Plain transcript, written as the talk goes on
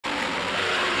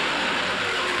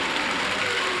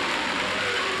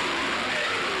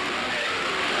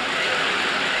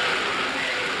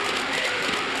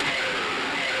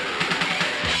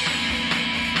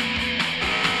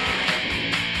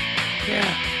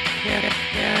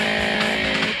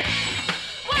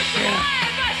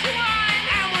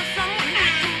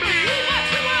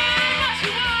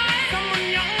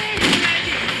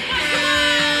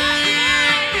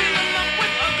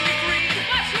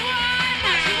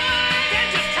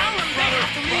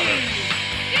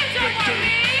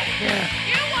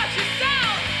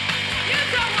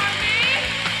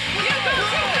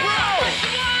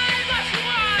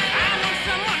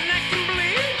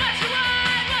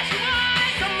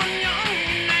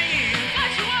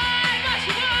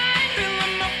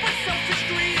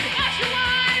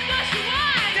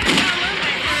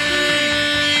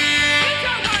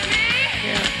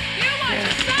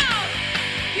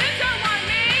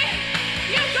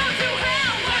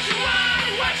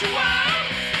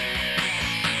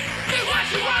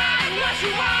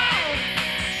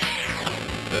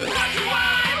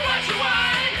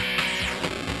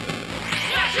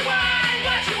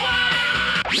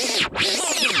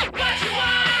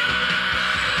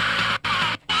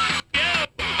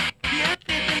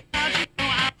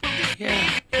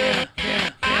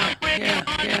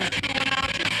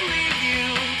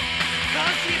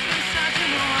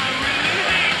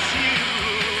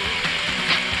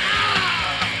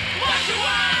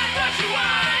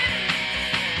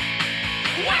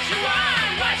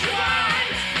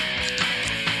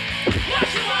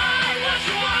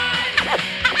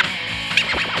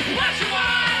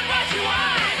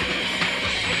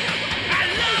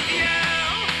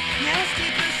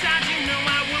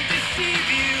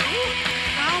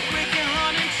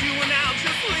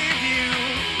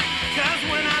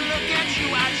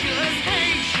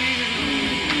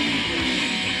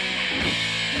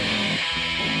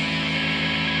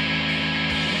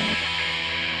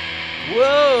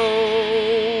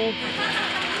Whoa!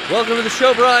 Welcome to the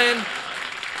show, Brian.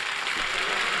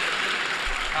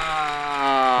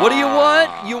 What do you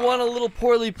want? You want a little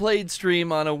poorly played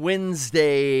stream on a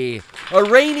Wednesday, a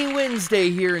rainy Wednesday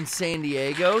here in San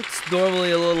Diego. It's normally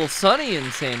a little sunny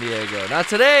in San Diego. Not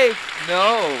today.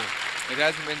 No, it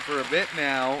hasn't been for a bit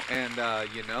now, and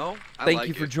you know, I Thank like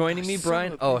you for it. joining me,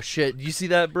 Brian. Oh shit, you see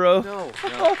that, bro? No.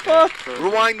 Okay.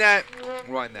 Rewind that.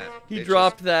 Rewind that. He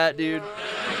dropped that, dude.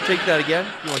 Take that again.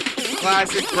 You want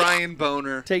Classic Brian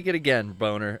Boner. Take it again,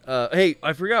 Boner. Hey,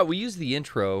 I forgot we used the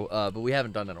intro, but we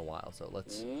haven't done it in a while, so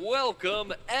let's.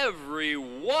 Welcome every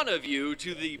one of you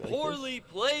to the poorly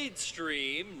played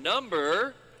stream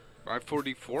number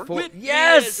 544. With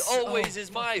Yes! me, as always,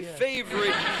 is my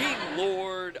favorite King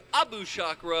Lord, Abou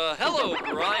Chacra. Hello,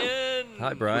 Brian.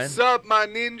 Hi, Brian. What's up, my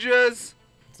ninjas?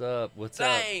 What's up? What's up?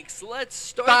 Thanks. Let's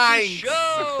start Thanks. the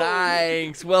show.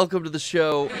 Thanks. Welcome to the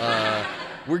show.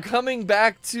 We're coming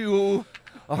back to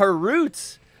our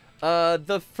roots.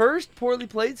 The first poorly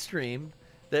played stream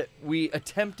that we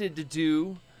attempted to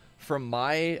do from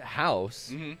my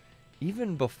house,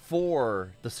 even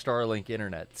before the Starlink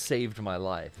internet saved my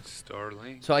life.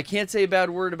 Starlink. So I can't say a bad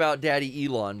word about Daddy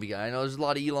Elon, because I know there's a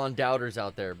lot of Elon doubters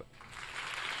out there, but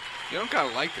You don't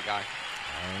gotta like the guy.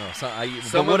 I don't know.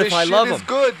 Some but what of if his I shit love is him?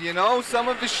 good, you know? Some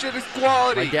of his shit is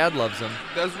quality. My dad loves him.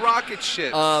 Does rocket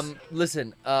shits.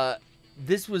 Listen,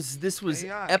 this was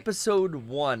AI. episode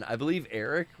 1. I believe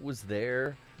Eric was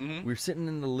there. Mhm. We were sitting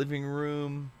in the living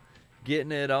room,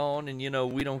 getting it on, and you know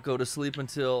we don't go to sleep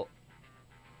until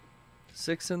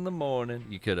 6 in the morning.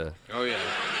 You coulda. Oh, yeah.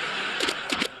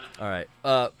 All right.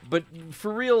 But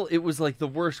for real, it was like the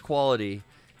worst quality.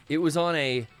 It was on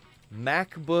a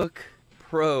MacBook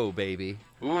Pro, baby.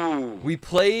 Ooh. We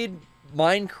played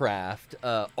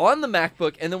Minecraft on the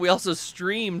MacBook, and then we also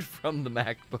streamed from the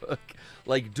MacBook,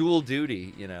 like dual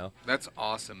duty, you know. That's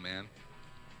awesome, man.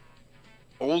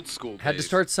 Old school Had to days.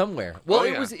 start somewhere. Well, Oh,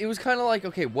 it yeah. was kind of like,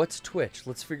 okay, what's Twitch?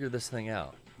 Let's figure this thing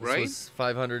out. This Right? was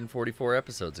 544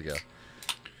 episodes ago.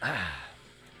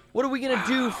 What are we gonna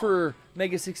do for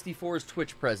Mega 64's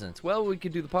Twitch presence? Well, we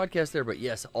could do the podcast there, but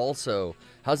yes, also,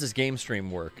 how's this game stream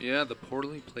work? Yeah, the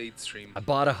poorly played stream. I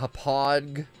bought a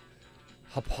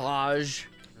Hapage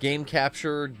game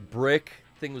capture brick.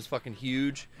 Thing was fucking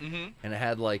huge, and it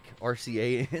had like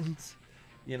RCA ins,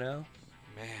 you know.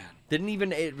 Man. Didn't even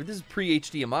this is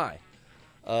pre-HDMI,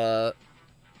 and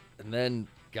then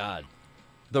God,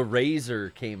 the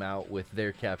Razer came out with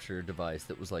their capture device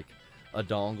that was like a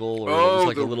dongle or it was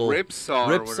like the a little Ripsaw.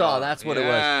 or Ripsaw. whatever. That's what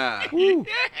Yeah. it was. Woo.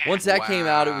 Once that came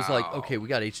out, it was like, Wow. okay, we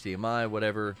got HDMI,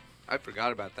 whatever. I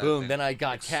forgot about that. Boom. thing. Then I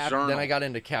got External. Then I got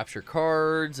into capture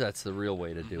cards. That's the real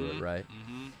way to do it, right?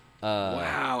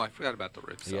 Wow, I forgot about the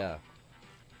Ripsaw. Yeah.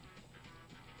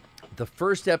 The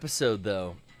first episode,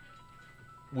 though,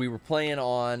 we were playing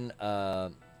on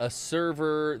a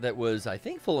server that was, I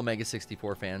think, full of Mega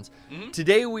 64 fans.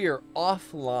 Today we are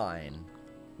offline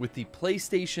with the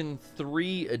PlayStation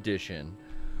 3 edition.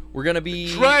 We're gonna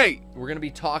be We're gonna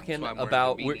be talking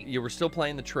about. We're still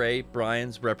playing the tray.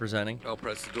 Brian's representing. I'll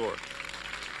press the door.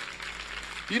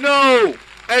 You know,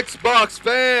 Xbox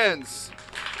fans,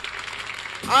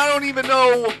 I don't even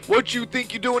know what you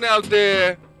think you're doing out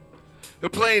there. You're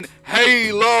playing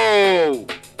Halo.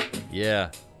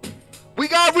 Yeah. We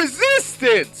got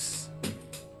Resistance.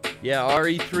 Yeah,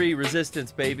 RE3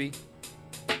 Resistance, baby.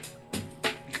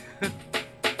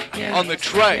 On the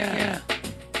tray.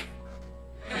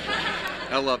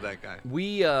 I love that guy.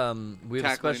 We have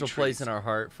a special trees. place in our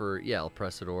heart for El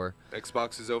Presador.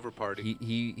 Xbox is over party.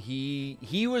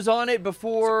 He was on it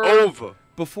before. It's over.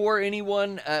 Before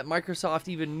anyone at Microsoft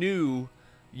even knew,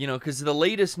 you know, because the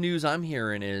latest news I'm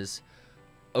hearing is,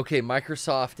 okay,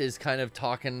 Microsoft is kind of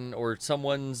talking, or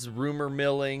someone's rumor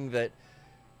milling that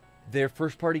their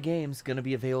first-party game's going to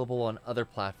be available on other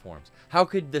platforms. How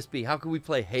could this be? How could we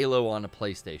play Halo on a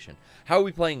PlayStation? How are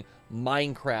we playing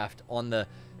Minecraft on the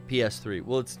PS3?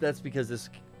 Well, that's because this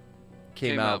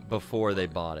came out before they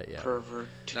bought it. Yeah. Pervert.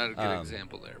 Not a good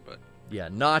example there, but yeah,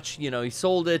 Notch, you know, he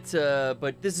sold it,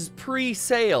 but this is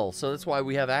pre-sale, so that's why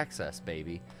we have access,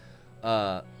 baby.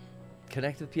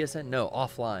 Connect to the PSN? No,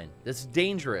 offline. This is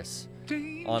dangerous.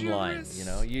 Online. You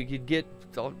know, you could get,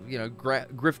 you know,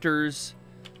 grifters.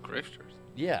 Grifters.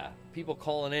 Yeah, people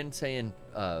calling in saying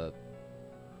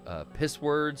piss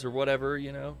words or whatever,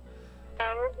 you know.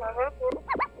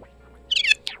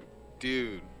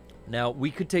 Dude. Now, we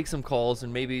could take some calls,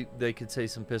 and maybe they could say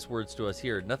some piss words to us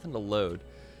here. Nothing to load.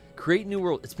 Create new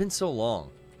world. It's been so long.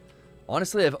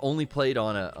 Honestly, I've only played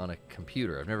on a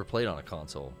computer. I've never played on a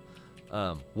console.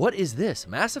 What is this?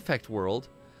 Mass Effect world,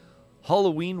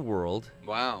 Halloween world,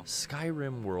 Wow.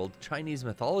 Skyrim world, Chinese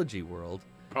mythology world,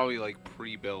 Probably like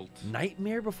pre-built.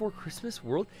 Nightmare Before Christmas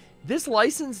world. This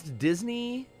licensed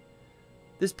Disney,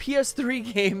 this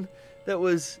PS3 game that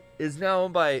is now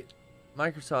owned by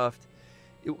Microsoft.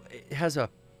 It has a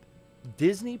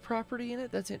Disney property in it.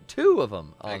 That's it. 2 of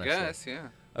them. Honestly. I guess, yeah.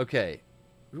 Okay.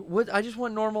 What? I just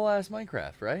want normal ass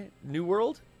Minecraft, right? New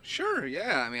world. Sure,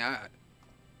 yeah. I mean, I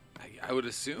would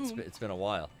assume. It's been a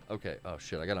while. Okay. Oh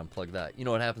shit! I gotta unplug that. You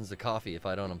know what happens to coffee if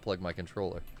I don't unplug my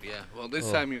controller? Yeah. Well,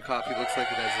 this time your coffee looks like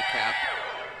it has a cap.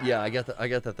 Yeah, I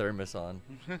got the thermos on.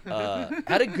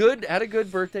 Had a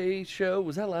good birthday show.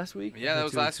 Was that last week? Yeah, that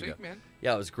was last week, man.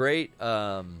 Yeah, it was great.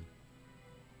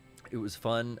 It was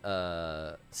fun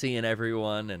seeing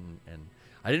everyone, and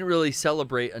I didn't really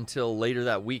celebrate until later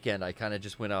that weekend. I kind of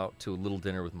just went out to a little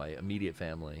dinner with my immediate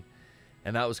family,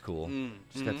 and that was cool.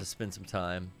 Just got to spend some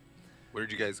time. Where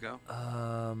did you guys go?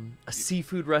 A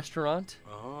seafood restaurant.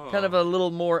 Oh. Kind of a little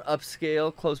more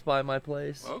upscale, close by my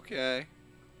place. Okay.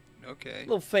 Okay. A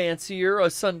little fancier, a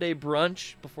Sunday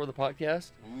brunch before the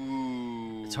podcast.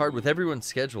 Ooh. It's hard with everyone's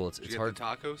schedule. It's Did you hard.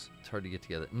 get the tacos? It's hard to get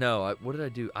together. No, what did I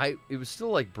do? It was still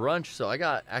like brunch, so I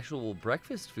got actual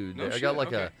breakfast food. No there. shit, I got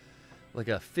okay. like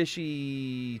a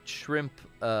fishy shrimp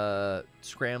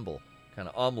scramble kind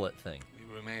of omelet thing.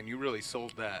 Man, you really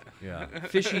sold that. Yeah,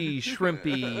 fishy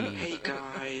shrimpy. Hey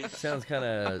guys. Sounds kind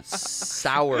of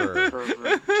sour.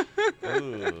 Pervert.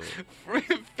 Ooh.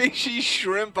 Fishy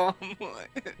shrimp omelet.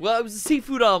 Well, it was a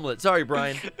seafood omelet. Sorry,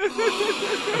 Brian.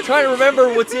 I'm trying to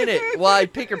remember what's in it while I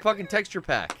pick your fucking texture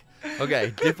pack.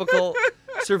 Okay, difficult.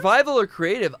 Survival or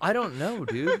creative? I don't know,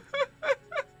 dude.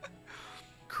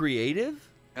 Creative?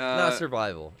 Not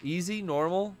survival. Easy,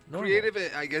 normal?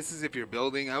 Creative, I guess, is if you're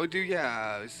building. I would do,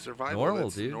 survival. Normal,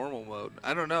 that's dude. Normal mode.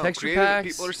 I don't know. Texture creative, packs.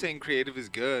 People are saying creative is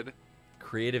good.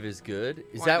 Creative is good.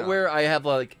 Is Why that not? where I have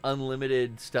like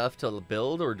unlimited stuff to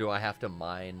build, or do I have to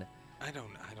mine? I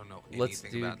don't know Let's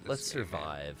anything about this Let's game, man.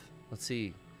 survive. Let's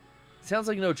see. Sounds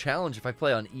like no challenge if I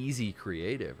play on easy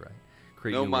creative, right?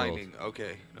 Create No new worlds. mining.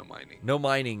 Okay, no mining. No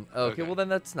mining. Okay, Okay. well then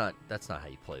that's not how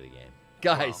you play the game,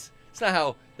 guys.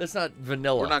 That's not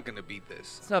vanilla. We're not gonna beat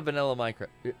this. It's not vanilla Minecraft.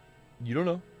 You don't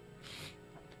know,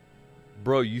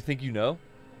 bro. You think you know?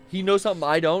 He knows something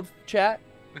I don't. Chat.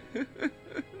 Did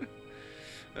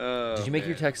you make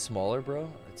your text smaller, bro?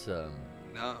 It's No.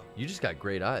 You just got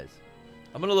great eyes.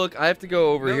 I'm gonna look. I have to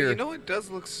go over No, here. you know it does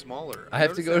look smaller. I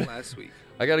have to noticed go that to- last week.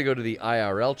 I gotta go to the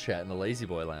IRL chat in the Lazy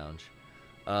Boy Lounge.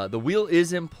 The wheel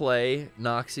is in play.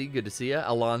 Noxy, good to see ya.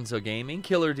 Alonzo Gaming,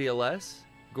 Killer DLS,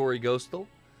 Gory Ghostal.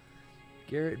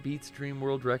 Garrett beats Dream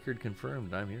World record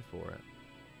confirmed. I'm here for it.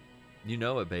 You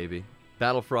know it, baby.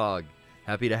 Battle Frog,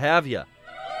 happy to have ya.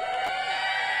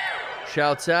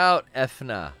 Shouts out,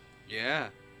 Efna. Yeah.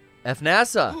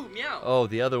 Efnasa. Ooh, meow. Oh,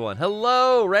 the other one.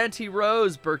 Hello, Ranty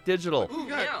Rose, Burke Digital. Ooh,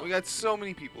 We got so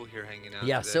many people here hanging out.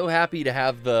 Yeah, today. so happy to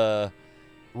have the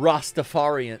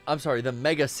Rastafarian. I'm sorry, the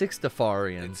Mega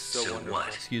Sixtafarians. It's so wonderful.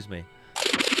 Excuse me.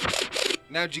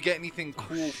 Now, did you get anything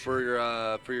cool for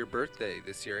your birthday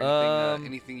this year?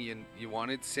 Anything you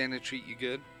wanted? Santa treat you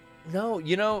good? No,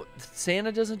 you know,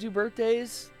 Santa doesn't do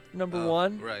birthdays. Number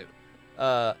one, right?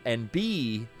 And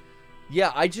B,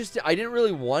 yeah, I didn't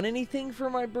really want anything for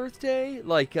my birthday.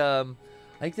 Like, I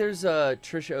think there's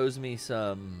Trisha owes me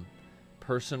some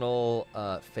personal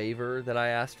favor that I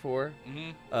asked for.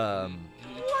 What the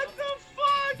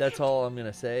fuck? That's all I'm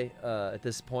gonna say at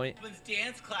this point.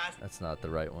 Dance class. That's not the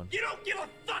right one. You don't give a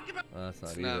fuck about. That's not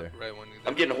It's either. not the right one either.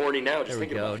 I'm getting horny now. Just There we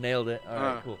thinking go. about it. Nailed it. All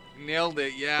right, cool. Nailed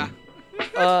it, yeah.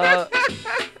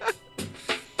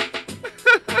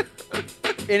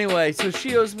 Anyway, so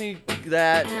she owes me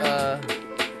that.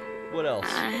 What else?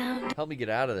 Help me get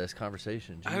out of this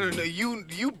conversation. I don't know.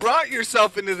 You brought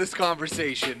yourself into this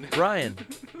conversation. Brian,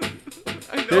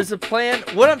 I know. there's a plan.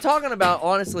 What I'm talking about,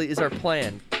 honestly, is our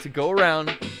plan to go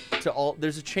around to all.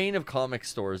 There's a chain of comic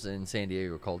stores in San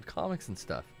Diego called Comics and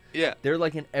Stuff. Yeah. They're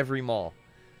like in every mall.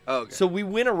 Oh, okay. So we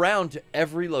went around to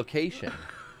every location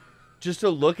just to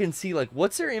look and see, like,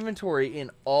 what's their inventory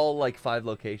in all, like, 5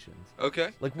 locations. Okay.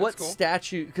 Like, that's what cool.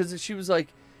 statue? Because she was like,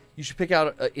 you should pick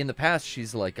out. In the past,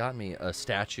 she's like got me a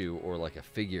statue or like a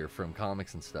figure from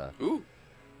Comics and Stuff. Ooh.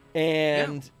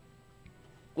 And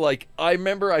like, I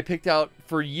remember I picked out,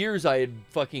 for years I had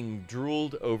fucking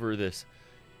drooled over this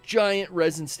giant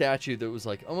resin statue that was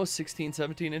like almost 16,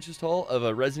 17 inches tall of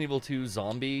a Resident Evil 2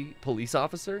 zombie police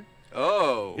officer.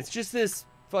 Oh. It's just this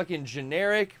fucking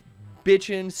generic,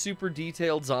 bitchin', super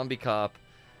detailed zombie cop.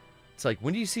 It's like,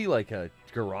 when do you see like a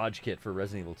garage kit for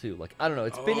Resident Evil 2? Like, I don't know.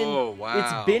 It's been in. wow.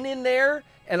 It's been in there,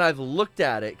 and I've looked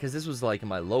at it because this was like in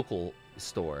my local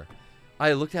store.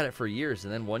 I looked at it for years,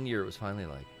 and then one year it was finally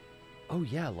like, oh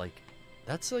yeah, like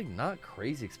that's like not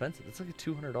crazy expensive. It's like a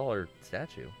 $200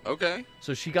 statue. Okay.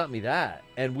 So she got me that,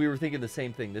 and we were thinking the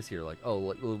same thing this year. Like,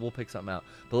 oh, we'll pick something out,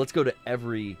 but let's go to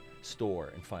every store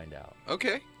and find out.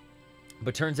 Okay.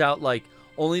 But turns out, like,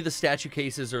 only the statue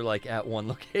cases are like at one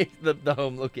location, the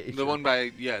home location. The one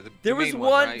by the There was main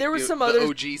one. right? There was some the others.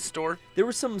 OG store. There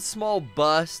were some small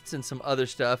busts and some other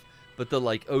stuff, but the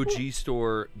like OG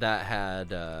store that had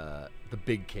the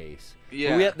big case.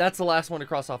 Yeah. But that's the last one to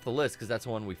cross off the list because that's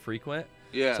the one we frequent.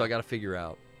 Yeah. So I got to figure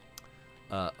out.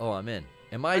 Oh, I'm in.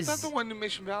 I thought the one in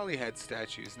Mission Valley had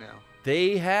statues now.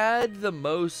 They had the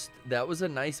most. That was a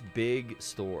nice big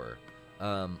store.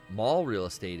 Mall real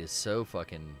estate is so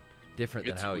fucking different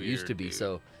than It's how it used weird, to be. dude.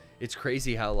 So it's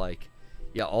crazy how, like,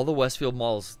 yeah, all the Westfield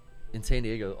malls in San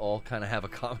Diego all kind of have a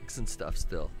Comics and Stuff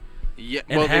still. Yeah.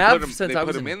 And well, have they put since them, I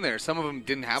was in there. Some of them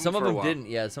didn't have Some them of for a them while. didn't.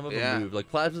 Yeah, some of them moved. Like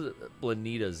Plasma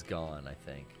Bonita's gone, I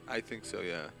think. I think so.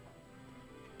 Yeah.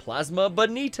 Plasma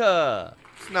Bonita.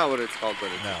 It's not what it's called, but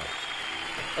it's No.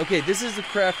 Okay, this is the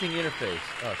crafting interface.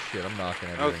 Oh shit, I'm knocking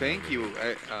everything. Oh, thank you,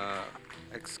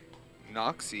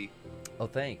 Noxy. Oh,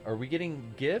 Are we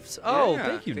getting gifts? Oh, Yeah,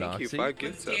 thank you, thank you. Noxy. 5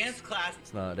 gift subs. Dance class.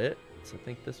 It's not it. It's, I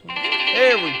think this one.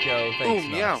 There we go. Thanks,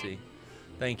 Boom, yeah. Noxy.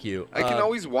 Thank you. I can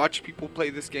always watch people play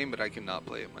this game, but I cannot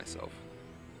play it myself.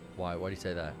 Why? Why do you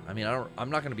say that? I mean, I'm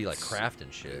not gonna be like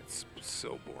crafting shit. It's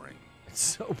so boring. It's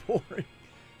so boring.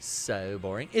 So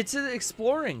boring. It's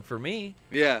exploring for me.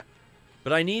 Yeah.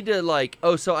 But I need to like.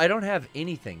 Oh, so I don't have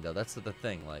anything though. That's the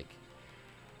thing. Like,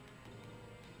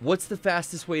 what's the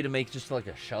fastest way to make just like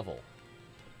a shovel?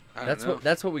 I don't know.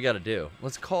 That's what we got to do.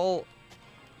 Let's call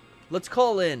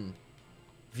in,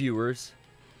 viewers.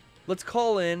 Let's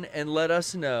call in and let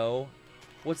us know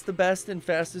what's the best and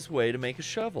fastest way to make a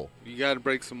shovel. You gotta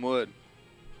break some wood.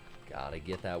 Gotta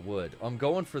get that wood. I'm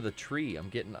going for the tree.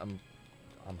 I'm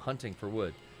hunting for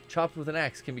wood. Chopped with an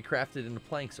axe can be crafted into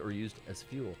planks or used as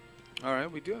fuel. All right,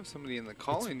 we do have somebody in the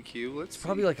call-in queue. Let's It's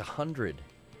probably like 100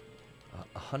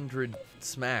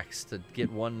 smacks to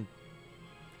get one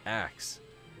axe.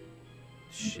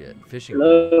 Shit, fishing.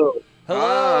 Hello. Hello.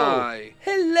 Hi.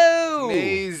 Hello.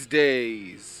 Maze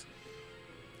Days.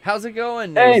 How's it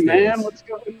going? Hey, these man, days? what's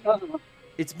going on?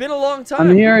 It's been a long time.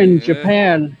 I'm here in Yeah.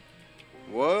 Japan.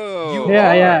 Whoa. You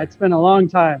Yeah, are? yeah, it's been a long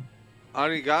time.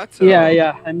 Arigato.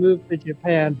 Yeah, I moved to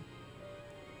Japan.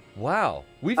 Wow,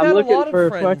 we've I'm had a looking lot for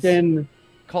of friends fucking.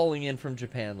 calling in from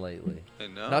Japan lately. I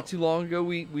know. Not too long ago,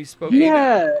 we spoke.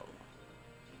 Yeah,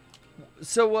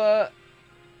 So,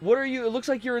 what are you? It looks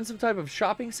like you're in some type of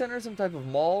shopping center, some type of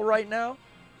mall right now.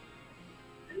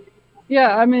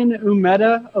 yeah, I'm in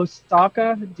Umeda,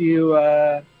 Osaka. Did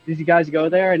you guys go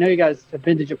there? I know you guys have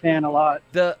been to Japan a lot.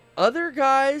 The other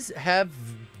guys have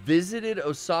visited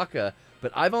Osaka,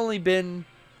 but I've only been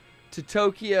to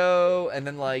Tokyo and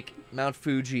then like Mount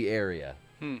Fuji area.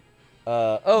 And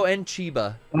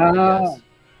Chiba. I Ah. guess. I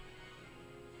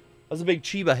was a big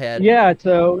Chiba head. Yeah,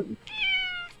 so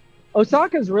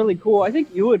Osaka's really cool. I think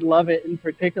you would love it in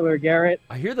particular, Garrett.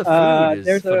 I hear the food is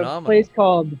there's phenomenal. a place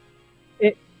called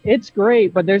it's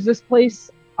great, but there's this place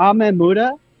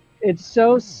Amemuda. It's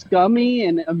so scummy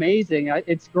and amazing.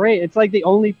 It's great. It's like the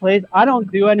only place. I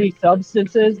don't do any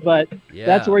substances, but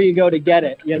that's where you go to get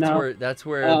it. You know, that's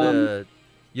where the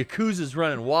Yakuza's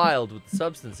running wild with the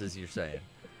substances. You're saying?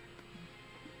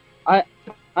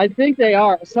 I think they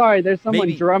are. Sorry, there's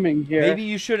someone drumming here. Maybe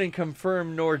you shouldn't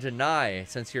confirm nor deny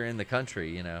since you're in the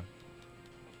country, you know.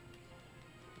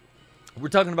 We're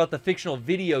talking about the fictional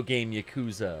video game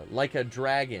Yakuza, Like a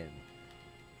Dragon,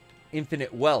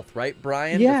 Infinite Wealth, right,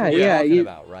 Brian? Yeah, That's what yeah. we're talking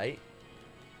about,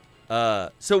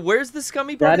 right? So where's the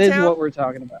scummy part of town? That is what we're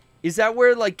talking about. Is that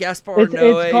where, like, Gaspar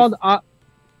Noé... It's called...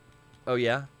 oh,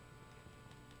 yeah?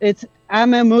 It's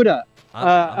Amemuda.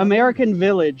 American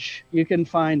Village. You can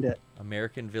find it.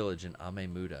 American Village in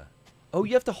Amemuda. Oh,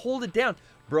 you have to hold it down.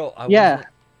 Bro,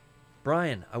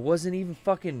 Brian, I wasn't even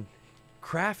fucking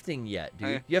crafting yet,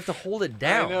 dude. You have to hold it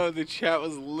down. I know, the chat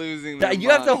was losing their You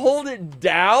have to hold it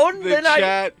down? The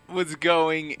chat was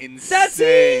going insane. That's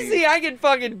easy. I can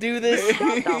fucking do this.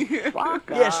 Shut the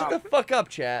fuck up. Yeah, shut the fuck up,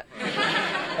 chat.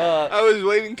 I was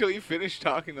waiting till you finished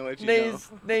talking to let you know.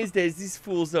 Days, these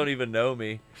fools don't even know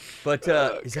me. But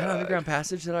is that an underground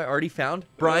passage that I already found?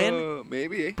 Brian?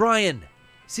 Maybe. Brian.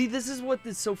 See, this is what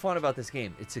is so fun about this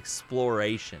game. It's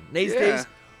exploration. Days,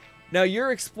 now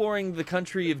you're exploring the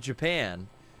country of Japan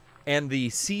and the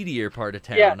seedier part of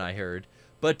town, I heard.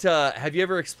 But have you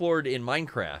ever explored in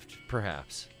Minecraft,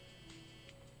 perhaps?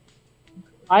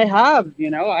 I have,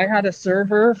 I had a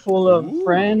server full of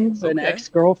friends, an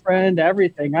ex-girlfriend,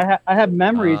 everything. I have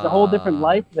memories, a whole different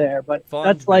life there, but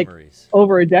that's like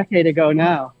over a decade ago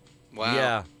now.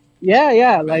 Wow.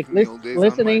 Yeah. Like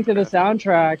listening to the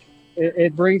soundtrack,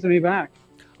 it brings me back.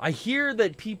 I hear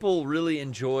that people really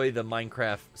enjoy the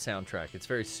Minecraft soundtrack. It's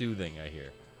very soothing, I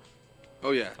hear. Oh,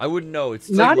 yeah. I wouldn't know.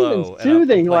 It's not low, even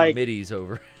soothing, and like midis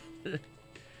over.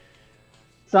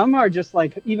 Some are just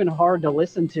like even hard to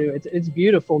listen to. It's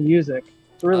beautiful music.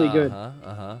 It's really good.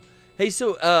 Hey,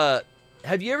 so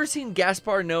have you ever seen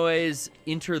Gaspar Noé's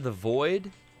Enter the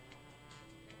Void?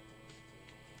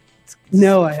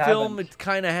 No, I haven't. haven't. It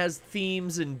kind of has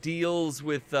themes and deals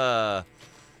with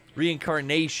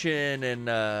reincarnation and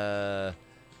a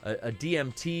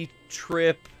DMT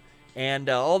trip. And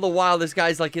all the while, this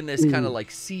guy's like in this kind of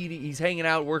like seedy. He's hanging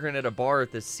out, working at a bar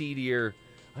at this seedier.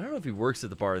 I don't know if he works at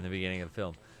the bar in the beginning of the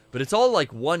film, but it's all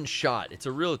like one shot. It's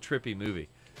a real trippy movie.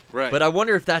 Right. But I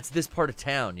wonder if that's this part of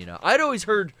town. I'd always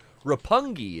heard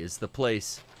Roppongi is the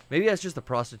place. Maybe that's just a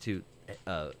prostitute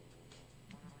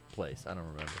place. I don't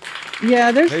remember.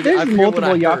 Yeah, there's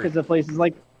multiple Yakuza places.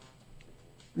 Like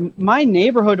my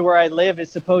neighborhood where I live is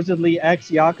supposedly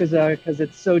ex-Yakuza because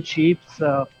it's so cheap.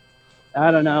 So. I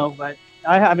don't know, but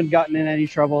I haven't gotten in any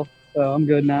trouble, so I'm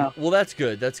good now. Well, that's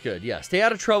good. That's good. Yeah, stay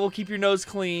out of trouble. Keep your nose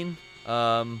clean.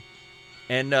 And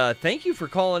thank you for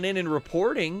calling in and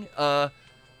reporting.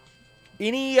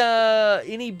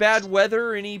 Any bad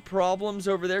weather? Any problems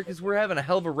over there? Because we're having a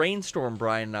hell of a rainstorm.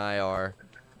 Brian and I are.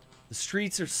 The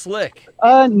streets are slick.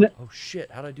 Oh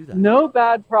shit! How'd I do that? No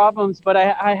bad problems, but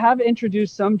I have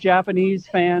introduced some Japanese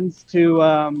fans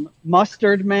to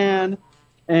Mustard Man.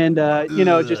 And,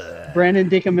 just Brandon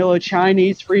DiCamillo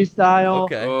Chinese freestyle.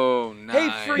 Okay. Oh,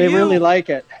 nice. Hey, they really like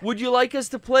it. Would you like us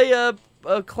to play a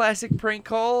classic prank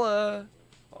call? And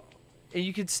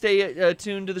you could stay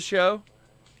tuned to the show?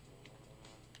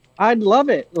 I'd love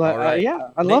it. All right.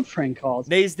 Yeah, I love prank calls.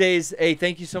 Days, hey,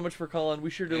 thank you so much for calling. We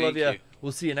sure do love you.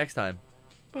 We'll see you next time.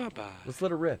 Bye-bye. Let's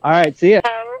let her rip. All right, see ya.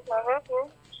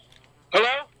 Hello?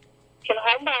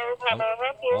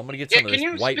 I'm going to get some of this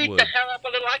white wood. Can you speak the hell up a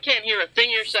little? I can't hear a thing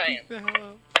you're saying. How may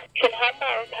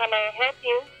I help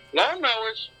you?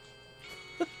 Lawnmowers?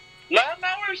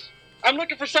 Lawnmowers? I'm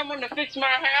looking for someone to fix my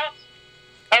house.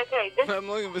 Okay, I'm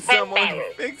looking for someone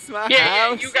to fix my house.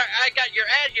 I got your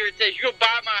ad here. It says you go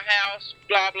buy my house,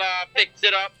 blah, blah, fix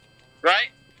it up, right?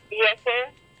 Yes,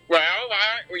 sir. Well, all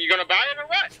right. Were you going to buy it or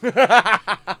what?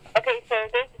 Okay, sir,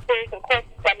 there's some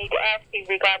questions I need to ask you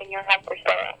regarding your house for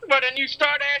sale. Well, then you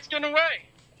start asking away.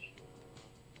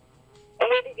 And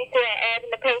where did you see an ad in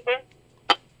the paper?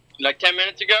 Like 10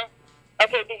 minutes ago?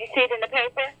 Okay, did you see it in the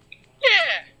paper?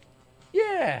 Yeah.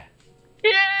 Yeah.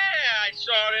 Yeah, I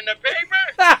saw it in the paper.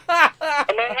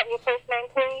 And may I have your first name,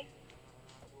 please?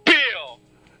 Bill.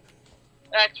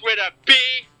 That's with a B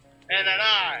and an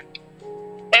I.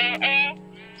 L-L?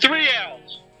 3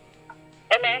 L's.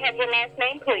 And may I have your last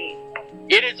name, please?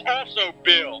 It is also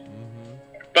Bill,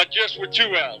 but just with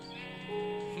 2 L's.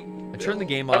 I turned the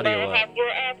game And may audio I have up. your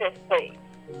address, please?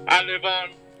 I live on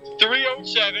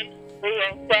 307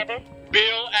 307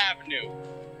 Bill Avenue.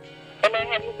 And I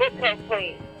have your zip code,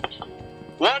 please.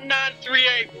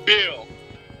 1938 Bill.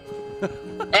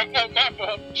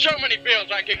 So many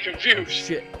bills I get confused.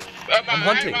 Shit. I'm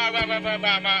hunting. My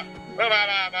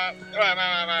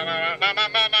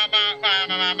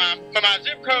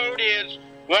zip code is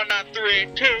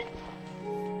 19382.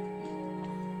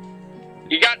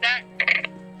 You got that?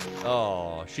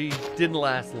 Oh, she didn't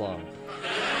last long.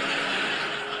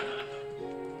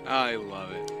 I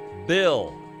love it.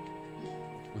 Bill.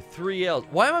 With 3 L's.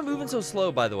 Why am I moving so slow,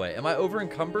 by the way? Am I over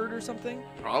encumbered or something?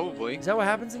 Probably. Is that what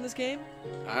happens in this game?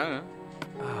 I don't know.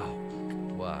 Oh,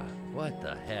 what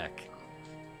the heck?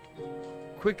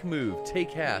 Quick move, take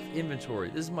half, inventory.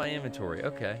 This is my inventory.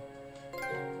 Okay.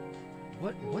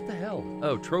 What the hell?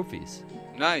 Oh, trophies.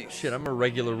 Nice. Shit, I'm a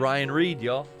regular Ryan Reed,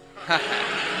 y'all.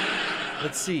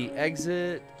 Let's see.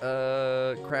 Exit,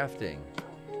 crafting.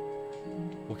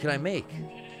 What can I make?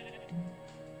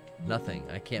 Nothing.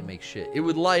 I can't make shit. It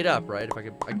would light up, right? If I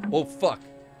could. Oh, fuck.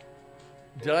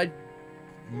 Did I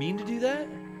mean to do that?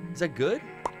 Is that good?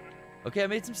 Okay, I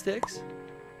made some sticks.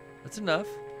 That's enough.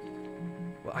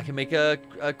 Well, I can make a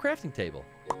crafting table.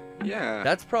 Yeah.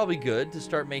 That's probably good to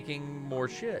start making more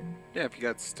shit. Yeah, if you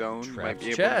got stone, you might Trapped be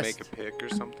able chest. to make a pick or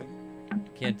something.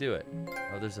 Can't do it.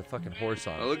 Oh, there's a fucking horse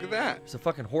on Oh, it. look at that. There's a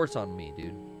fucking horse on me,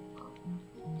 dude.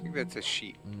 I think that's a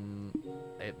sheep.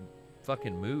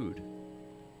 Fucking mood.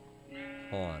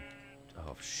 Hold on.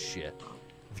 Oh, shit.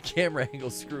 The camera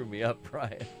angle's screwing me up,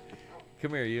 Brian.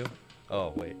 Come here, you.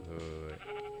 Oh, wait.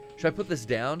 Should I put this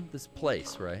down? This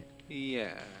place, right?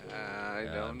 Yeah, I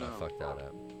don't know. I fucked that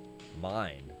up.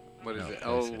 Mine. What is No, it?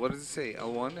 place What does it say?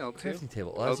 L1, L2? Crafting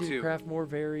table allows you to L2. craft more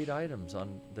varied items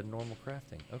than normal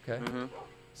crafting. Okay. Mm-hmm.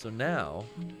 So now,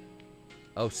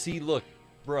 oh, see, look,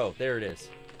 bro, there it is.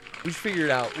 We should figure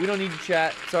it out. We don't need to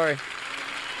chat. Sorry.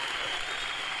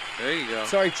 There you go.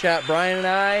 Sorry, chat. Brian and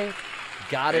I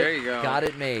got There it. you go. Got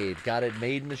it made. Got it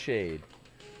made in the shade.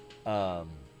 Oh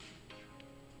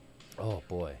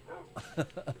boy.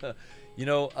 You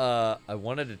know, I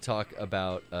wanted to talk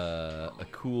about a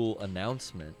cool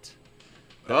announcement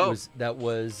that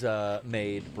was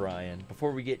made, Brian.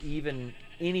 Before we get even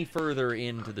any further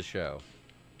into the show,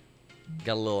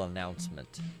 got a little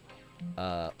announcement.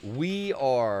 We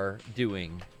are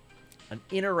doing an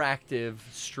interactive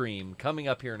stream coming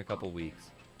up here in a couple weeks.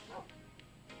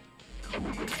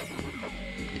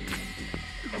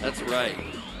 That's right.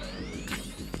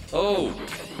 Oh,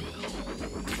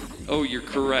 you're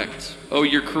correct. Oh,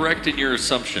 you're correct in your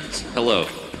assumptions. Hello.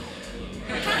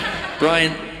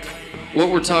 Brian, what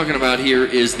we're talking about here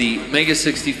is the Mega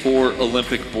 64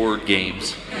 Olympic Board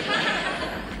Games.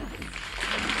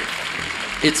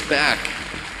 It's back.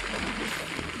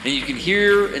 And you can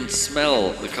hear and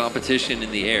smell the competition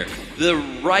in the air. The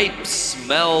ripe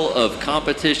smell of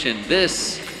competition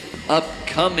this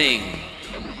upcoming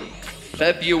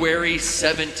February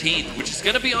 17th, which is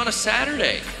going to be on a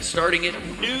Saturday, starting at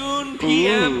noon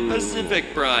p.m. Pacific,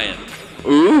 Brian.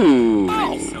 Ooh.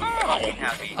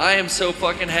 I am so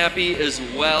fucking happy, as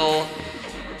well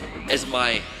as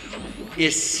my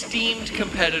esteemed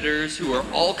competitors who are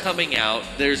all coming out.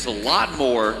 There's a lot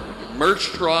more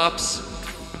merch drops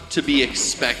to be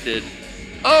expected.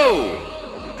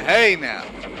 Oh! Hey now.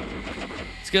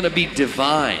 It's going to be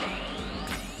divine.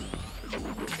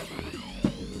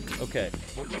 Okay.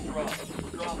 What we dropped?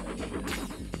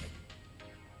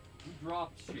 Who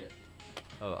dropped shit?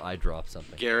 Oh, I dropped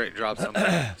something. Garrett dropped something.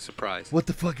 Surprise. What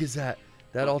the fuck is that?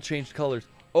 That all changed colors.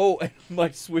 Oh, and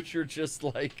my switcher just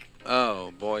like...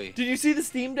 Oh, boy. Did you see the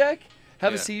Steam Deck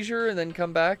have a Yeah. seizure and then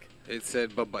come back? It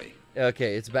said bye-bye.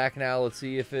 Okay, it's back now. Let's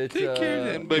see if it Take care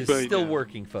then. is Bye-bye still now.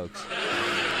 working, folks.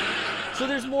 So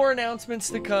there's more announcements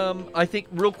to come. I think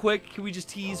real quick, can we just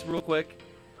tease real quick?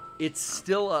 It's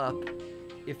still up.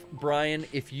 Brian,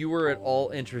 if you were at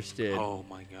all interested, Oh,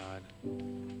 my God.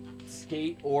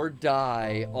 skate or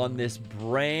die on this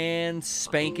brand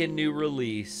spanking new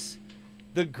release.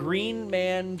 The Green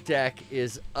Man deck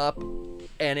is up,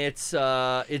 and it's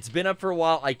been up for a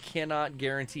while. I cannot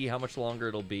guarantee how much longer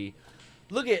it'll be.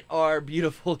 Look at our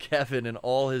beautiful Kevin in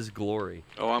all his glory.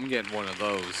 Oh, I'm getting one of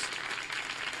those.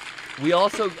 We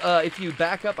also, if you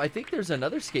back up, I think there's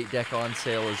another skate deck on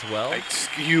sale as well.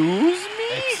 Excuse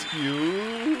me?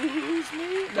 Excuse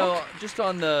me? No, just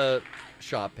on the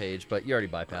shop page, but you already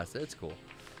bypassed it. It's cool.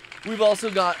 We've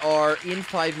also got our In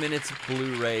 5 Minutes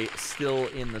Blu-ray still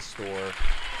in the store.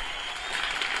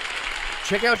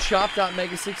 Check out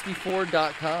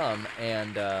shop.mega64.com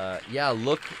and yeah,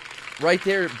 look right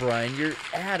there, Brian. You're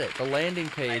at it. The landing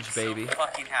page, baby. So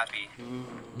fucking happy.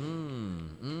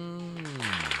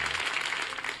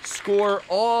 score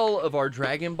all of our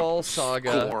Dragon Ball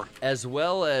Saga, Score. as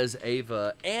well as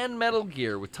Ava and Metal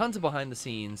Gear with tons of behind the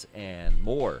scenes and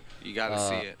more. You gotta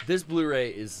see it. This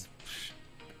Blu-ray is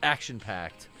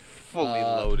action-packed. Fully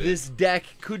loaded. This deck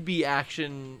could be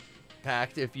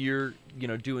action-packed if you're,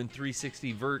 doing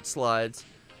 360 vert slides,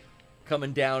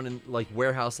 coming down in like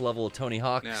warehouse level of Tony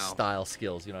Hawk style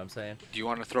skills. You know what I'm saying? Do you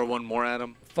want to throw one more at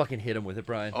him? Fucking hit him with it,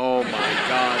 Brian. Oh my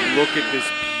God! Look at this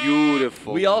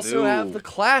beautiful. We also have the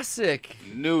classic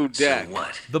new deck. So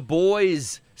what? The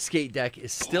Boys skate deck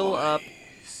is still up.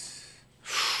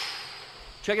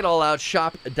 Check it all out.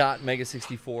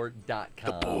 Shop.mega64.com.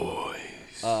 The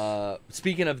Boys.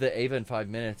 Speaking of the Ava in 5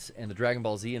 minutes and the Dragon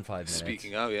Ball Z in 5 minutes.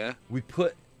 Speaking of, yeah. We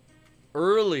put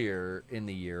earlier in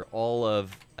the year all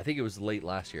of, I think it was late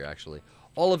last year actually,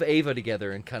 all of Ava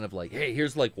together and kind of like, hey,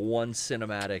 here's like one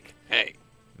cinematic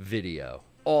video,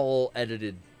 all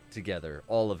edited together,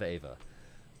 all of Ava.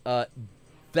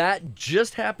 That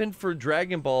just happened for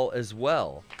Dragon Ball as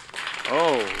well.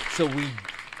 Oh. So we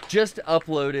just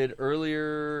uploaded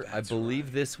earlier, I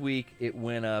believe this week, it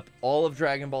went up, all of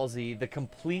Dragon Ball Z, the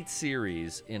complete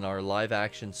series in our live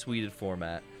action suited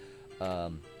format.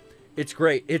 It's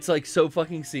great. It's like so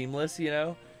fucking seamless,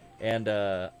 and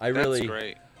I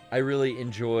really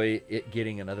enjoy it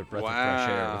getting another breath of fresh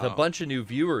air with a bunch of new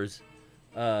viewers.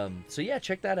 So yeah,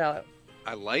 check that out.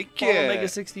 I like Follow it. Mega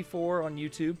 64 on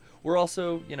YouTube. We're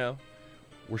also,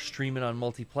 we're streaming on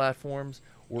multi-platforms.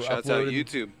 We're Shouts out uploading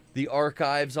YouTube. the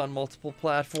archives on multiple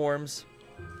platforms.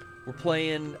 We're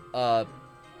playing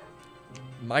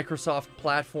Microsoft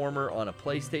platformer on a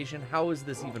PlayStation. How is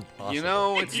this even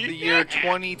possible? It's the year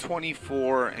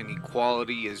 2024, and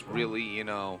equality is really,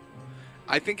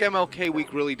 I think MLK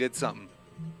Week really did something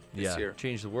this year.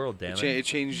 Change the world, damn it. It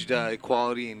changed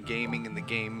equality in gaming in the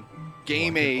game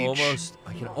age.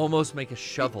 I can almost make a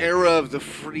shovel. Era of the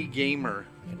free gamer.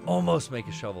 I can almost make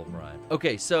a shovel, Brian.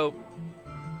 Okay, so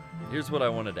here's what I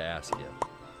wanted to ask you.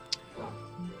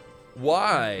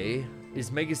 Why is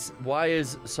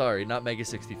not Mega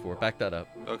 64, back that up.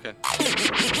 Okay.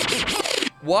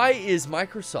 Why is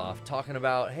Microsoft talking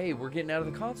about, hey, we're getting out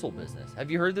of the console business?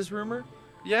 Have you heard this rumor?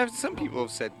 Yeah, some people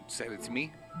have said it to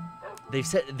me. They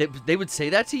said they would say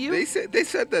that to you? They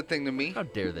said that thing to me. How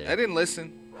dare they? I didn't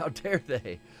listen. How dare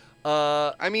they?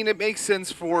 I mean, it makes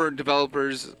sense for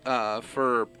developers,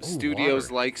 for studios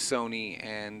water. like Sony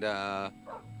and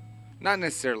not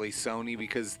necessarily Sony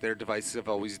because their devices have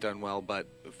always done well, but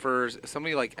for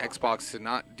somebody like Xbox to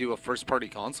not do a first-party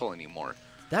console anymore.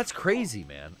 That's crazy,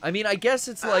 man. I mean, I guess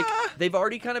it's like they've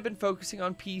already kind of been focusing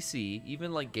on PC.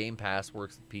 Even like Game Pass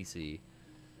works with PC.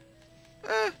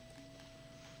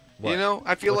 What?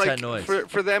 I feel What's like that noise?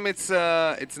 for them it's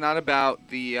not about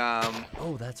the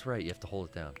Oh, that's right. You have to hold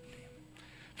it down.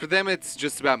 For them, it's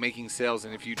just about making sales,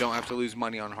 and if you don't have to lose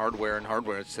money on hardware and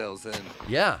hardware sales, then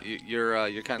yeah,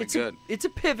 you're kind of good. It's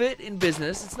a pivot in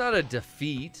business. It's not a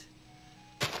defeat.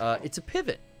 It's a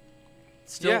pivot.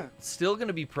 Still going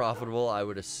to be profitable, I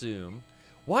would assume.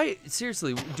 Why?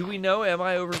 Seriously, do we know? Am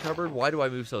I overcovered? Why do I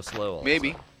move so slow? All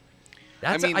Maybe.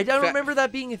 I don't remember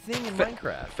that being a thing in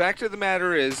Minecraft. Fact of the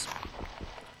matter is,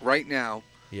 right now,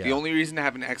 Yeah. the only reason to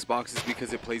have an Xbox is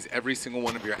because it plays every single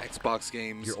one of your Xbox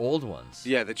games. Your old ones.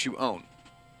 Yeah, that you own.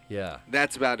 Yeah.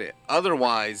 That's about it.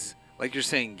 Otherwise, like you're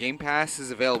saying, Game Pass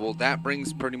is available. That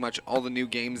brings pretty much all the new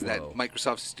games that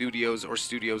Microsoft Studios or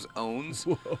Studios owns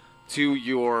to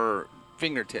your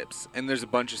fingertips. And there's a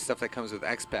bunch of stuff that comes with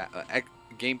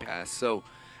Game Pass. So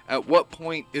at what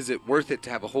point is it worth it to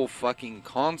have a whole fucking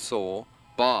console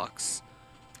box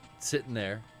sitting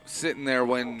there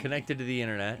when connected to the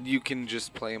internet? You can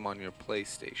just play them on your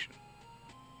PlayStation,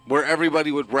 where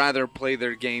everybody would rather play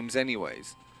their games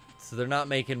anyways. So they're not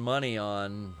making money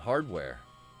on hardware.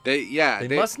 They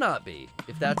must not be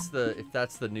if that's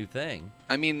the new thing.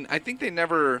 I mean, I think they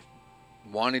never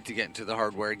wanted to get into the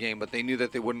hardware game, but they knew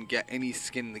that they wouldn't get any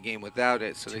skin in the game without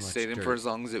it, so they stayed in for as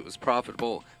long as it was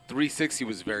profitable. 360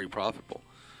 was very profitable.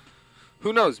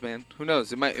 Who knows, man? Who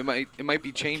knows? It might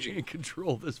be changing. Can't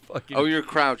control this fucking. Oh, you're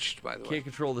crouched, by the way. Can't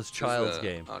control this child's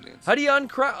game. Audience. How do you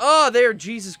uncrouch? Oh, there,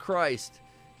 Jesus Christ!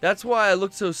 That's why I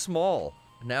look so small.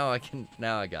 Now I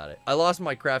got it. I lost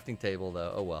my crafting table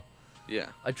though. Oh well. Yeah.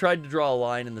 I tried to draw a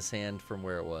line in the sand from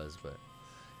where it was, but.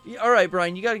 Yeah, all right,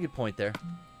 Brian, you got a good point there.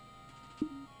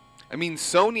 I mean,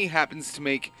 Sony happens to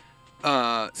make.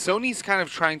 Sony's kind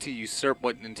of trying to usurp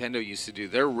what Nintendo used to do.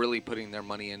 They're really putting their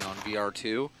money in on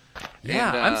VR2. Yeah,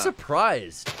 and, I'm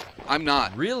surprised. I'm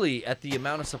not really at the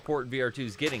amount of support VR2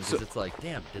 is getting, because it's like,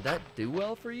 damn, did that do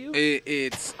well for you?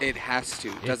 It has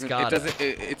to.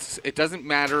 It doesn't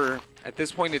matter at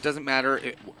this point. It doesn't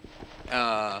matter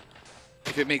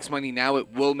if it makes money now,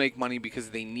 it will make money because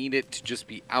they need it to just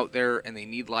be out there, and they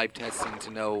need live testing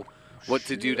to know what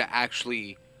to do to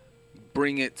actually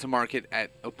bring it to market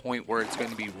at a point where it's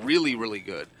going to be really, really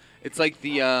good. It's like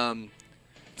the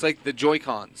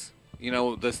Joy-Cons. You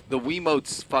know, the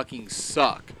Wiimotes fucking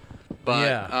suck.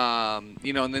 But,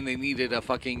 you know, and then they needed a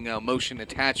fucking motion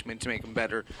attachment to make them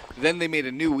better. Then they made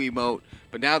a new Wiimote,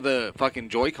 but now the fucking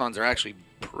Joy-Cons are actually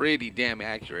pretty damn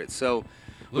accurate. So,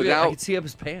 I can see up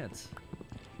his pants.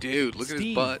 Dude, look at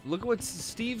his butt. Look at what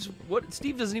Steve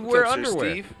doesn't even wear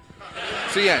underwear. Steve?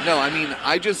 So yeah, no, I mean,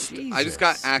 I just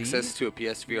got Steve. access to a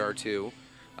PSVR 2.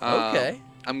 Okay.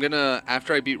 I'm gonna,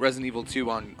 after I beat Resident Evil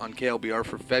 2 on KLBR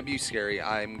for Febuscary,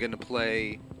 I'm gonna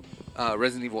play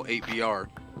Resident Evil 8 VR.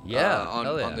 Yeah,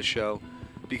 on the show,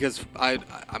 because I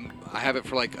have it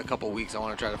for like a couple weeks. I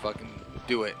want to try to fucking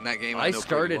do it. And that game I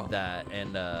started that,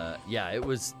 and yeah, it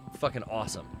was fucking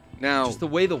awesome. Now, just the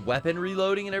way the weapon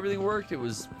reloading and everything worked, it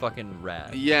was fucking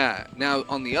rad. Yeah. Now,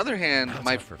 on the other hand,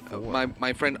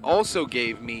 my friend also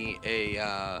gave me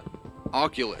a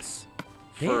Oculus.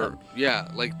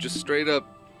 Like just straight up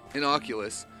an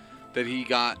Oculus that he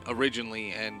got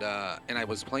originally, and I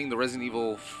was playing the Resident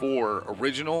Evil 4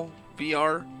 original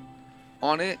VR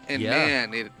on it, and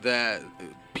man, the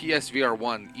PSVR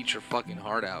 1 eats your fucking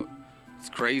heart out. It's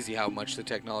crazy how much the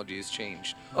technology has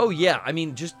changed. Oh yeah, I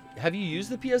mean, just have you used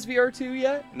the PSVR 2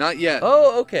 yet? Not yet.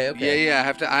 Oh, okay. Yeah,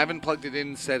 I haven't plugged it in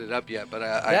and set it up yet, but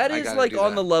that is like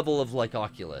on the the level of like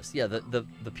Oculus. Yeah, the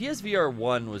PSVR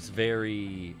 1 was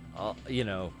very, you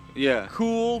know,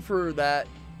 cool for that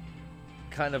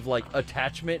kind of like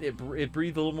attachment. It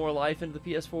breathed a little more life into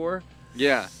the PS4.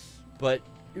 Yeah. But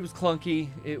it was clunky.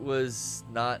 It was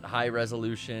not high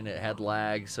resolution. It had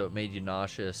lag, so it made you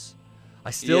nauseous. I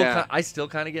still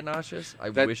kind of get nauseous. I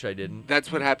wish I didn't.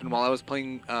 That's what happened while I was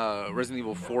playing Resident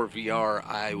Evil 4 VR.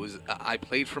 I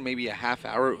played for maybe a half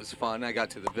hour. It was fun. I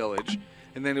got to the village,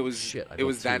 and then it was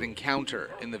that encounter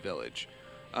in the village,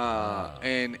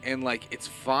 and like it's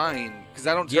fine because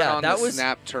I don't turn on the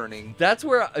snap turning. That's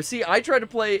where I try to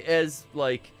play as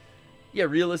like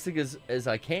realistic as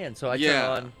I can. So I turn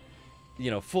on, you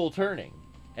know, full turning.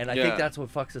 And I think that's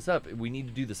what fucks us up. We need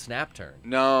to do the snap turn.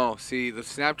 No, see, the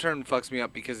snap turn fucks me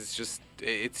up because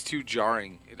it's too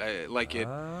jarring.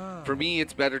 For me,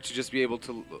 it's better to just be able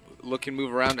to look and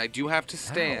move around. I do have to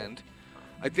stand.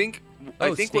 I think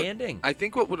standing. I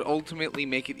think what would ultimately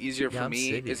make it easier for me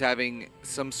is having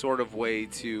some sort of way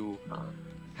to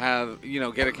have, you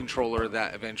know, get a controller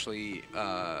that eventually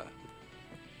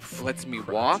lets me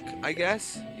walk, I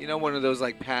guess. You know, one of those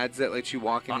like pads that lets you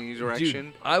walk in any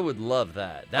direction. Dude, I would love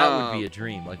that. That would be a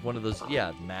dream. Like one of those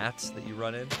mats that you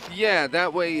run in. Yeah,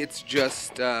 that way it's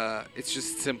just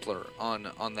simpler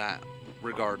on that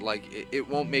regard. Like it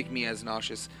won't make me as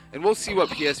nauseous. And we'll see what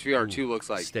PSVR 2 looks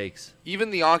like. Stakes.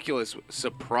 Even the Oculus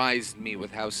surprised me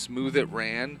with how smooth it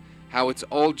ran, how it's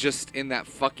all just in that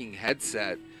fucking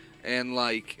headset, and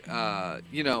like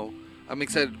you know, I'm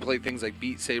excited to play things like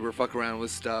Beat Saber, fuck around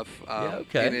with stuff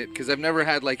in it, because I've never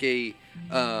had like a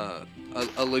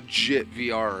legit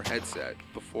VR headset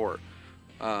before.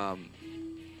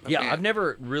 I've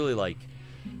never really like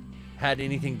had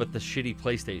anything but the shitty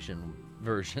PlayStation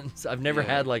versions. I've never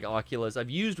had like Oculus. I've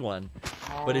used one,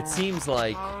 but it seems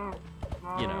like,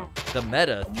 you know, the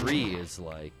Meta 3 is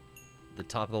like the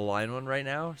top of the line one right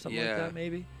now, or something like that,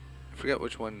 maybe. I forget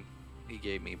which one he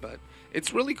gave me, but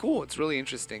it's really cool. It's really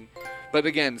interesting. But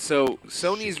again, so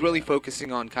Sony's really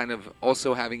focusing on kind of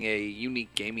also having a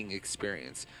unique gaming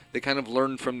experience. They kind of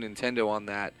learned from Nintendo on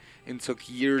that and took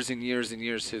years and years and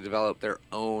years to develop their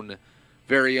own,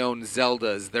 very own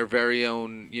Zeldas, their very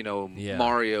own, you know,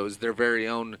 Marios, their very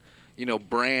own, you know,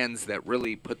 brands that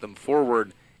really put them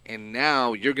forward. And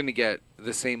now you're going to get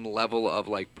the same level of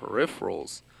like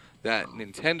peripherals that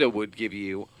Nintendo would give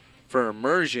you for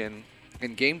immersion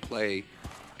and gameplay,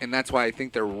 and that's why I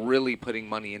think they're really putting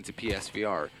money into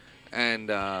PSVR and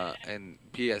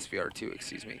PSVR 2,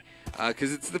 excuse me,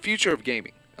 because it's the future of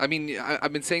gaming. I mean,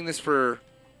 I've been saying this for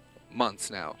months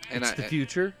now, and it's the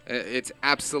future. It's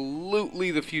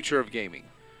absolutely the future of gaming.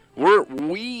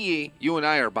 You and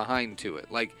I are behind to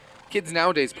it. Like kids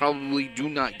nowadays probably do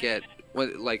not get,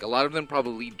 like a lot of them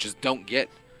probably just don't get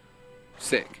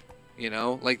sick. You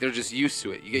know, like they're just used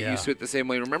to it. You get used to it the same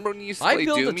way. Remember when you used to play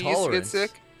Doom, you used to get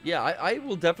sick? Yeah, I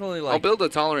will definitely like. I'll build a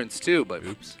tolerance too, but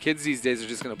kids these days are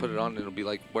just gonna put it on and it'll be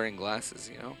like wearing glasses,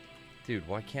 you know? Dude,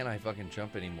 why can't I fucking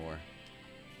jump anymore?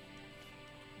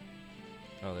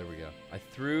 Oh, there we go. I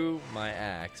threw my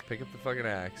axe. Pick up the fucking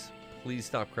axe. Please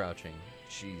stop crouching.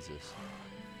 Jesus.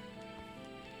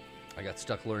 I got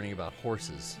stuck learning about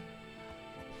horses.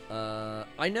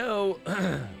 I know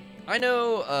I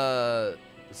know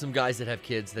some guys that have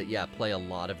kids that play a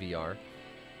lot of VR.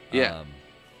 Yeah.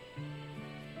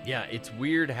 Yeah, it's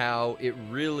weird how it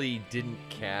really didn't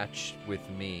catch with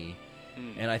me.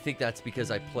 And I think that's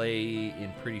because I play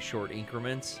in pretty short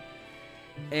increments.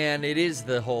 And it is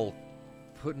the whole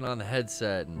putting on the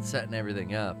headset and setting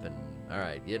everything up and, all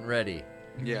right, getting ready.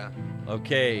 Yeah.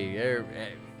 Okay.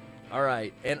 All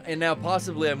right. And now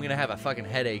possibly I'm going to have a fucking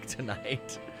headache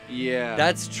tonight. Yeah.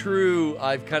 That's true.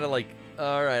 I've kind of like,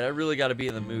 all right, I really got to be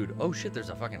in the mood. Oh, shit, there's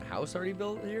a fucking house already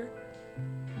built here?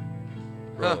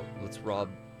 Bro,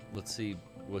 let's see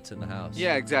what's in the house.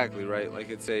 Yeah, exactly, right? Like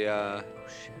it's a, Oh,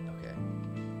 shit, okay.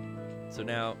 So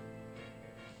now,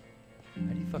 how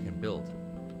do you fucking build?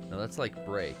 No, that's like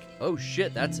break. Oh,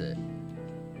 shit, that's it.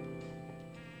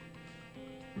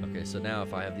 Okay, so now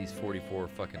if I have these 44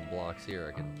 fucking blocks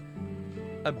here, I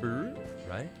can... Abou,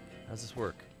 right? How's this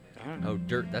work? I don't know. Oh,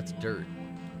 dirt, that's dirt.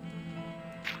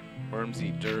 Worms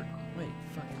eat dirt. Wait,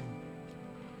 fucking...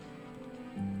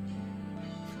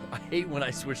 I hate when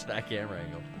I switch that camera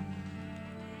angle.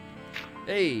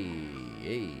 Hey,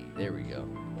 there we go.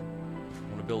 I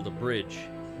want to build a bridge.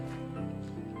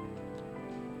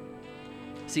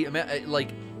 See,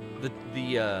 like,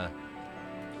 the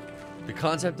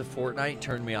concept of Fortnite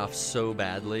turned me off so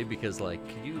badly because, like,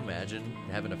 can you imagine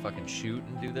having to fucking shoot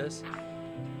and do this?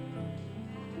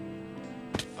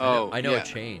 Oh, I know yeah. it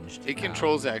changed. It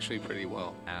controls actually pretty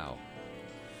well. Ow.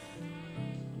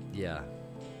 Yeah.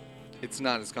 It's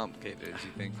not as complicated as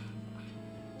you think.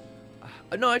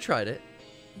 No, I tried it.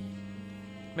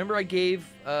 Remember I gave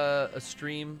a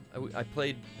stream, I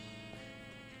played,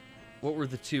 what were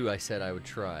the two I said I would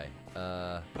try?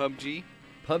 PUBG?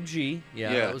 PUBG,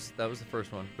 yeah. Yeah. That was the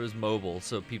first one. It was mobile,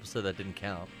 so people said that didn't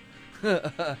count.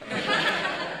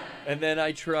 And then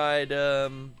I tried,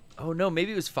 oh no,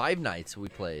 maybe it was Five Nights we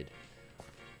played.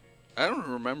 I don't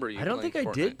remember you I don't think I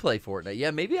Fortnite. did play Fortnite.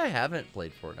 Yeah, maybe I haven't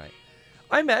played Fortnite.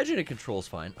 I imagine it controls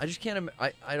fine. I just can't,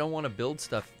 I don't want to build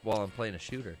stuff while I'm playing a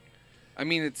shooter. I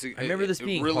mean, I remember this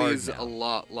being it really hard is now. a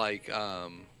lot like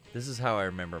This is how I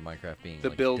remember Minecraft being the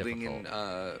like, building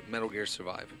difficult. in Metal Gear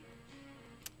Survive.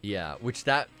 Yeah, which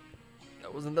that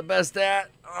wasn't the best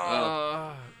at.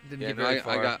 Didn't Yeah, get no, very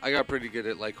far. I got pretty good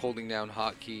at like holding down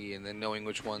hotkey and then knowing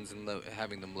which ones and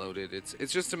having them loaded.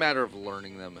 It's just a matter of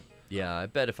learning them. Yeah, I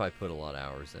bet if I put a lot of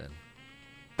hours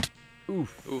in.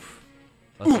 Oof. Oof.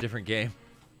 That's a different game.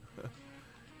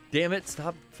 Damn it,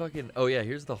 stop fucking... Oh, yeah,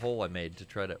 here's the hole I made to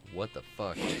try to... What the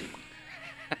fuck?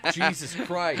 Jesus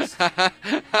Christ.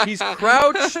 He's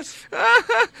crouched.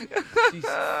 He's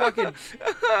fucking...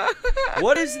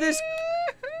 What is this?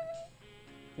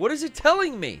 What is it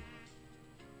telling me?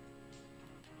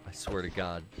 I swear to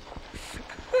God.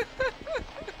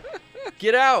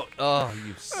 Get out! Oh,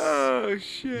 you Oh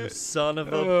shit! you son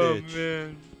of a Oh bitch.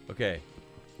 man. Okay.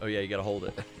 Oh, yeah, you gotta hold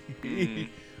it.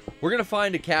 We're gonna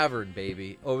find a cavern,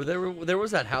 baby. Oh, there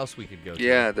was that house we could go to.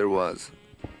 Yeah, there was.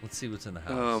 Let's see what's in the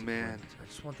house. Oh man. I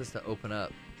just want this to open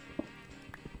up.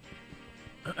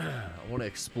 I want to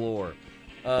explore.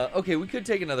 Okay, we could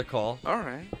take another call. All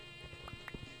right.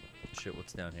 Shit,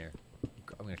 what's down here?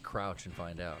 I'm gonna crouch and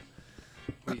find out.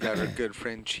 We got our good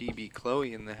friend Chibi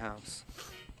Chloe in the house.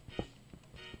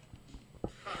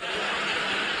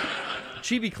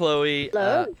 Chibi Chloe,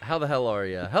 Hello? how the hell are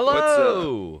you?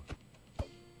 Hello.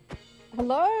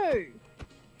 Hello.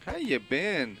 How you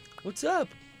been? What's up?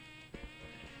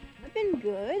 I've been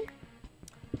good.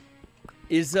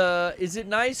 Is it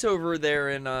nice over there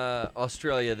in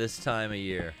Australia this time of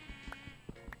year?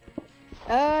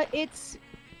 It's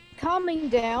calming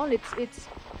down. It's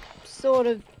sort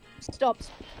of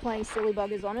stopped playing silly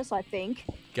buggers on us, I think.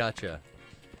 Gotcha.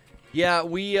 Yeah,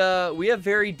 we have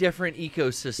very different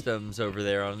ecosystems over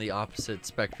there on the opposite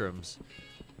spectrums.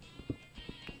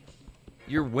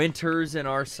 Your winters and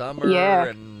our summer, Yeah.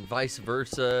 and vice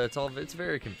versa. It's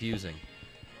very confusing.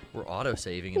 We're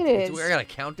auto-saving. It It's- is. I got a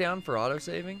countdown for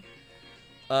auto-saving.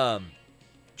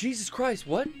 Jesus Christ,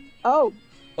 what? Oh.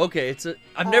 Okay,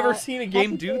 I've never seen a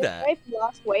game do that. Happy birthday for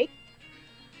last week.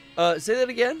 Say that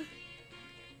again?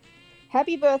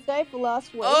 Happy birthday for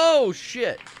last week. Oh,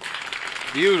 shit.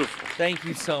 Beautiful. Thank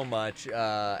you so much.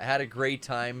 Had a great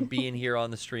time being here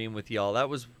on the stream with y'all. That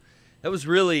was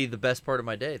really the best part of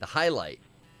my day, the highlight.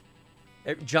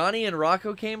 Johnny and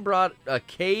Rocco brought a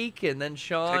cake, and then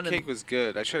Sean. That cake was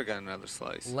good. I should have gotten another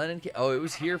slice. Lennon. Oh, it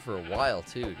was here for a while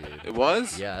too, dude. It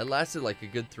was? Yeah, it lasted like a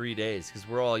good 3 days because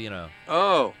we're all,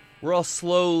 Oh. we're all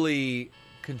slowly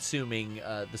consuming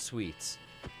the sweets.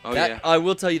 Oh That- yeah. I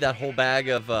will tell you that whole bag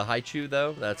of Haichu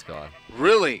though, that's gone.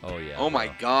 Really? Oh yeah. Oh my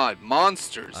bro. God,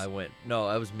 monsters. No,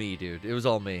 that was me, dude. It was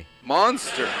all me.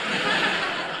 Monster.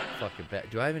 fucking bad.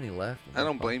 Do I have any left? I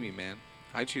don't blame you, man.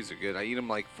 High chews are good. I eat them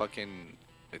like fucking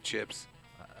chips.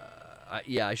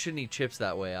 Yeah, I shouldn't eat chips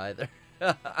that way either.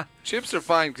 Chips are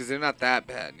fine because they're not that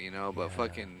bad, you know. But Yeah.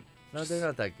 fucking. No, they're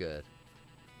not that good.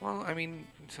 Well, I mean,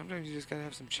 sometimes you just gotta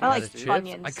have some chips. I like Chips?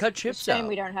 Funyuns. I cut chips It's a shame out.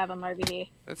 we don't have them over here.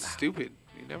 That's stupid.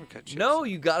 You never cut chips. No,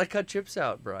 you gotta cut chips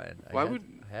out, Brian. Why I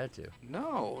had to.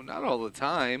 No, not all the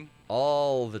time.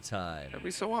 All the time.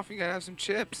 Every so often, you gotta have some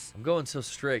chips. I'm going so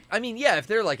strict. I mean, yeah, if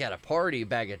they're like at a party, a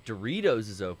bag of Doritos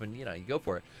is open, you know, you go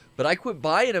for it. But I quit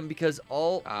buying them because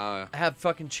I'll have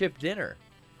fucking chip dinner.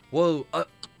 Whoa,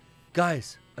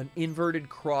 guys, an inverted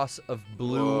cross of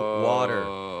blue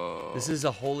water. This is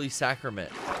a holy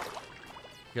sacrament.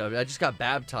 Yeah, I just got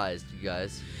baptized, you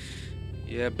guys.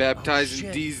 Yeah, baptizing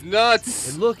shit. these nuts.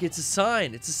 And look, it's a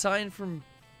sign. It's a sign from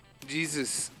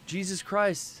Jesus. Jesus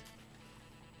Christ.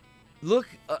 Look,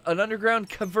 an underground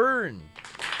cavern.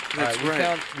 That's All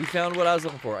right. We found what I was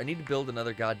looking for. I need to build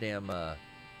another goddamn.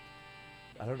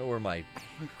 I don't know where my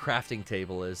crafting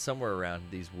table is. Somewhere around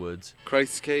these woods.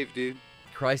 Christ's cave, dude.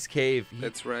 Christ's cave.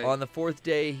 That's right. On the 4th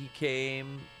day, he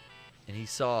came, and he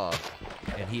saw,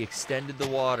 and he extended the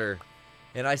water,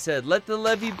 and I said, "Let the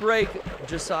levee break,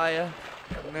 Josiah.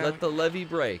 No. Let the levee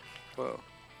break." Whoa.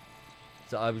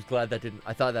 So I was glad that didn't.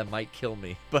 I thought that might kill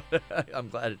me, but I'm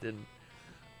glad it didn't.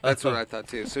 That's what I thought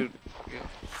too. So,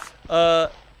 yeah.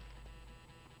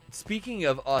 Speaking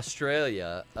of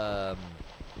Australia,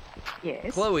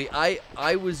 Yes. Chloe,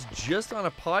 I was just on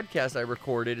a podcast I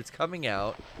recorded. It's coming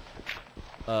out.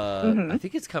 I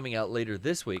think it's coming out later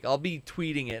this week. I'll be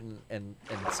tweeting it and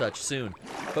such soon.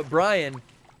 But Brian,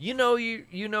 you know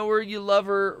where you love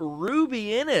her,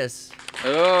 Ruby Innes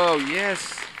Oh, yes.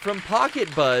 from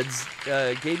Pocket Buds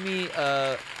gave me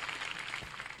a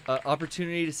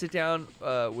opportunity to sit down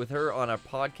with her on a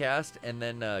podcast and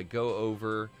then go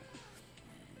over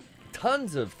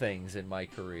tons of things in my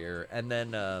career, and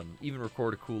then even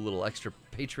record a cool little extra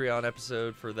Patreon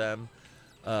episode for them.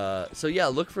 So yeah,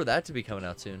 look for that to be coming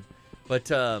out soon. But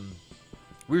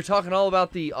we were talking all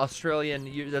about the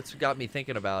Australian. That's got me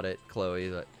thinking about it, Chloe.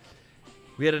 That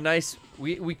we had a nice.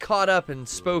 We caught up and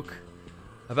spoke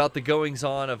about the goings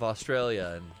on of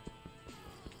Australia, and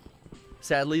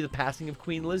sadly, the passing of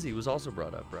Queen Lizzie was also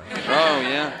brought up, right? Oh,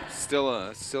 yeah. Still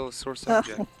a sore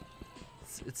subject.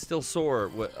 It's still sore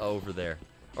over there.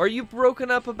 Are you broken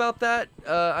up about that?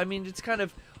 I mean, it's kind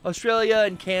of Australia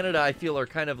and Canada, I feel, are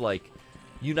kind of like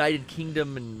United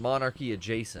Kingdom and monarchy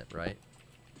adjacent, right?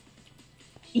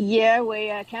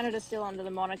 Yeah, Canada's still under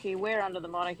the monarchy. We're under the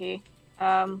monarchy.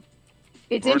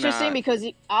 It's Or interesting not. because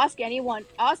ask anyone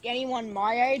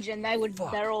my age, and they'll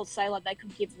all say like they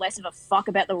could give less of a fuck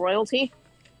about the royalty.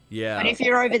 Yeah. But if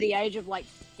you're over the age of like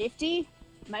 50,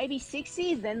 maybe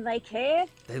 60, then they care.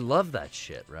 They love that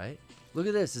shit, right? Look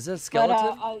at this. Is that a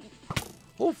skeleton? But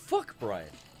Oh, fuck, Brian.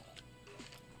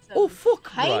 some Oh,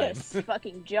 fuck, Brian. heinous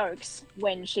fucking jokes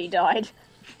when she died.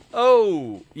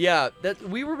 Oh, yeah.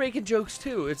 We were making jokes,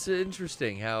 too. It's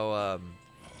interesting how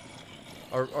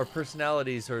our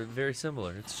personalities are very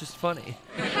similar. It's just funny.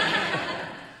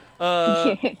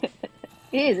 It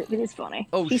is funny.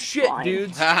 Oh, She's shit, fine.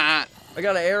 dudes. I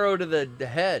got an arrow to the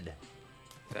head.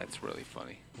 That's really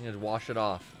funny. You need to wash it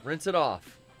off. Rinse it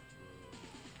off.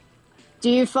 Do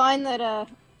you find that,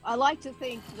 I like to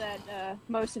think that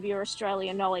most of your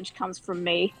Australian knowledge comes from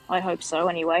me. I hope so,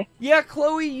 anyway. Yeah,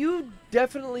 Chloe, you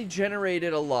definitely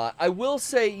generated a lot. I will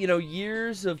say,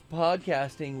 years of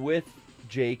podcasting with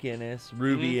Jake Innes,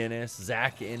 Ruby Innes,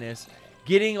 Zach Innes,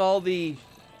 getting all the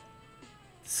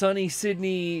sunny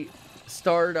Sydney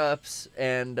startups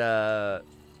and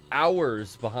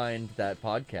hours behind that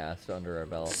podcast under our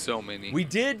belt. So many. We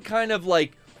did kind of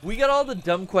we got all the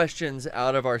dumb questions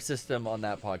out of our system on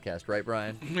that podcast, right,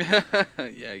 Brian? Yeah, I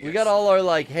guess. We got all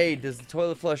our hey, does the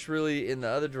toilet flush really in the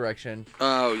other direction?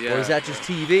 Oh, yeah. Or is that just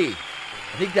TV?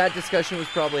 I think that discussion was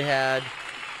probably had.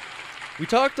 We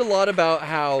talked a lot about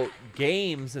how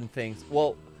games and things.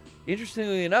 Well,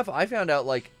 interestingly enough, I found out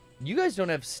you guys don't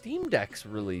have Steam Decks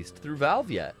released through Valve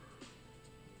yet.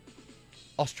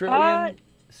 Australian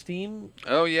Steam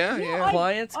Oh, yeah.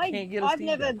 clients can't get a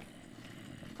Steam Deck.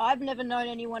 I've never known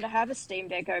anyone to have a Steam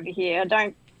Deck over here. I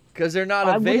don't. Because they're not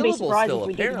I wouldn't be available surprised still, if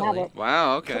we didn't have apparently. it.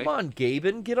 Wow, okay. Come on,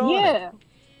 Gaben, get on it. Yeah.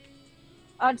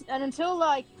 And until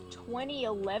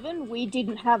 2011, we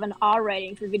didn't have an R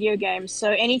rating for video games. So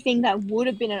anything that would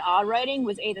have been an R rating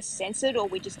was either censored or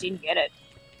we just didn't get it.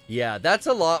 Yeah, that's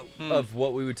a lot of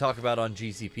what we would talk about on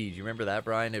GCP. Do you remember that,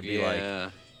 Brian? It'd be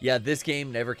yeah, this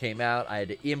game never came out. I had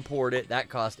to import it. That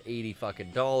cost $80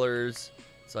 fucking. It's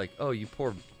like, oh, you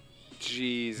poor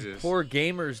Jesus.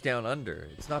 gamers down under.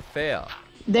 It's not fair.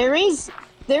 There is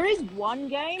There is one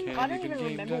game, Can't I don't even even game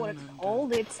remember what it's down.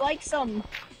 called. It's like some...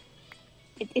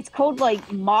 It's called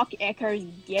like Mark Echo's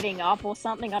Getting Up or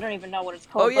something. I don't even know what it's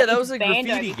called. Oh, yeah, but that it's was a banned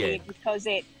graffiti over here game. because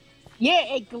it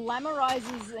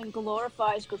glamorizes and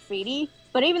glorifies graffiti.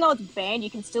 But even though it's banned, you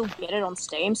can still get it on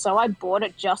Steam. So I bought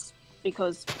it just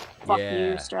because fuck you,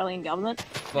 Yeah. Australian government.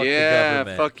 Fuck the Yeah,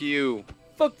 government. fuck you.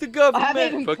 Fuck the I haven't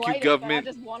government. even Fuck you, played government. it, but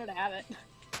I just wanted to have it.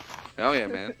 Oh yeah,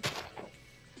 man.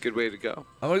 Good way to go.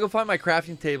 I'm gonna go find my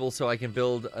crafting table so I can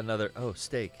build another. Oh,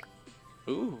 steak.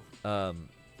 Ooh.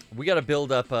 We gotta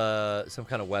build up some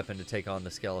kind of weapon to take on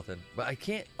the skeleton, but I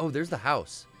can't. Oh, there's the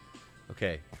house.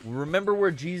 Okay, remember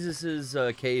where Jesus's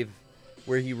cave,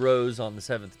 where he rose on the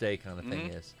 7th day, kind of thing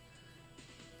is.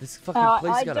 This fucking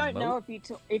place I got a don't know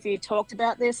moat. if you talked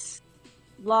about this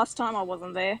last time. I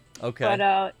wasn't there. Okay.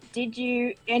 But did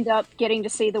you end up getting to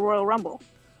see the Royal Rumble?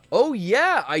 Oh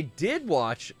yeah, I did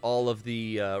watch all of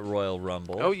the Royal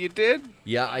Rumble. Oh, you did?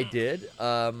 Yeah, I did.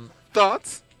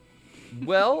 Thoughts?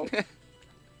 Well,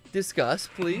 discuss,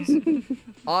 please.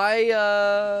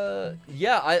 I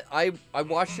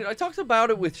watched it. I talked about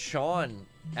it with Sean,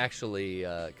 actually,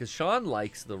 because Sean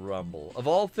likes the Rumble. Of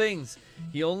all things,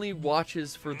 he only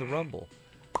watches for the Rumble.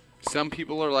 Some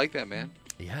people are like that, man.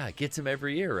 Yeah, it gets him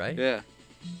every year, right? Yeah.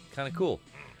 Kind of cool.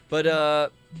 But,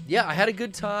 yeah, I had a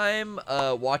good time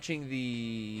watching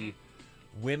the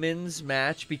women's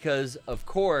match because, of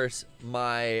course,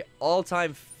 my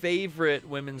all-time favorite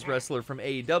women's wrestler from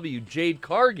AEW, Jade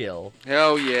Cargill,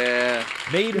 Hell yeah.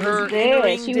 made her there.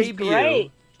 in-ring She was debut,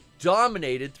 great.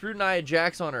 dominated, threw Nia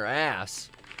Jax on her ass,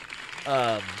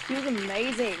 She was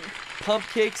amazing. pump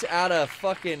kicks out of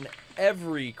fucking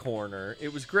every corner.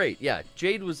 It was great. Yeah,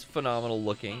 Jade was phenomenal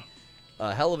looking.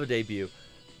 Hell of a debut.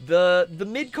 The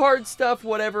mid-card stuff,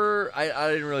 whatever, I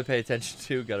didn't really pay attention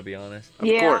to, gotta be honest. Of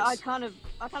Yeah, course. I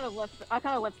kind of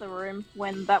left the room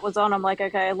when that was on. I'm like,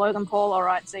 okay, Logan Paul, all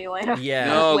right, see you later. Yeah.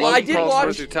 No, well, Logan Paul's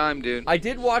worth your time, dude. I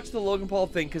did watch the Logan Paul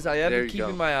thing because I have There been you go.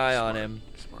 keeping my eye on him.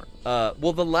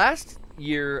 Well, the last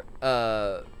year,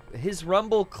 his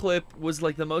Rumble clip was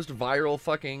like the most viral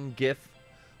fucking GIF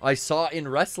I saw in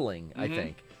wrestling, I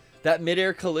think. That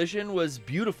midair collision was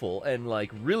beautiful and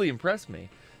like really impressed me.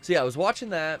 So yeah, I was watching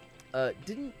that.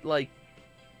 Didn't like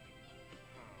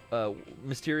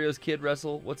Mysterio's kid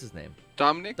wrestle? What's his name?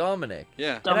 Dominic? Dominic.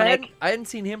 Yeah. And Dominic. I hadn't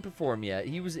seen him perform yet.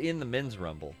 He was in the men's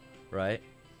Rumble, right?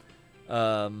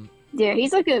 Yeah,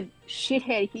 he's like a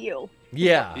shithead heel.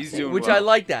 Yeah, He's doing which well. I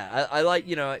like that. I like,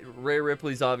 you know, Rhea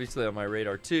Ripley's obviously on my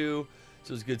radar too,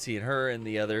 so it was good seeing her and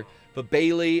the other. But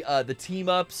Bailey, the team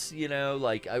ups, you know,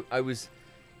 like I was,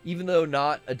 even though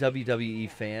not a WWE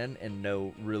fan and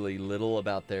know really little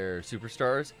about their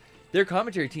superstars, their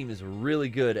commentary team is really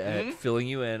good at filling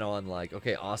you in on like,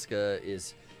 okay, Asuka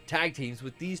is tag teams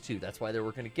with these two. That's why they're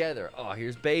working together. Oh,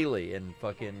 here's Bailey and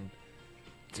fucking.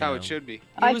 That's how it should be.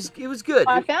 It was good.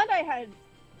 I found I had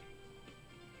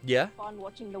Yeah, fun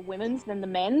watching the women's than the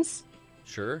men's.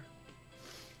 sure.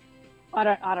 I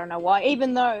don't know why.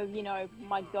 Even though, you know,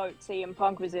 my goat CM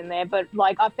Punk was in there, but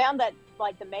like I found that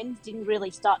like the men's didn't really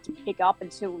start to pick up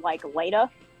until like later,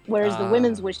 whereas the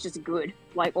women's was just good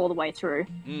like all the way through.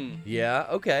 Yeah.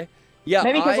 Okay. Yeah.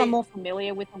 Maybe because I'm more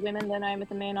familiar with the women than I am with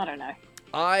the men. I don't know.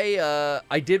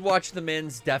 I did watch the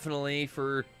men's definitely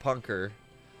for Punker,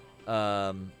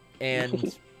 and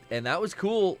that was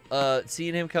cool.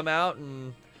 Seeing him come out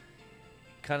and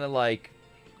kind of like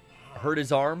hurt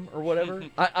his arm or whatever.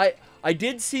 I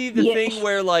did see the thing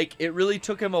where like it really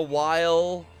took him a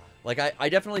while. Like I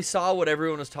definitely saw what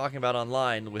everyone was talking about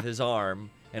online with his arm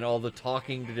and all the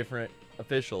talking to different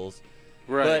officials.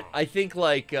 Right. But I think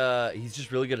like he's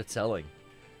just really good at selling.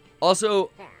 Also,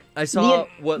 I saw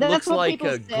what that's looks what like people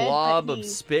a said, but glob of he-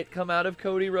 spit come out of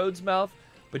Cody Rhodes' mouth,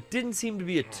 but didn't seem to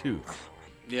be a tooth.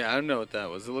 Yeah, I don't know what that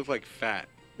was. It looked like fat.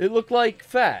 It looked like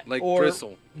fat. Like or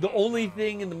bristle. The only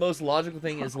thing and the most logical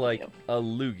thing is like a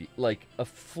loogie, like a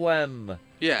phlegm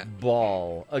Yeah.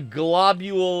 ball, a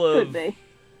globule Could of be.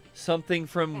 something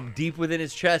from deep within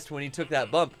his chest when he took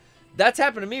that bump. That's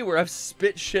happened to me where I've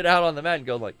spit shit out on the mat and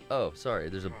go like, oh, sorry,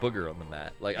 there's a booger on the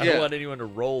mat. Like, I Yeah. don't want anyone to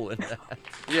roll in that.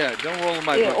 Yeah, don't roll in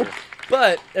my Ew. booger.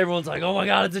 But everyone's like, oh my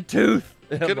god, it's a tooth.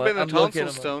 And Could have I'm been a like- I'm looking,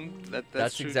 tonsil I'm like, stone.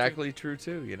 That's true, exactly true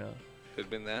too, you know. Too. Could have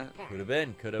been that. Could have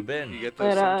been, could have been. You get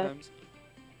those But, sometimes.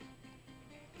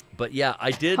 But yeah,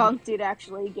 I did. Punk did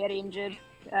actually get injured.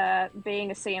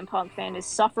 Being a CM Punk fan is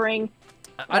suffering.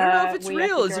 I don't know if it's we have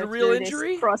real. to Is it go a real through this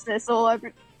injury? Process all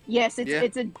over. Yes, Yeah.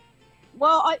 it's a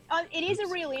Well, it is a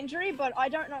real injury, but I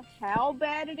don't know how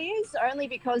bad it is, only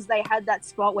because they had that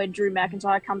spot where Drew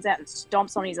McIntyre comes out and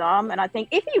stomps on his arm, and I think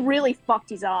if he really fucked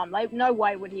his arm, like, no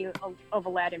way would he have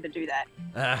allowed him to do that.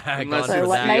 Unless So, it was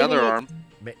like, the maybe other it's- arm.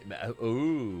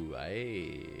 Ooh,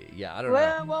 yeah, I don't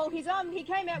know. Well, his arm, he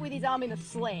came out with his arm in a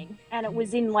sling, and it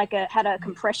was in like had a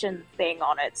compression thing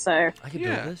on it, so. I could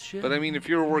Yeah, build this shit. but I mean, if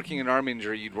you were working an arm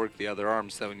injury, you'd work the other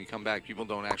arm, so when you come back, people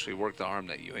don't actually work the arm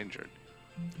that you injured.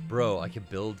 Bro, I could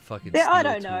build fucking Yeah, I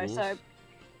steel don't know, tools. so.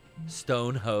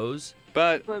 Stone hose.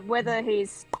 But But whether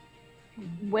he's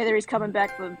coming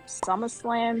back for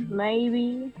SummerSlam,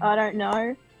 maybe, I don't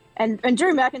know. And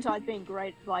Drew McIntyre's been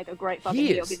great, like a great fucking He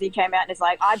heel, is because he came out and is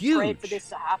like, I huge. prayed for this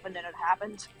to happen, and it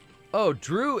happened. Oh,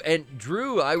 Drew,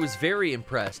 I was very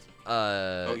impressed.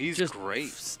 he's just great.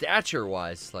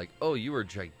 Stature-wise, like, oh, you were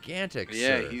gigantic,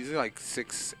 yeah, sir. he's like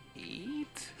 6'8",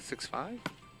 6'5".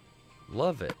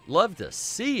 Love it. Love to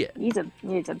see it. He's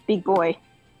a big boy.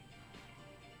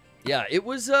 Yeah, it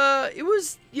was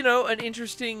an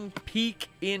interesting peek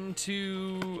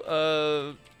into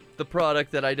the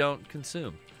product that I don't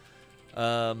consume.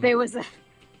 There was a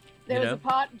know?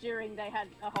 part during they had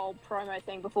a whole promo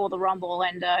thing before the Rumble,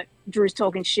 and Drew's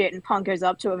talking shit, and Punk goes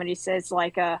up to him and he says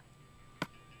something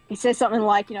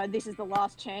like, this is the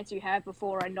last chance you have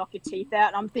before I knock your teeth out.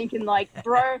 And I'm thinking like,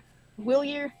 bro, will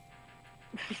you?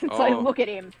 It's like, look at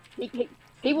him.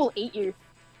 He will eat you.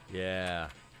 Yeah.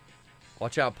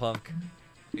 Watch out, Punk.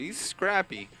 He's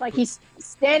scrappy. Like he's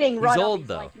standing right old, up,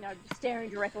 though. like, staring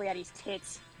directly at his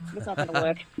tits. It's not gonna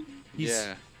work. He's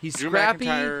Drew scrappy.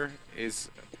 McIntyre is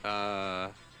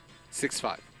 6'5".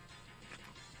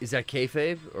 Is that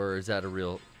kayfabe or is that a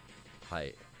real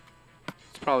height?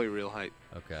 It's probably real height.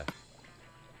 Okay.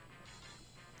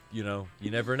 You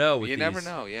never know with You these. never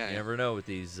know, yeah. You never know with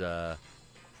these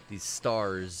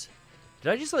stars.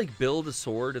 Did I just like build a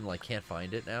sword and like can't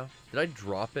find it now? Did I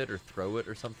drop it or throw it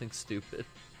or something stupid?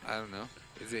 I don't know.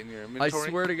 Is it in your I inventory?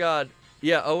 swear to God.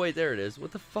 Yeah. Oh wait, there it is.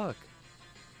 What the fuck?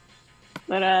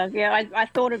 But yeah, I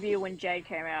thought of you when Jade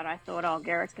came out. I thought, oh,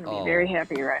 Garrett's gonna be very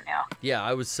happy right now. Yeah,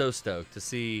 I was so stoked to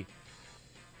see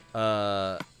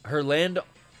her land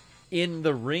in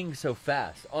the ring so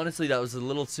fast. Honestly, that was a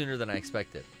little sooner than I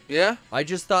expected. Yeah? I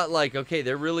just thought like, okay,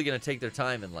 they're really gonna take their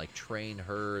time and like train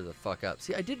her the fuck up.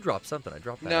 See, I did drop something. I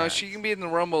dropped that. No, axe. she can be in the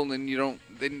Rumble, and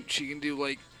then she can do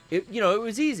like It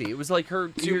was easy. It was like her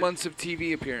 2 months of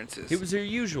TV appearances. It was her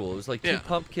usual. It was like two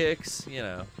pump kicks.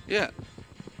 Yeah.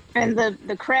 And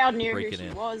the crowd knew Breaking who she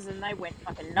in. was, and they went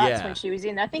fucking nuts Yeah. when she was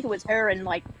in. I think it was her and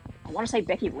like, I want to say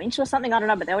Becky Lynch or something. I don't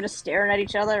know, but they were just staring at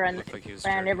each other, and Looked like he was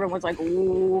everyone was like,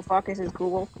 "Ooh, fuck, this is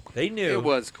cool." They knew. It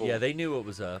was cool. Yeah, they knew what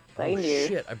was up. They oh, knew.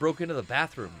 Shit, I broke into the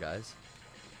bathroom, guys.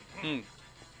 Hmm.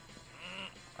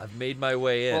 I've made my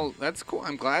way in. Well, that's cool.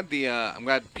 I'm glad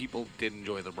people did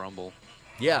enjoy the Rumble.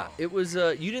 Yeah, it was.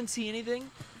 You didn't see anything?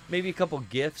 Maybe a couple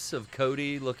gifs of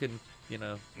Cody looking,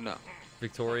 No.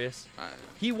 victorious.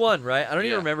 He won, right? I don't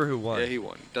even remember who won. Yeah, he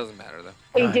won. Doesn't matter though.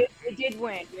 He did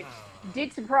win, which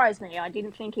did surprise me. I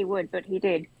didn't think he would, but he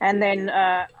did. And then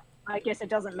I guess it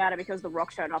doesn't matter because The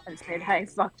Rock showed up and said, "Hey,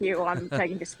 fuck you, I'm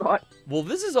taking your spot." Well,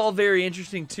 this is all very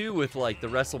interesting too, with like the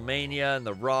WrestleMania and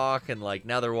The Rock, and like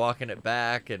now they're walking it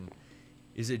back. And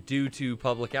is it due to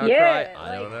public outcry? Yeah,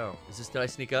 I don't know. Did I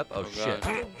sneak up? Oh, shit.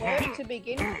 It worked to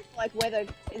begin with, like whether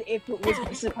if it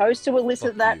was supposed to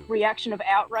elicit that reaction of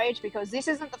outrage, because this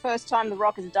isn't the first time The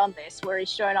Rock has done this, where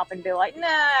he's shown up and be like, "Nah,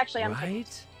 actually, I'm."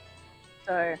 Right?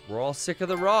 So We're all sick of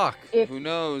The Rock. Who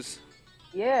knows?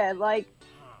 yeah, like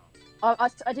I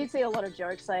did see a lot of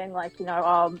jokes saying like,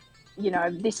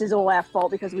 this is all our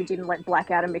fault because we didn't let Black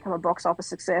Adam become a box office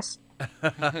success.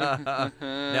 Now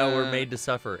we're made to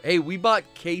suffer. Hey, we bought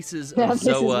cases Now of this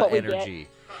is Zoa what we get. energy.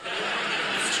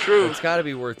 It's true. It's got to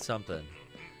be worth something.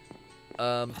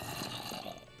 Oh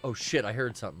shit! I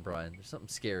heard something, Brian. There's something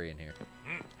scary in here.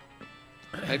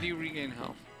 How do you regain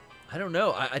health? I don't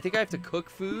know. I think I have to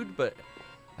cook food, but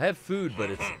I have food,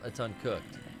 but it's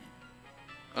uncooked.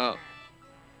 Oh.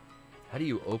 How do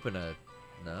you open a?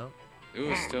 No.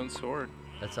 Ooh, a stone sword.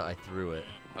 That's how I threw it.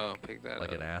 Oh, pick that like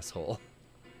up. an asshole.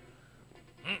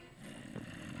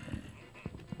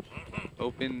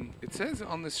 Open. It says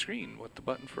on the screen what the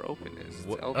button for open is. It's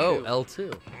L2. Oh,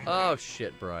 L2. Oh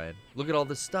shit, Brian. Look at all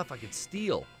this stuff I could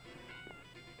steal.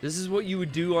 This is what you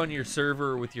would do on your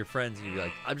server with your friends, and you'd be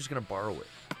like, I'm just gonna borrow it.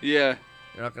 Yeah.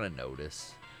 You're not gonna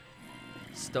notice.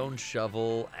 Stone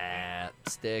shovel,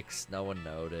 sticks, no one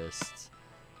noticed.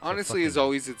 Honestly, as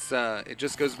always, it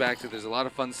just goes back to there's a lot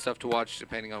of fun stuff to watch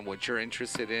depending on what you're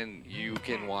interested in. You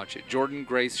can watch it. Jordan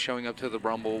Grace showing up to the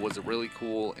Rumble was a really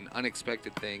cool and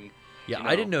unexpected thing. Yeah, You know?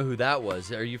 I didn't know who that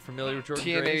was. Are you familiar with Jordan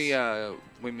Grace? TNA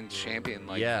women's champion.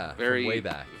 Like, Yeah, from very way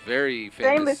back. Very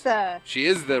Same famous. with She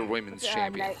is the women's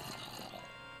champion.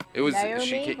 It was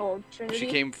Naomi or Trinity. she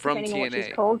came from depending on what she's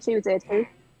TNA. called. She was there too.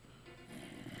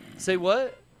 Say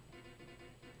what?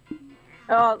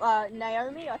 Oh,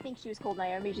 Naomi. I think she was called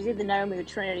Naomi. She's either Naomi or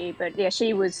Trinity, but yeah,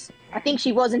 she was. I think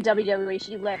she was in WWE.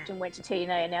 She left and went to TNA,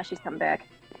 and now she's come back.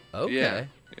 Okay.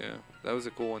 Yeah, that was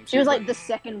a cool one. She was like the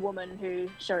second woman who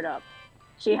showed up.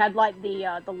 She had like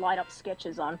the light up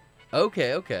sketches on.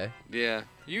 Okay. Yeah.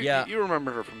 Yeah. You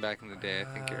remember her from back in the day, I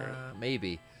think, Garrett.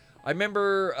 Maybe. I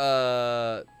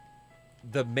remember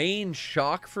the main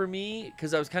shock for me,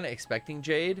 because I was kind of expecting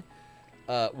Jade,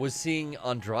 was seeing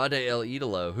Andrade El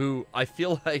Idolo, who I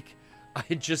feel like I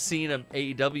had just seen an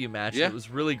AEW match that was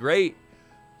really great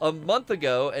a month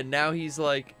ago, and now he's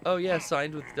like, oh yeah,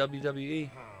 signed with WWE.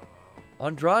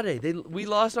 Andrade, we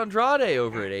lost Andrade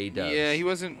over at AEW. Yeah, he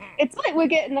wasn't. It's like we're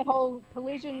getting the whole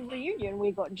Collision reunion. We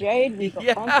got Jade, we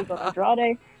got Punk, we got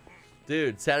Andrade.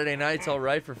 Dude, Saturday night's all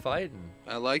right for fighting.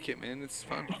 I like it, man. It's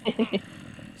fun.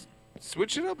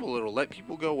 Switch it up a little. Let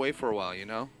people go away for a while, you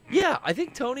know? Yeah, I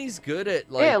think Tony's good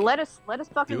at like. Yeah, let us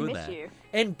fucking doing miss that. you.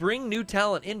 And bring new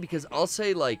talent in, because I'll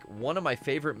say like one of my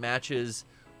favorite matches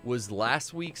was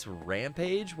last week's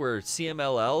Rampage, where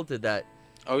CMLL did that.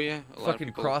 Oh yeah,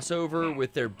 fucking crossover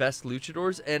with their best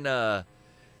luchadors, and the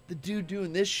dude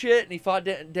doing this shit, and he fought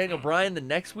Daniel Bryan the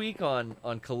next week on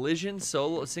Collision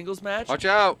singles match. Watch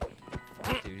out!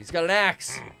 Fuck, dude, he's got an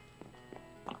axe.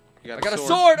 I got a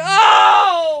sword.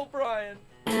 Oh, Brian!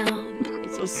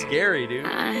 It's so scary, dude.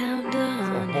 It's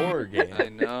a horror game. I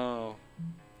know.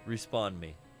 Respawn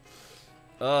me.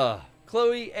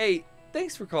 Chloe, hey,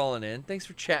 thanks for calling in. Thanks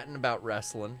for chatting about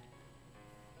wrestling.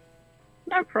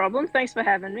 No problem. Thanks for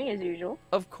having me, as usual.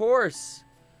 Of course.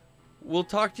 We'll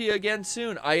talk to you again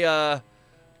soon. I'll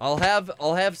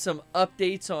have some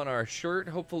updates on our shirt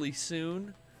hopefully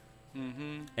soon.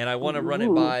 Mm-hmm. And I want to run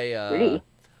it by.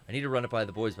 I need to run it by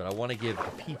the boys, but I want to give the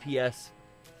PPS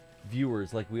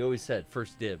viewers, like we always said,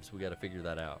 first dibs. We got to figure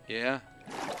that out. Yeah.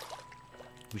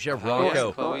 We should have Oh,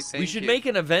 Rocco. yes, Chloe, We should make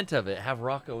an event of it. Have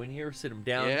Rocco in here, sit him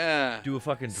down. Yeah. Do a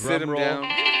fucking drum Sit him roll. down.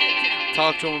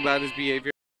 Talk to him about his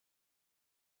behavior.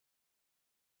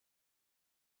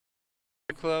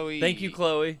 Chloe. Thank you,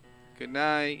 Chloe. Good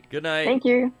night. Good night. Thank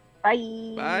you.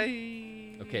 Bye.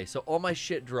 Bye. Okay, so all my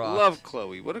shit dropped. Love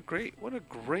Chloe. What a great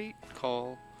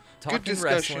call. Talking Good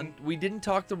discussion. wrestling. We didn't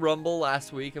talk the Rumble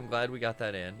last week. I'm glad we got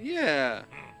that in. Yeah.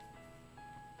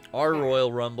 Our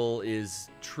Royal Rumble is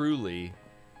truly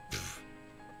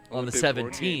on the Olympic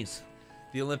board 17th. games.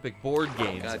 The Olympic board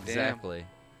games, Goddamn. exactly.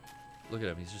 Look at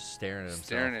him. He's just staring at himself.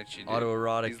 Staring at you, dude.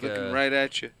 Autoerotic. He's looking right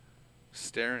at you.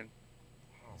 Staring.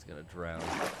 He's going to drown.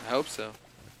 I hope so.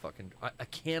 I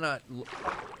cannot.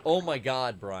 Oh my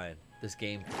God, Brian. This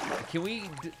game. Can we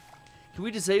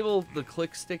disable the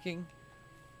click sticking?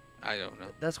 I don't know.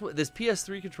 That's what this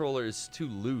PS3 controller is too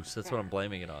loose. That's what I'm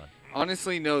blaming it on.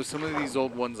 Honestly, no. Some of these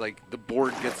old ones, like the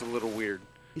board gets a little weird.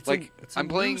 It's like it's I'm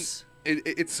playing. loose.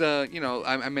 It's you know,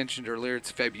 I mentioned earlier,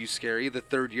 it's Febuscary, the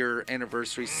 3rd year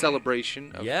anniversary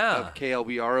celebration of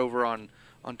KLBR over on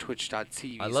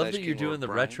twitch.tv. I love that you're doing the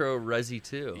retro Resi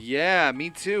too. Yeah, me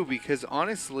too, because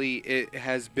honestly, it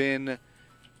has been.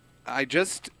 I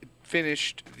just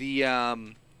finished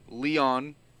the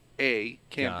Leon A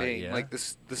campaign, like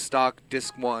the stock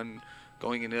disc 1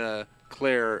 going into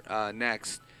Claire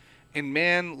next. And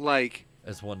man, like.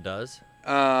 As one does?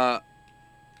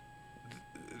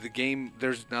 The game,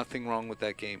 there's nothing wrong with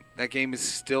that game. That game is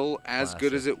still as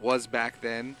good as it was back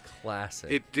then. Classic.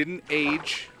 It didn't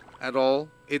age at all.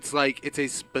 It's like, it's a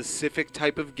specific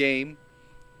type of game.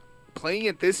 Playing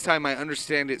it this time, I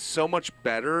understand it so much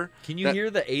better. Can you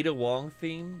hear the Ada Wong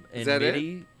theme in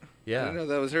MIDI? It? Yeah. I didn't know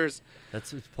that was hers.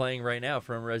 That's what's playing right now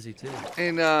from Resi 2.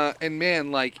 And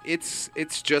man, like it's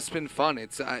just been fun.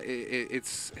 It's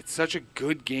such a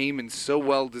good game and so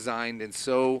well designed and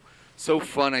so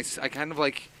fun. I kind of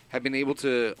like have been able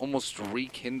to almost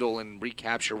rekindle and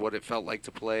recapture what it felt like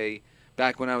to play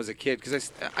back when I was a kid,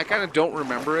 because I kind of don't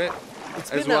remember it.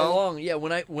 It's been that long. Yeah,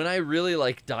 when I really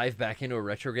like dive back into a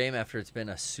retro game after it's been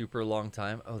a super long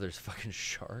time. Oh, there's fucking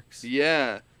sharks.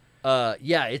 Yeah.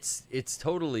 Yeah, it's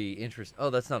totally interesting. Oh,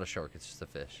 that's not a shark. It's just a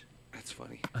fish. That's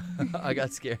funny. I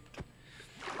got scared.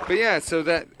 But yeah, so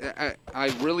that I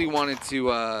really wanted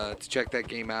to check that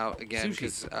game out again,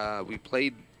 because we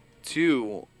played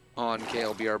 2 on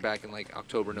KLBR back in like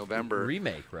October, November.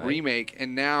 Remake, right? Remake,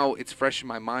 and now it's fresh in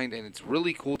my mind, and it's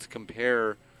really cool to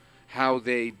compare how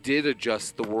they did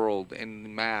adjust the world and the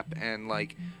map and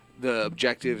like the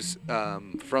objectives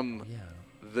from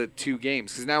the two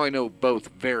games because now I know both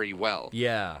very well.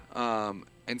 Yeah.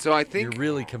 And so I think you're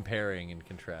really comparing and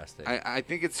contrasting. I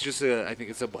think it's just a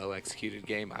well executed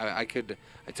game. I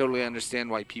totally understand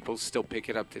why people still pick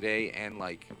it up today and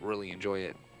like really enjoy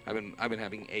it. I've been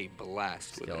having a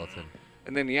blast with it.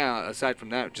 And then yeah, aside from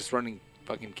that, just running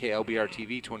fucking KLBR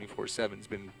TV 24/7 has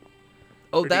been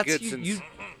that's good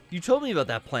you told me about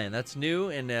that plan. That's new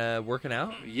and working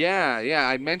out? Yeah.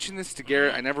 I mentioned this to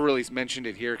Garrett. I never really mentioned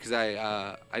it here because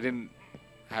I didn't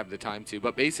have the time to.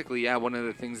 But basically, yeah, one of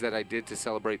the things that I did to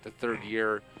celebrate the 3rd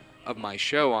year of my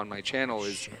show on my channel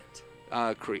is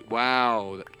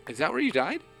wow. Is that where you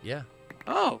died? Yeah.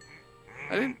 Oh.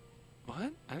 I didn't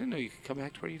know you could come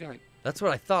back to where you died. That's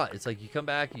what I thought. It's like you come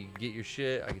back, you get your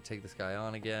shit. I could take this guy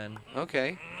on again.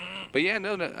 Okay. But yeah,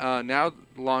 no, now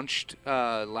launched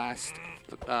last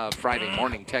Friday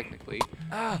morning, technically.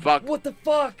 Fuck. What the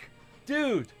fuck?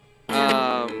 Dude. You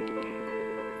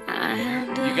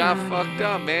got fucked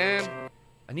up, man.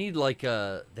 I need like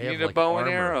you need a bow and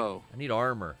arrow. I need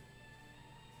armor.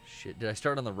 Shit, did I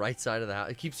start on the right side of the house?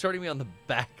 It keeps starting me on the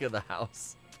back of the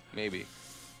house. Maybe.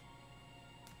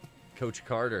 Coach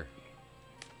Carter.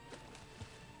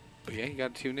 But yeah, you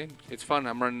gotta tune in. It's fun.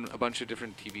 I'm running a bunch of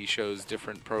different TV shows,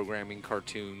 different programming,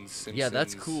 cartoons, Simpsons. Yeah,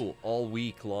 that's cool. All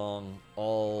week long,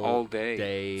 all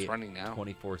day. It's running now.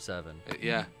 24/7.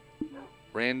 Yeah.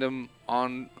 Random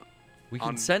on. We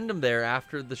can send them there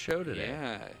after the show today.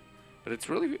 Yeah. But it's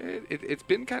really, it's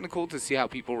been kind of cool to see how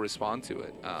people respond to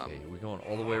it. Okay, we're going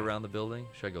all the way around the building.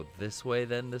 Should I go this way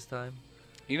then this time?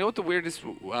 You know what the weirdest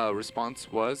response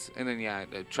was? And then, yeah,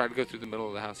 try to go through the middle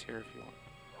of the house here if you want.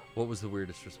 What was the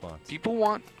weirdest response? People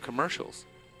want commercials.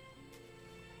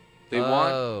 They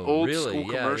want old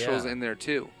school Yeah, commercials yeah. in there,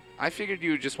 too. I figured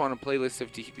you would just want a playlist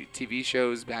of TV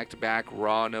shows back-to-back,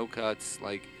 raw, no cuts.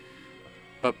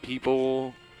 But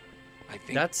people... I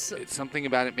think it's something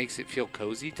about it makes it feel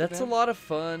cozy to That's them. a lot of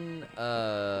fun.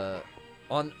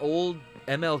 On old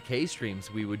MLK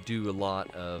streams, we would do a lot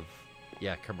of,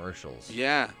 commercials.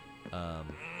 Yeah.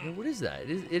 What is that?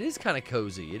 It is kind of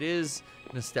cozy. It is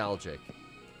nostalgic.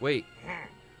 Wait.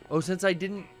 Oh, since I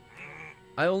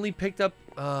only picked up,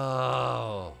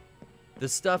 the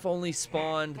stuff only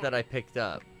spawned that I picked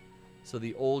up. So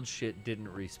the old shit didn't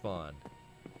respawn.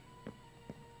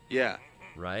 Yeah.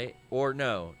 Right? Or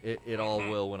no, it all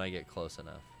will when I get close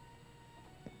enough.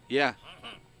 Yeah.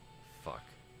 Fuck.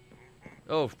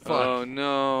 Oh, fuck. Oh,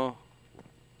 no.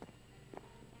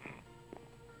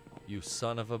 You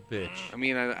son of a bitch. I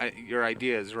mean, your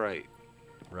idea is right.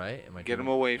 Right? Am I Get him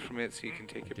away from it so you can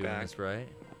take it doing back. This right?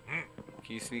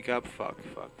 Can you sneak up? Fuck.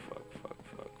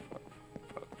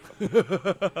 This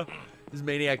is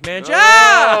Maniac Mansion. No!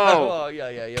 Ah! Oh,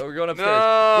 yeah. We're going upstairs.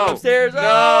 No! Go upstairs. No!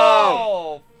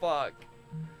 Oh, fuck.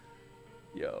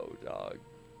 Yo, dog.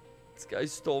 This guy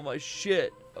stole my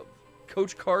shit.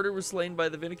 Coach Carter was slain by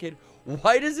the Vindicator.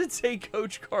 Why does it say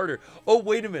Coach Carter? Oh,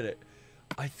 wait a minute.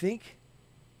 I think,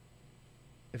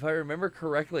 if I remember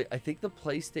correctly, I think the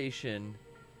PlayStation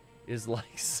is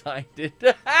like signed in.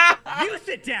 You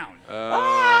sit down.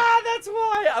 That's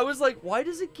why. I was like, why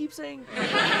does it keep saying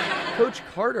Coach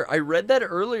Carter? I read that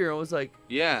earlier and I was like,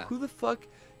 yeah. Who the fuck?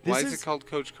 Why is it called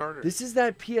Coach Carter? This is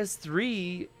that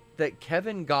PS3 that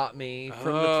Kevin got me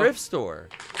from the thrift store.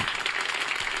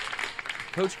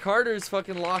 Coach Carter's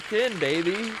fucking locked in,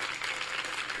 baby.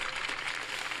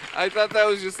 I thought that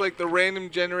was just like the random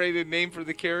generated name for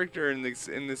the character in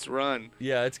this run.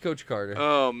 Yeah, it's Coach Carter.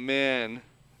 Oh man.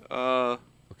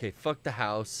 Okay, fuck the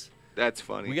house. That's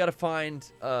funny. We gotta find.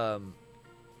 There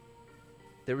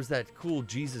was that cool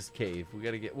Jesus cave. We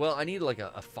gotta get. Well, I need like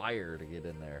a fire to get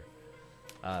in there.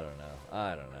 I don't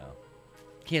know.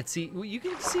 Can't see. Well, you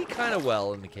can see kind of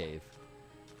well in the cave.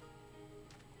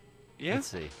 Yeah. Let's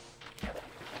see.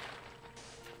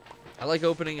 I like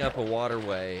opening up a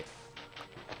waterway.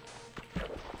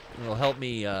 It'll help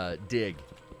me dig.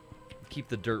 Keep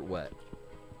the dirt wet.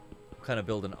 Kind of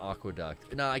build an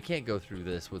aqueduct. No, I can't go through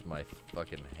this with my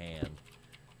fucking hand.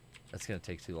 That's gonna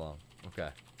take too long. Okay.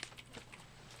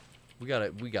 We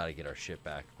gotta get our shit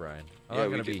back, Brian. Yeah,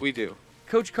 we do.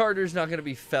 Coach Carter's not gonna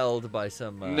be felled by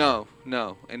some. No.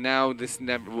 And now this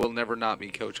will never not be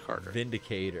Coach Carter.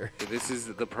 Vindicator. This is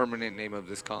the permanent name of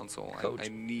this console. I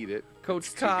need it.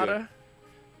 Coach Carter.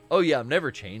 Oh yeah, I'm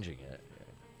never changing it.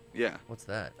 Yeah. What's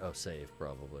that? Oh, save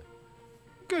probably.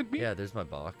 Could be. Yeah, there's my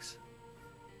box.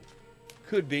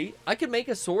 Could be. I could make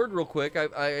a sword real quick.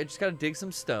 I just gotta dig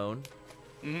some stone.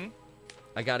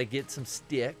 I gotta get some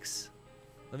sticks.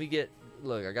 Let me get.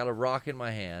 Look, I got a rock in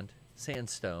my hand.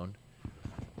 Sandstone.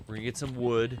 We're gonna get some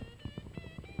wood.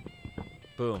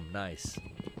 Boom, nice.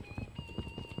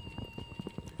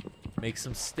 Make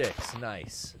some sticks.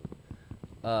 Nice.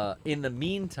 In the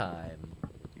meantime,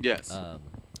 Yes.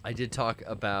 I did talk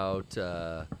about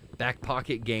Back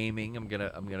Pocket Gaming. I'm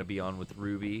gonna be on with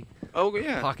Ruby. Oh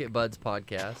yeah. Pocket Buds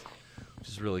podcast, which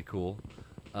is really cool.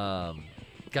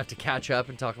 Got to catch up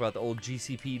and talk about the old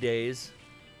GCP days.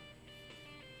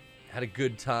 Had a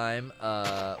good time.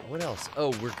 What else?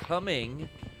 Oh, we're coming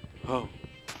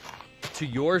to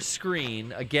your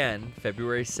screen again,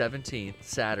 February 17th,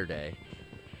 Saturday.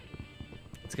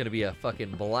 It's going to be a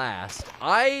fucking blast.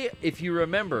 I, if you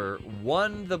remember,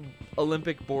 won the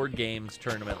Olympic Board Games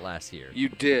tournament last year. You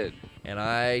did. And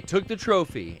I took the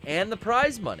trophy and the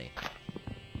prize money.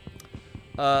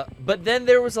 But then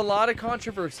there was a lot of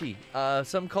controversy.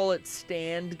 Some call it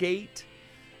Standgate.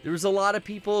 There was a lot of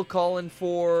people calling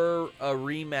for a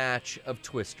rematch of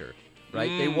Twister,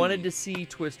 right? They wanted to see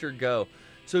Twister go.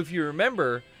 So if you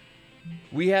remember,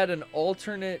 we had an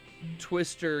alternate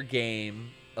Twister game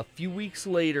a few weeks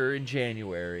later in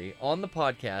January on the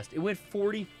podcast. It went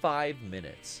 45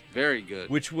 minutes. Very good.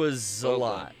 Which was a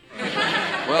lot.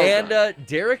 Well and done.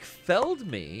 Derek felled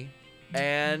me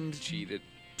and Cheated.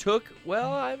 I'm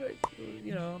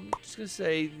just going to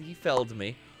say he felled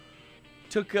me.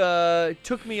 Took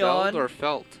me Felled on. or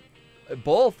felt?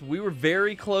 Both. We were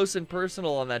very close and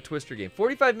personal on that Twister game.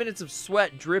 45 minutes of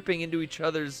sweat dripping into each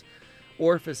other's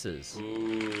orifices.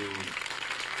 Ooh.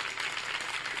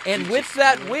 And with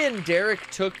that win,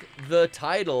 Derek took the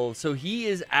title, so he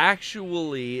is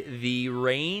actually the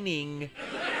reigning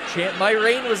champ. My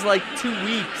reign was like 2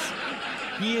 weeks.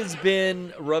 He has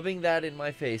been rubbing that in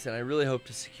my face, and I really hope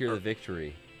to secure the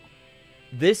victory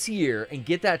this year and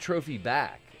get that trophy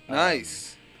back.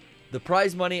 Nice. The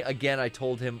prize money, again, I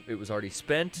told him it was already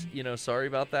spent. Sorry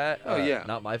about that. Oh, yeah.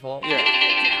 Not my fault. Yeah.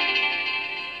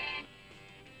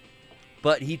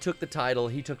 But he took the title,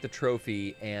 he took the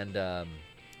trophy, and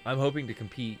I'm hoping to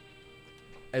compete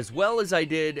as well as I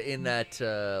did in that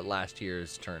last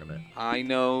year's tournament. I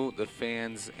know the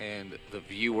fans and the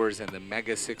viewers and the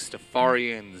Mega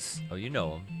Sixtafarians. Oh, you know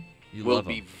them. You will love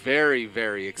be them. very,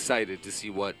 very excited to see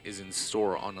what is in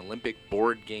store on Olympic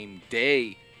Board Game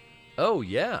Day. Oh,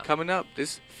 yeah. Coming up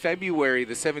this February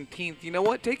the 17th. You know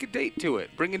what? Take a date to it.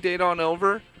 Bring a date on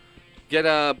over. Get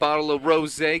a bottle of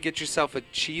rosé. Get yourself a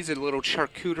cheese, a little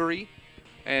charcuterie.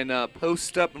 And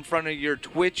post up in front of your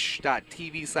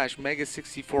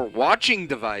twitch.tv/Mega64 watching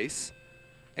device.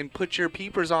 And put your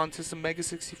peepers on to some Mega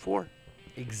 64.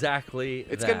 Exactly.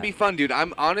 It's going to be fun, dude.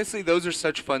 Honestly, those are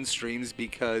such fun streams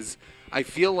because I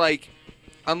feel like,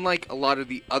 unlike a lot of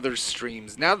the other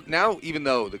streams, now even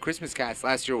though the Christmas cast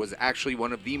last year was actually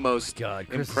one of the most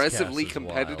impressively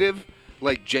competitive,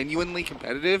 like genuinely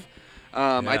competitive,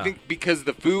 I think because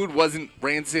the food wasn't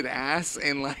rancid ass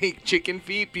and like chicken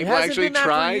feet, people actually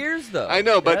tried. For years, though. I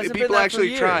know, but It people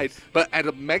actually tried. years. But at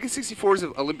a Mega 64's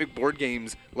Olympic Board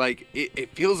Games, like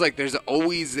it feels like there's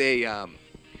always a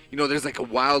there's like a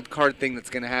wild card thing that's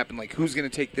going to happen. Like, who's going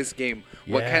to take this game?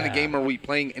 What kind of game are we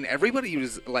playing? And everybody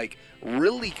was, like,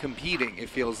 really competing, it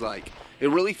feels like. It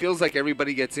really feels like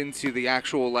everybody gets into the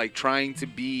actual, like, trying to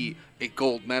be a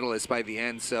gold medalist by the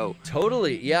end. So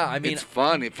totally, yeah. I mean, it's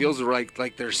fun. It feels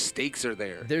like their stakes are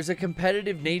there. There's a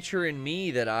competitive nature in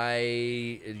me that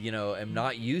I, am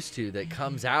not used to that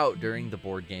comes out during the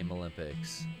Board Game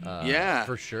Olympics. Yeah.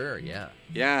 For sure, yeah.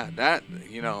 Yeah, that,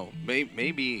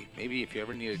 maybe if you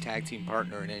ever need a tag team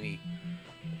partner in any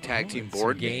tag team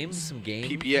board games. Some games.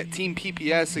 Team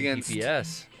PPS against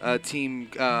PPS. Team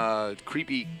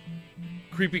Creepy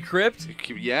Crypt?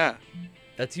 Yeah.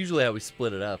 That's usually how we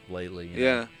split it up lately.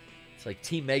 Yeah. It's like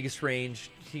Team Mega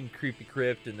Strange, Team Creepy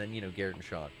Crypt, and then, Garrett and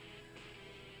Sean.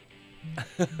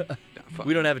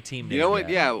 We don't have a team name. You know what?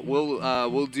 yet. Yeah,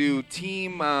 we'll do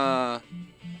Team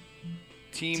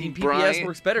Team PPS Bryan.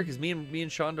 works better because me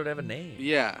and Sean don't have a name.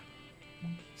 Yeah.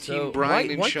 So Team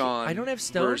Bryan and why Sean I don't have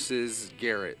stone versus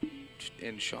Garrett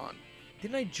and Sean.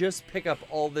 Didn't I just pick up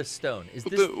all this stone?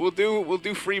 We'll do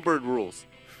Freebird rules.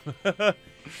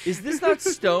 Is this not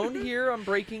stone here I'm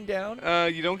breaking down?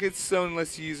 You don't get stone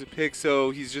unless you use a pick, so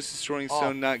he's just destroying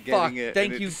stone, not fuck. getting it.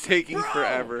 Thank and you. It's taking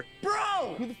forever.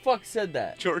 Bro! Who the fuck said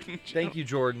that? Jordan. Thank you,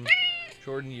 Jordan.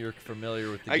 Jordan, you're familiar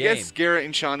with the I game. guess Garrett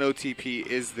and Sean OTP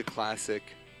is the classic.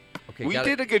 Okay, We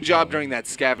did a good job during that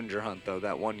scavenger hunt, though,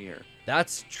 that one year.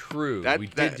 That's true. We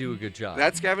did do a good job.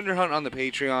 That scavenger hunt on the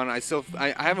Patreon,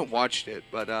 I haven't watched it,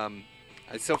 but I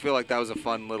still feel like that was a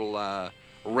fun little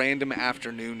random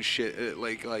afternoon shit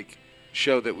like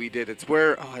show that we did. It's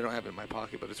where I don't have it in my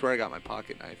pocket, but it's where I got my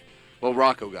pocket knife. Well,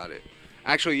 Rocco got it.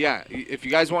 Actually, yeah. If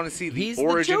you guys want to see the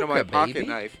origin of my pocket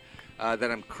knife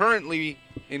that I'm currently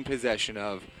in possession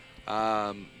of,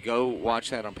 Go watch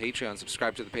that on Patreon.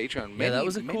 Subscribe to the Patreon. Many, that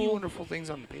was a many cool, wonderful things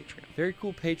on the Patreon. Very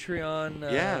cool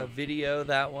Patreon video,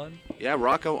 that one. Yeah,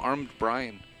 Rocco armed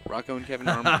Brian. Rocco and Kevin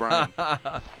armed Brian.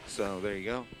 So there you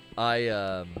go.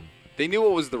 They knew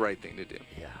what was the right thing to do.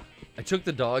 Yeah. I took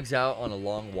the dogs out on a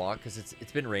long walk because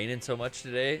it's been raining so much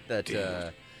today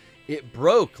that it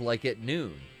broke like at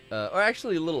noon. Or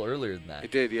actually a little earlier than that.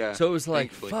 It did, yeah. So it was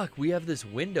like, thankfully. fuck, we have this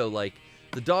window. Like,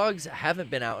 the dogs haven't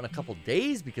been out in a couple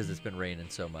days because it's been raining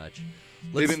so much.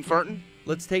 They've been farting?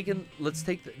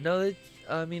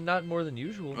 I mean, not more than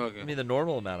usual. Okay. I mean, the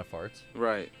normal amount of farts.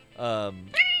 Right.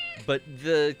 But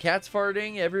the cat's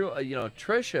farting,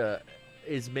 Trisha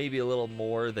is maybe a little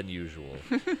more than usual.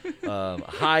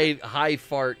 High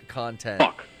fart content.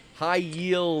 Fuck. High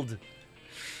yield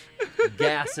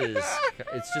gases.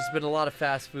 It's just been a lot of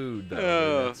fast food,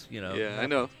 though. Yeah, I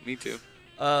know. Me too.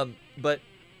 But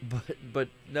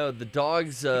no, the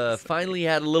dogs finally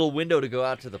had a little window to go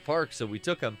out to the park, so we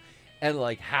took them, and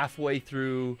like halfway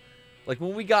through, like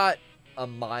when we got a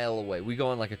mile away, we go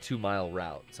on like a 2-mile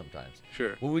route sometimes.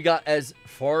 Sure. When we got as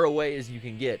far away as you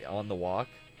can get on the walk,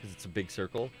 because it's a big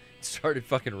circle, it started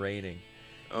fucking raining.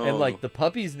 Oh. And like the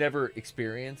puppy's never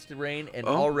experienced rain and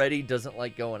already doesn't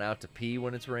like going out to pee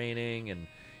when it's raining, and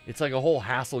it's like a whole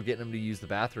hassle getting him to use the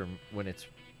bathroom when it's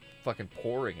fucking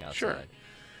pouring outside. Sure.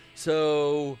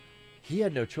 So he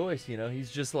had no choice, he's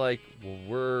just like, well,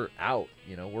 we're out,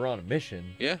 we're on a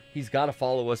mission. Yeah. He's got to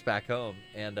follow us back home.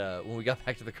 And when we got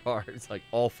back to the car, it's like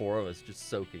all 4 of us just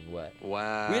soaking wet.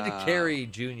 Wow. We had to carry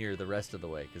Junior the rest of the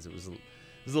way because it was a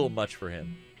little much for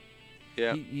him.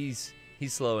 Yeah. He's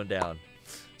slowing down.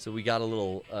 So we got a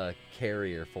little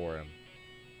carrier for him.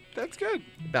 That's good.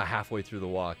 About halfway through the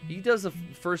walk. He does the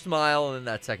first mile, and then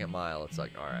that second mile, it's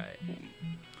like, all right.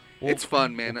 It's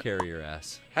fun, man. We'll carry your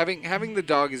ass. Having the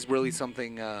dog is really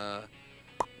something,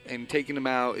 and taking him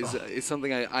out is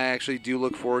something I actually do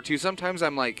look forward to. Sometimes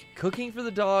I'm like... Cooking for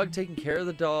the dog, taking care of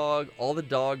the dog, all the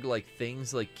dog,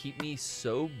 things, keep me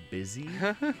so busy.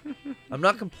 I'm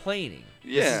not complaining.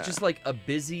 Yeah. This is just, a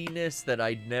busyness that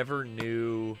I never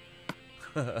knew...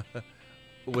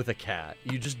 with a cat.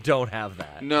 You just don't have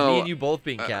that. No. Me and you both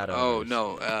being cat owners.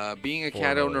 Oh, no. Being a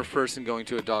cat owner first and going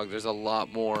to a dog, there's a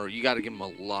lot more. You got to give them a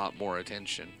lot more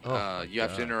attention. You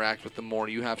have to interact with them more.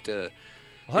 You have to...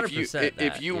 100%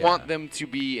 If you want them to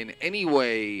be in any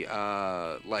way,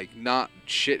 not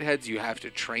shitheads, you have to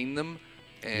train them.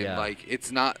 And,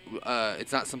 it's not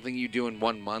something you do in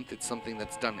 1 month. It's something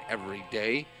that's done every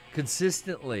day.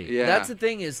 Consistently. Yeah. That's the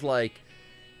thing is,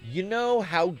 you know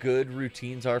how good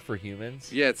routines are for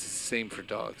humans? Yeah, it's the same for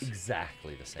dogs.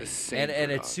 Exactly the same. The same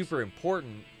and it's super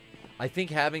important. I think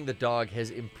having the dog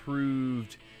has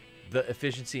improved the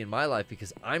efficiency in my life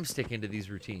because I'm sticking to these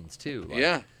routines too.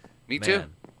 Yeah, me too.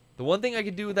 The one thing I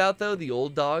could do without, though, the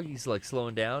old dog, he's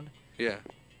slowing down. Yeah.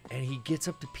 And he gets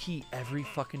up to pee every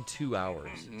fucking 2 hours.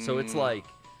 So it's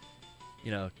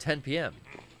 10 p.m.,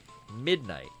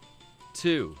 midnight,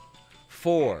 2,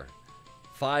 4,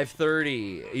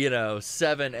 5:30,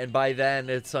 7, and by then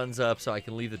it sun's up so I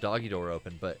can leave the doggy door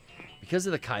open. But because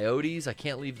of the coyotes, I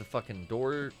can't leave the fucking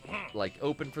door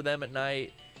open for them at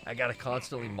night. I gotta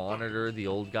constantly monitor the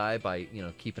old guy by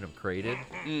keeping him crated,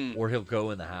 or he'll go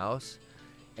in the house,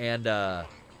 and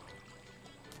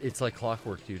it's like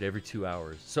clockwork, dude. Every 2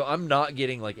 hours, so I'm not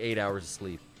getting 8 hours of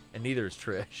sleep, and neither is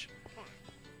Trish.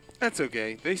 That's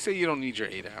okay. They say you don't need your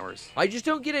 8 hours. I just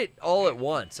don't get it all at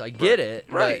once. I get it,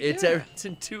 right? But it's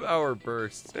in 2 hour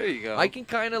bursts. There you go. I can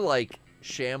kind of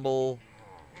shamble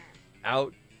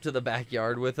out to the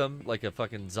backyard with him like a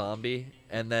fucking zombie,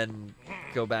 and then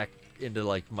go back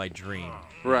into my dream.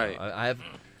 Right. I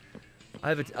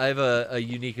have a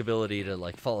unique ability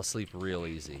to fall asleep real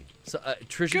easy. So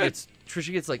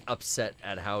Trisha gets upset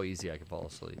at how easy I can fall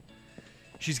asleep.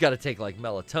 She's got to take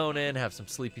melatonin, have some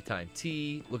sleepy time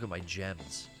tea. Look at my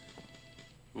gems.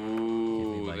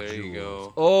 Ooh, there you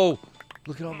go. Oh,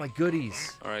 look at all my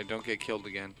goodies. All right, don't get killed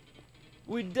again.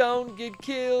 We don't get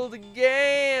killed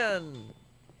again.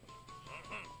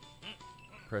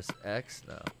 Press X?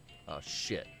 No. Oh,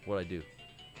 shit. What'd I do?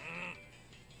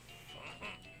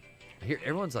 I hear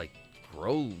everyone's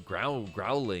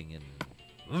growling and...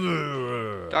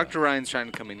 Dr. Ryan's trying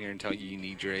to come in here and tell you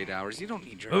need your 8 hours. You don't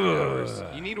need your 8 hours.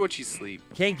 You need what you sleep.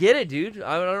 Can't get it, dude.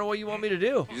 I don't know what you want me to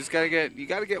do. You just gotta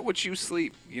get what you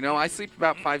sleep. I sleep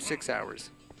about 5-6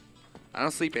 hours. I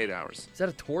don't sleep 8 hours. Is that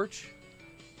a torch?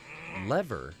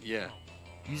 Lever? Yeah.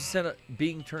 You just said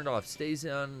being turned off. Stays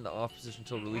on the off position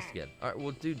until released again. All right,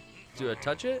 well, dude, do I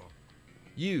touch it?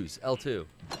 Use L2.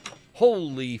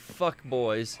 Holy fuck,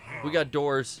 boys. We got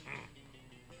doors.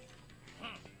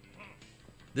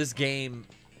 This game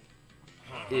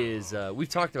is we've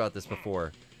talked about this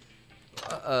before.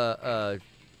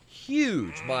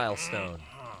 Huge milestone.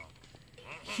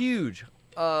 Huge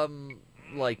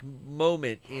like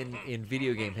moment in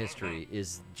video game history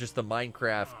is just the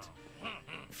Minecraft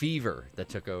fever that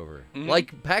took over.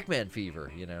 Like Pac-Man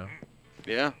fever, you know.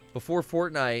 Yeah. Before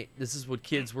Fortnite, this is what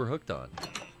kids were hooked on.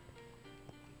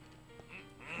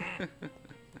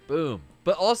 Boom.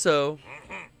 But also,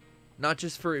 not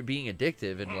just for it being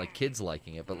addictive and like kids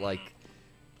liking it, but like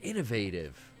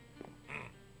innovative.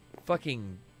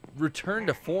 Fucking return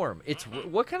to form. It's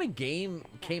what kind of game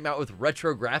came out with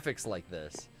retro graphics like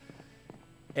this?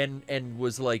 And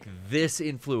was like this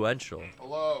influential.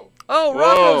 Hello. Oh,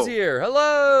 Rocco's here.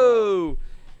 Hello.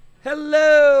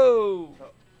 Hello.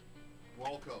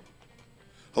 Welcome.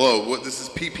 Hello, this is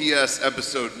PPS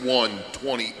episode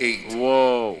 128.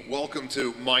 Whoa. Welcome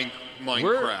to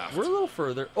Minecraft. We're a little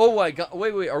further. Oh my god.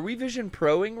 Wait. Are we Vision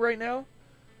Proing right now?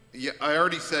 Yeah, I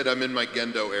already said I'm in my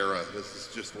Gendo era. This is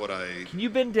just what I... Can you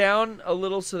bend down a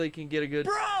little so they can get a good...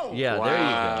 Bro! Yeah, Wow. there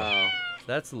you go.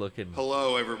 That's looking...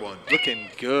 Hello, everyone. Looking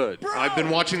good. Bro! I've been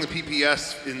watching the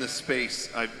PPS in this space.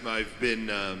 I've been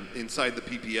inside the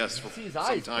PPS for see his some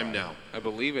eyes, time bro. now. I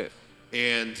believe it.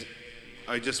 And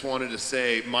I just wanted to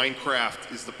say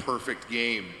Minecraft is the perfect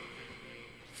game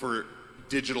for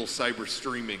digital cyber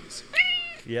streamings.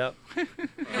 Yep. And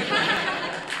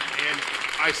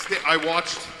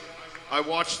I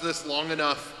watched this long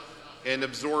enough and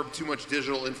absorbed too much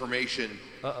digital information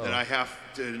that I have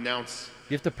to announce.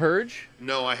 You have to purge?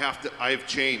 No, I've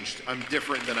changed. I'm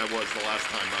different than I was the last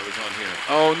time I was on here.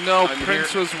 Oh no, I'm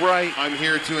Prince here- was right. I'm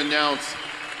here to announce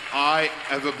I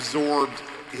have absorbed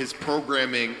his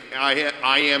programming. I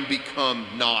am become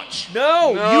Notch.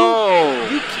 No, No.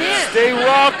 you can't. Stay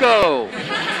Rocco.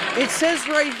 It says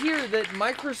right here that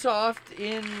Microsoft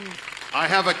in... I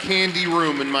have a candy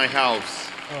room in my house.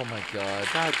 Oh my god.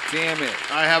 God damn it.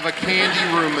 I have a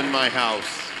candy room in my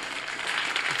house.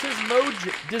 It says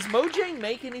Mojang. Does Mojang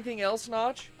make anything else,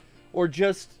 Notch? Or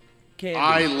just candy?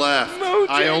 I left. Mojang.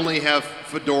 I only have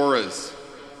fedoras.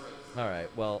 Alright,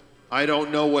 well, I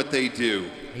don't know what they do.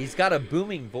 he's got a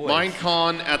booming voice.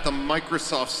 Minecon at the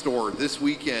Microsoft store this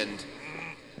weekend.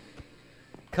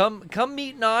 Come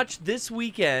meet Notch this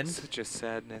weekend. Such a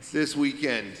sadness. This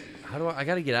weekend. How do I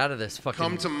gotta get out of this fucking...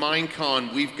 Come to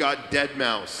Minecon. We've got Dead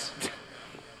Mouse.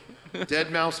 Dead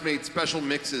Mouse made special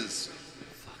mixes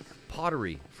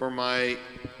pottery. for my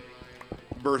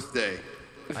birthday.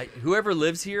 Whoever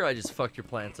lives here, I just fucked your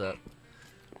plants up.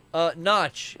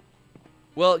 Notch.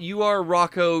 Well, you are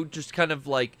Rocco, just kind of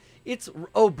like...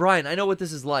 Oh, Brian, I know what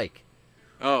this is like.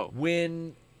 Oh.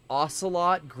 When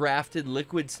Ocelot grafted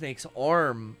Liquid Snake's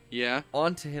arm Yeah.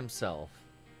 onto himself.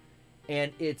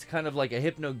 And it's kind of like a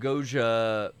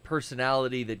hypnagogia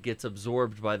personality that gets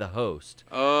absorbed by the host.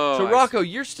 Oh. So, I Rocco,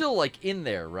 you're still, like, in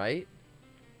there, right?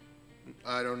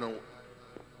 I don't know.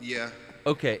 Yeah.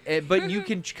 Okay, but you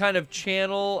can kind of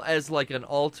channel as, like, an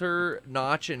alter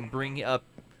Notch and bring up,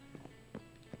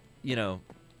 you know,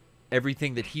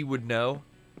 everything that he would know.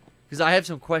 Because I have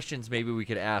some questions maybe we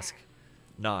could ask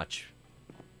Notch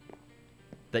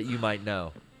that you might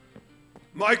know.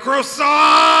 Microsoft!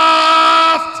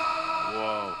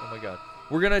 Whoa. Oh, my God.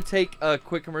 We're going to take a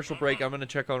quick commercial break. I'm going to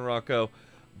check on Rocco.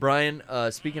 Brian,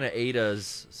 speaking of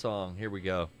Ada's song, here we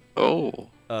go. Oh.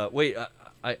 Wait,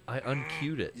 I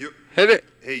uncued it. Hit it.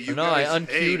 Hey, you No, guys. I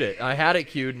uncued hey, it. I had it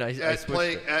queued and I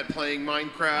switched it. At playing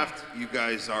Minecraft, you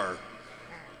guys are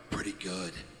pretty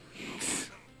good.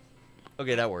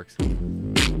 Okay, that works.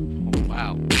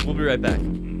 Wow. We'll be right back.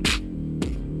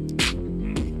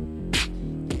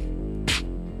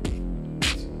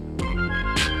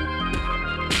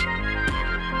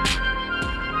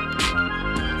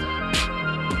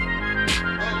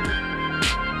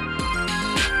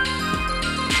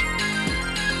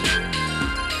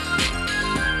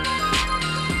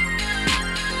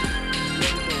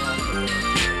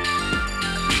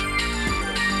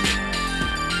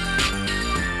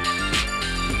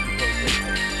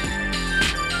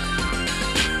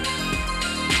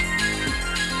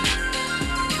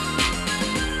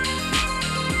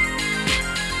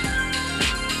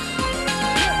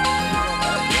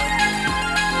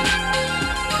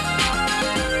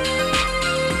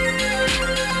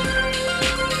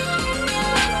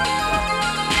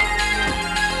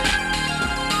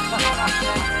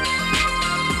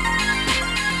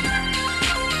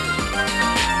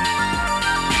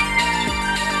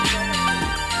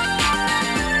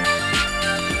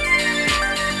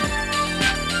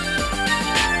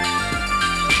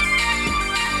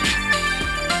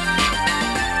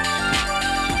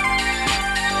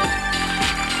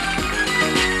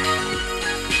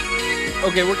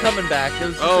 Okay, we're coming back. There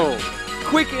was just a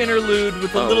quick interlude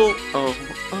with a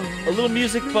little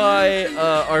music by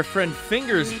our friend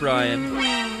Fingers, Brian.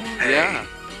 Yeah.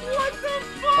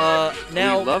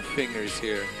 Now we love fingers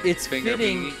here. It's Finger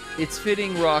fitting. me. It's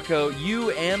fitting, Rocco.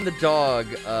 You and the dog.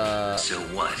 So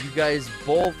what? You guys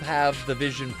both have the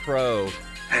Vision Pro.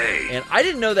 Hey. And I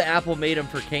didn't know that Apple made them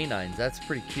for canines. That's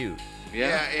pretty cute.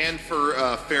 Yeah, and for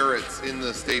ferrets in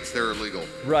the states they're illegal.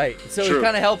 Right. So True. it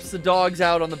kind of helps the dogs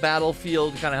out on the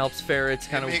battlefield. Kind of helps ferrets.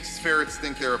 It makes ferrets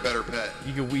think they're a better pet.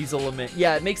 You can weasel them in.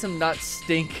 Yeah, it makes them not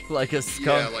stink like a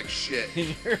skunk. Yeah, like shit.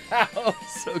 In your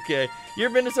house. Okay. You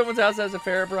ever been to someone's house that has a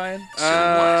ferret, Brian?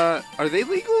 Are they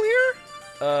legal here?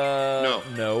 No.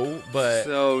 No, but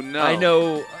So no. I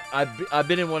know I've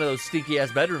been in one of those stinky ass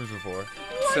bedrooms before.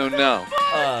 So no.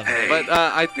 Hey. But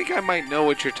I think I might know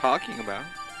what you're talking about.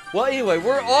 Well, anyway,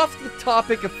 we're off the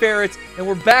topic of ferrets and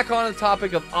we're back on the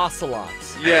topic of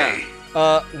ocelots. Yeah.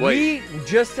 We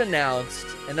just announced,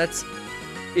 and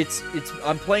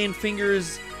I'm playing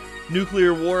Fingers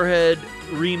Nuclear Warhead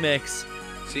remix.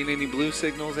 Seen any blue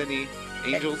signals? Any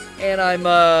angels? And I'm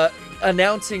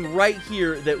announcing right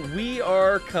here that we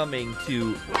are coming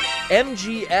to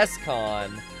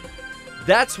MGSCon.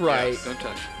 That's right. Don't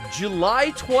touch.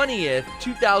 July 20th,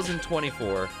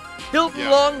 2024. Hilton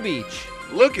Yeah. Long Beach.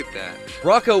 Look at that.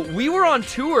 Rocco, we were on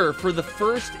tour for the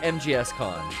first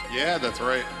MGSCon. Yeah, that's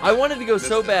right. I wanted to go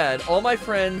so Missed it. bad. All my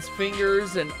friends,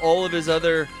 Fingers, and all of his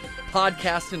other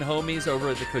podcasting homies over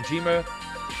at the Kojima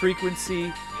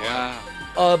Frequency. Wow.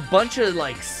 A bunch of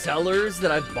like sellers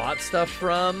that I bought stuff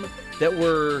from that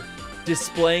were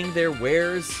displaying their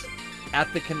wares at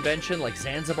the convention, like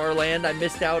Zanzibar Land I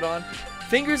missed out on.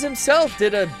 Fingers himself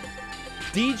did a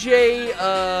DJ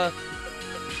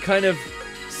kind of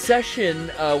session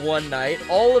one night.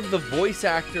 All of the voice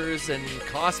actors and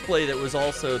cosplay that was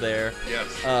also there. Yes.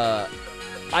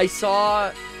 I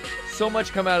saw so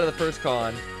much come out of the first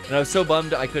con, and I was so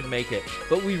bummed I couldn't make it.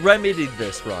 But we remedied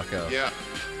this, Rocco. Yeah.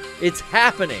 It's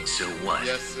happening. So what?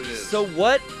 Yes, it is. So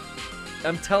what?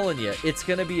 I'm telling you, it's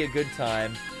going to be a good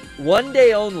time. One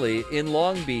day only in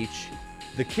Long Beach.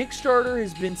 The Kickstarter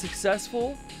has been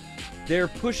successful. They're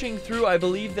pushing through, I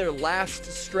believe, their last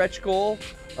stretch goal.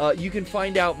 You can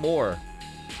find out more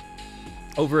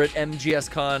over at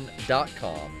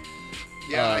mgscon.com.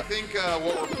 Yeah, I think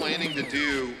what we're planning to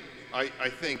do, I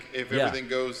think if everything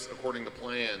goes according to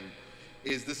plan,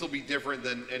 is this will be different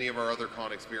than any of our other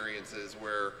con experiences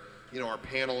where, you know, our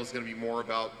panel is going to be more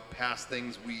about past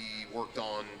things we worked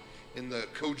on in the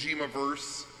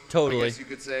Kojima-verse, Totally. I guess you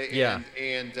could say. Yeah.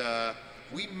 And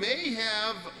we may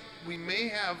have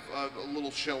a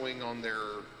little showing on their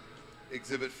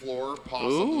exhibit floor,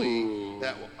 possibly. Ooh.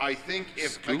 That I think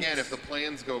if the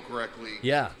plans go correctly,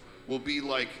 will be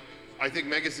like, I think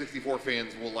Mega 64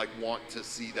 fans will like want to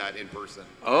see that in person.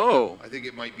 Oh. I think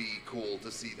it might be cool to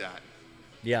see that.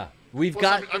 Yeah. We've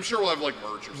Plus, got... I'm sure we'll have like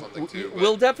merch or something too.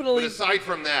 We'll definitely... But aside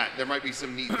from that, there might be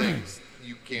some neat things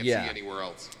you can't see anywhere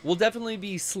else. We'll definitely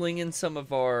be slinging some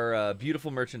of our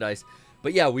beautiful merchandise.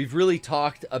 But yeah, we've really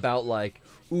talked about like,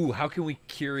 ooh, how can we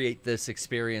curate this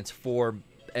experience for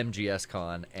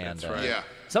MGSCon? And That's right.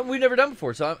 something we've never done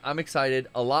before. So I'm excited.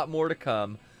 A lot more to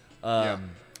come.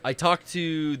 I talked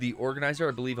to the organizer,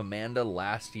 I believe Amanda,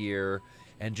 last year,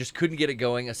 and just couldn't get it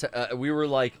going. We were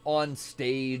like on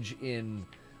stage in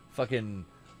fucking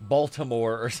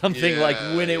Baltimore or something like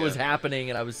when it was happening,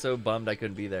 and I was so bummed I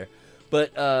couldn't be there.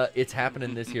 But it's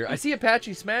happening this year. I see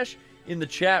Apache Smash in the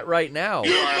chat right now.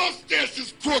 Your mustache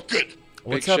is crooked.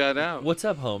 What's Big up? shout out. What's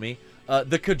up, homie?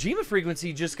 The Kojima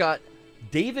Frequency just got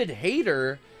David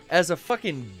Hayter as a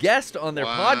fucking guest on their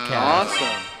podcast.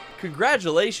 Awesome.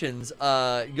 Congratulations.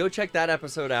 Go check that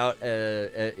episode out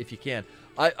if you can.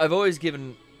 I've always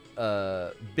given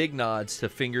big nods to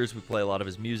Fingers. We play a lot of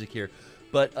his music here.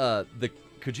 But the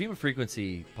Kojima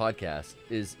Frequency podcast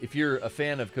is, if you're a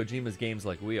fan of Kojima's games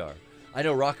like we are. I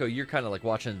know, Rocco, you're kind of like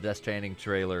watching the Death Stranding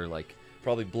trailer, like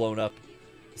probably blown up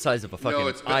the size of a fucking No,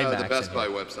 it's IMAX. the Best Buy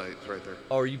website. It's right there.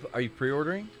 Oh, are you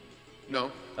pre-ordering?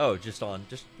 No. Oh, just a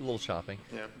little shopping.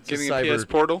 Yeah. It's Getting a Cyber PS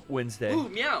Portal? Wednesday. Ooh,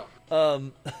 meow.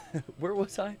 Where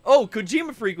was I? Oh,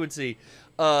 Kojima Frequency.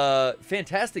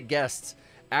 Fantastic guests,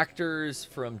 actors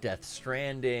from Death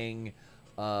Stranding,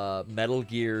 Metal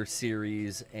Gear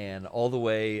series, and all the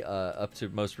way up to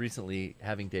most recently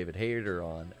having David Hayter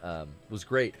on was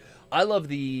great. I love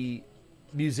the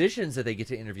musicians that they get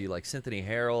to interview, like Cynthia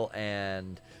Harrell,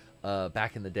 and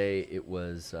back in the day it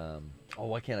was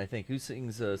why can't I think who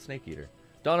sings Snake Eater?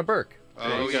 Donna Burke.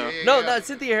 Oh, yeah. No, not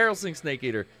Cynthia Harrell sings Snake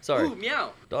Eater. Sorry. Ooh,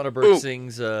 meow. Donna Burke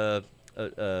sings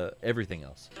everything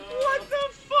else. What the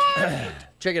fuck?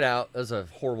 Check it out. That was a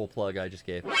horrible plug I just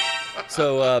gave.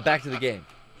 So back to the game.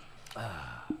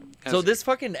 So this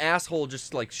fucking asshole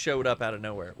just like showed up out of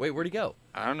nowhere. Wait, where'd he go?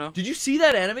 I don't know. Did you see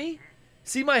that enemy?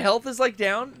 See, my health is like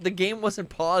down. The game wasn't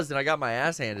paused and I got my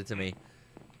ass handed to me.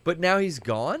 But now he's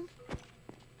gone?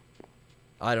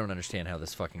 I don't understand how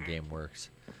this fucking game works.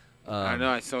 I know,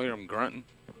 I still hear him grunting.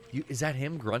 Is that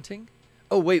him grunting?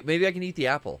 Oh, wait, maybe I can eat the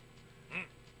apple.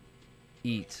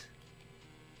 Eat.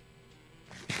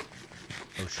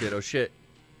 Oh, shit, oh, shit.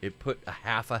 It put a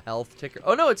half a health ticker.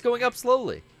 Oh, no, it's going up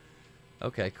slowly.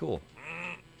 Okay, cool.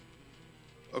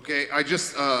 Okay, I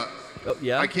just,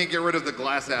 yeah? I can't get rid of the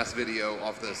glass ass video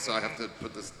off this, so I have to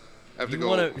put this, I have to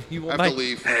go, I have to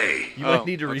leave. Hey. You might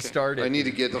need to restart it. I need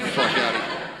to get the fuck out of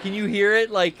here. Can you hear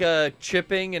it, like,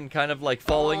 chipping and kind of, like,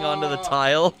 falling onto the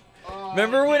tile?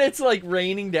 Remember when it's, like,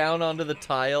 raining down onto the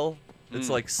tile? It's,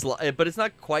 like, but it's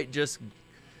not quite just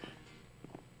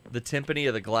the timpani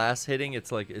of the glass hitting.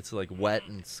 It's, like, wet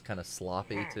and it's kind of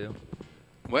sloppy, too.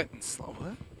 Wet and slow?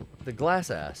 What? The glass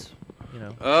ass, you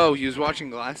know. Oh, he was watching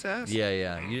Glass Ass? Yeah,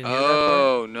 yeah. You didn't hear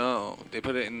oh, no. They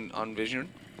put it on Vision?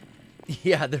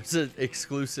 Yeah, there's an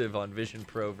exclusive on Vision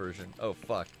Pro version. Oh,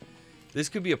 fuck. This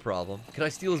could be a problem. Could I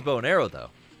steal his bow and arrow,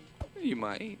 though? You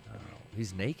might. Oh,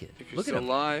 he's naked. If you're Look at still him.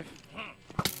 alive.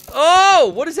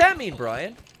 Oh! What does that mean,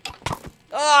 Brian?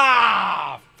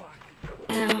 Ah! Fuck.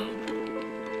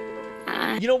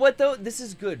 You know what, though? This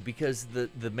is good because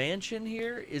the mansion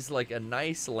here is like a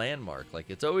nice landmark. Like,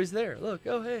 it's always there. Look.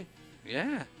 Oh, hey.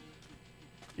 Yeah.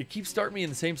 It keeps starting me in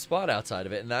the same spot outside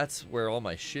of it, and that's where all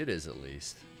my shit is, at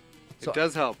least. It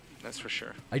does help. That's for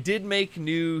sure. I did make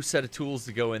new set of tools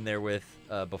to go in there with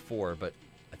before, but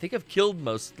I think I've killed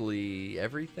mostly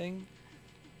everything.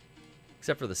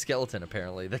 Except for the skeleton,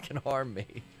 apparently, that can harm me.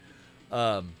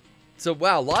 So,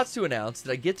 wow, lots to announce.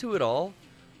 Did I get to it all?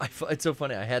 It's so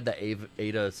funny. I had the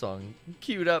Ada song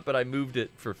queued up, but I moved it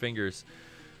for fingers.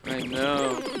 I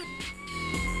know.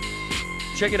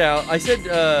 Check it out. I said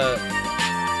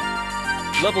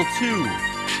level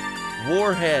 2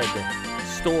 Warhead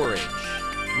Storage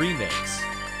Remix.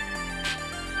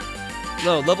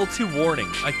 No, level 2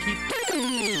 Warning. I keep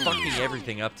fucking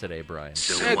everything up today, Brian.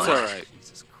 So that's all right.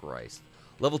 Jesus Christ.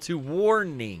 Level 2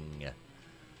 Warning.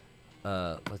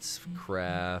 Let's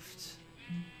craft.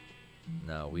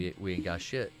 No, we ain't got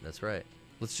shit. That's right.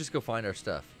 Let's just go find our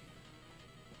stuff.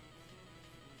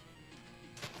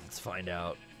 Let's find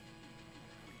out.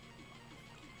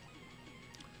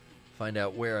 Find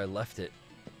out where I left it.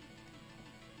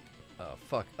 Oh,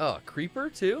 fuck. Oh, a creeper,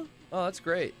 too? Oh, that's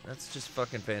great. That's just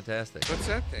fucking fantastic. What's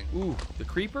that thing? Ooh, the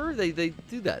creeper? They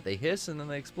do that. They hiss and then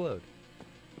they explode.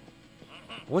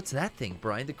 What's that thing,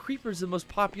 Brian? The creeper's the most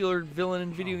popular villain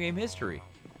in video game history.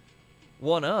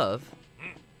 One of.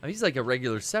 I mean, he's like a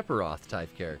regular Sephiroth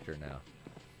type character now.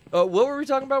 What were we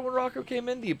talking about when Rocco came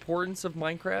in? The importance of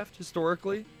Minecraft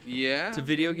historically? Yeah. To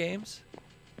video games?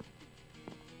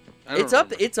 It's up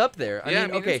there. I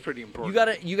mean, okay. It's pretty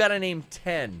important. You gotta name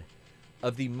 10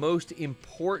 of the most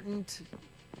important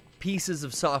pieces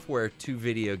of software to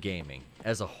video gaming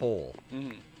as a whole.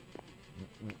 Mm-hmm.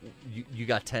 You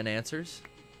got 10 answers?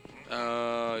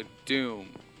 Doom.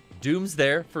 Doom's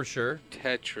there for sure.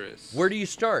 Tetris. Where do you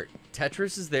start?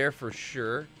 Tetris is there for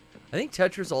sure. I think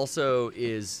Tetris also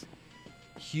is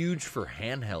huge for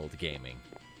handheld gaming.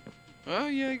 Oh,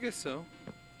 yeah, I guess so.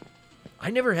 I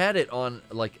never had it on,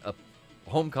 like, a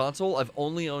home console. I've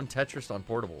only owned Tetris on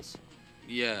portables.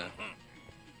 Yeah.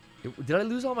 Did I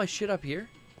lose all my shit up here?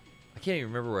 I can't even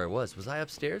remember where I was. Was I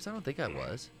upstairs? I don't think I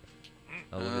was.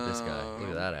 Oh, look at this guy. Look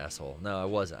at that asshole. No, I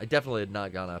wasn't. I definitely had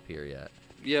not gone up here yet.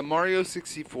 Yeah, Mario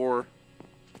 64.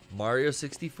 Mario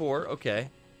 64, okay.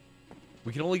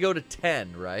 We can only go to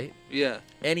 10, right? Yeah.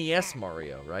 NES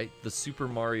Mario, right? The Super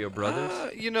Mario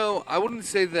Brothers? You know, I wouldn't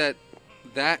say that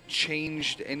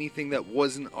changed anything that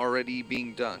wasn't already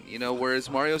being done. You know, whereas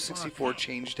Mario 64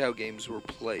 changed how games were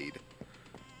played.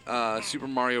 Super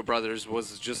Mario Brothers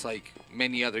was just like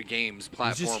many other games, platformers. It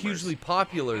was just hugely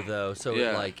popular, though, so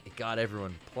Yeah. it got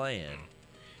everyone playing.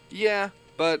 Yeah,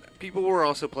 but people were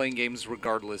also playing games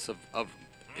regardless of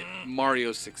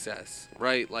Mario's success,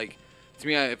 right? Like, to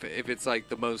me, if it's like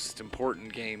the most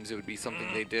important games, it would be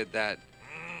something they did that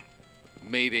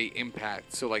made a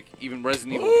impact. So like even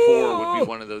Resident Evil 4 would be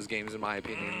one of those games, in my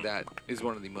opinion, that is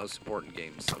one of the most important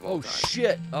games of all time. Oh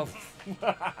shit! Oh,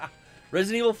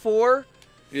 Resident Evil 4.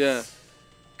 Yeah.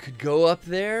 Could go up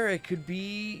there. It could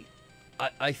be.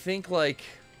 I think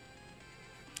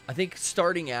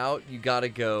starting out you gotta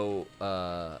go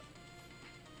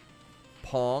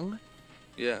Pong.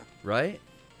 Yeah. Right.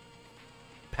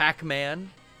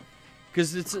 Pac-Man.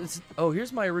 Because it's. Oh,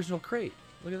 here's my original crate.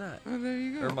 Look at that. Oh, there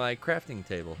you go. Or my crafting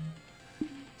table.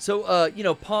 So, you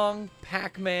know, Pong,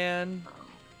 Pac-Man,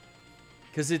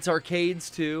 because it's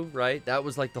arcades too, right? That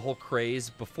was like the whole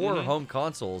craze. Before home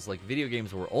consoles, like video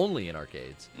games were only in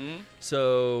arcades.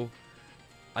 So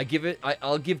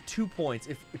I'll give 2 points,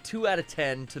 2 out of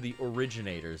 10 to the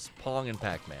originators, Pong and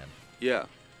Pac-Man. Yeah.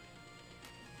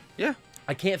 Yeah.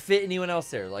 I can't fit anyone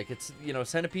else there. Like, it's, you know,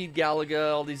 Centipede,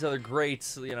 Galaga, all these other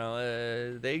greats, you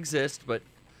know, they exist, but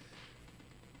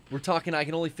we're talking I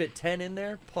can only fit 10 in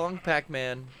there. Pong,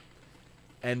 Pac-Man,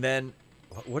 and then,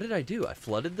 what did I do? I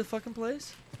flooded the fucking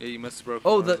place? Yeah, you must have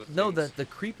broken the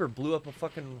creeper blew up a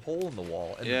fucking hole in the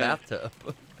wall in the bathtub.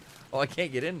 Oh, I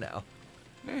can't get in now.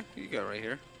 Yeah, you got right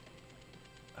here.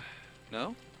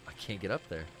 No? I can't get up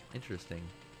there. Interesting.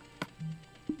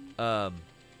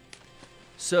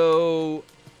 So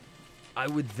I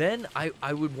would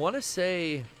want to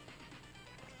say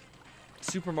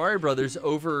Super Mario Brothers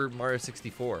over Mario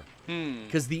 64.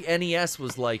 Because the NES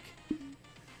was like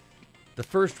the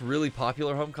first really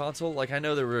popular home console. Like, I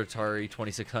know there were Atari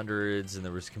 2600s and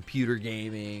there was computer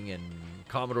gaming and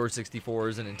Commodore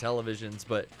 64s and Intellivisions,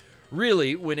 but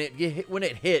really when it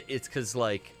hit, it's because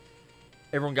like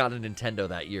everyone got a Nintendo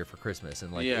that year for Christmas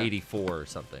in like 84 or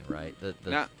something, right?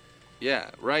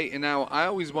 Yeah, right. And now I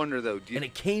always wonder though, and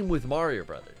it came with Mario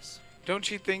Brothers.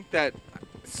 Don't you think that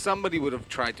somebody would have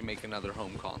tried to make another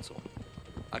home console?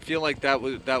 I feel like that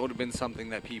would have been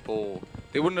something that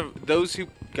those who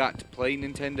got to play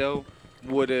Nintendo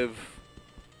would have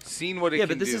seen what it can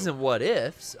do. Yeah, but this isn't what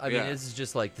ifs. I mean, this is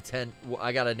just like the 10.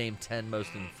 I gotta name 10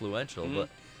 most influential.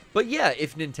 But yeah,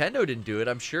 if Nintendo didn't do it,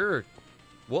 I'm sure.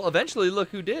 Well, eventually, look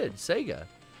who did. Sega.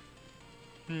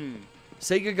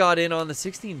 Sega got in on the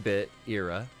 16-bit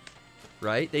era,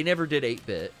 right? They never did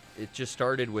 8-bit. It just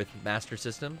started with Master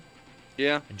System.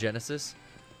 Yeah. And Genesis,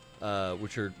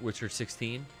 which are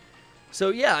 16. So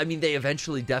yeah, I mean, they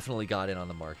eventually definitely got in on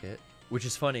the market, which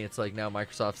is funny. It's like now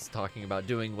Microsoft's talking about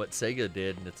doing what Sega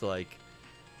did, and it's like,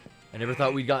 I never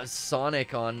thought we got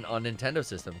Sonic on Nintendo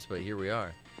systems, but here we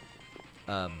are.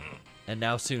 And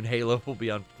now soon Halo will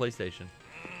be on PlayStation.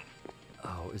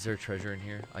 Oh, is there a treasure in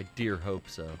here? I dear hope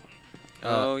so.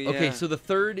 Oh yeah. Okay, so the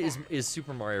third is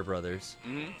Super Mario Brothers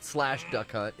 /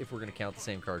 Duck Hunt, if we're gonna count the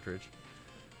same cartridge.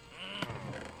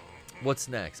 What's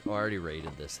next? Oh, I already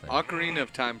rated this thing. Ocarina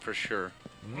of Time for sure.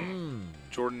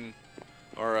 Jordan,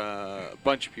 or a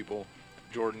bunch of people,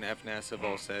 Jordan, FNAS have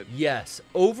all said. Yes.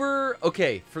 For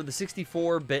the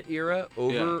 64-bit era,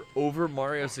 over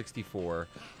Mario 64,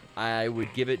 I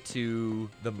would give it to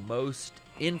the most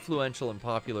influential and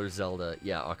popular Zelda.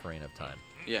 Yeah, Ocarina of Time.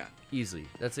 Yeah. Easily.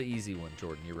 That's an easy one,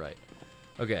 Jordan. You're right.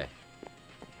 Okay.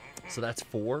 So that's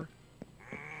 4.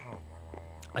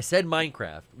 I said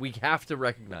Minecraft. We have to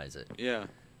recognize it. Yeah.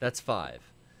 That's 5.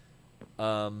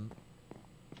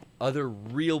 Other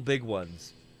real big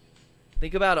ones.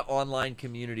 Think about an online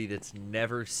community that's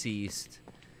never ceased.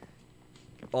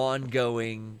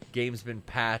 Ongoing. Game's been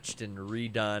patched and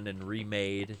redone and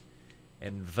remade.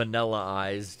 And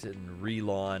vanilla-ized and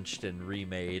relaunched and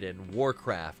remade. And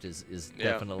Warcraft is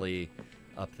definitely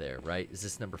up there, right? Is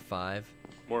this number 5?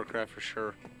 Warcraft for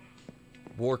sure.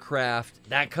 Warcraft,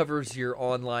 that covers your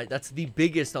online. That's the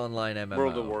biggest online MMO.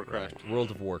 World of Warcraft. Right? World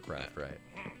of Warcraft, right.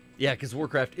 Yeah, because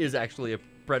Warcraft is actually a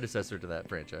predecessor to that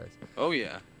franchise. Oh,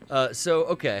 yeah.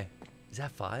 Okay. Is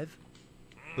that 5?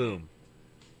 Boom.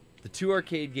 The 2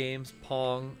 arcade games,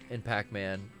 Pong and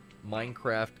Pac-Man.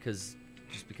 Minecraft, because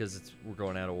we're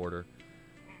going out of order.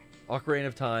 Ocarina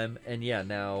of Time, and yeah,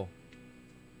 now,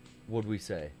 what'd we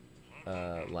say?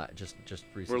 Just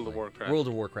recently. World of Warcraft. World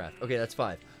of Warcraft. Okay, that's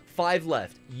 5. 5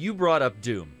 left. You brought up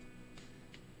Doom.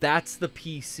 That's the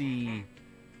PC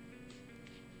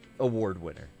award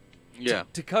winner. Yeah.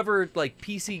 To cover like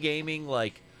PC gaming,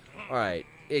 like, all right,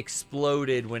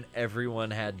 exploded when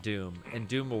everyone had Doom, and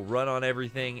Doom will run on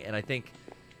everything. And I think,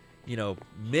 you know,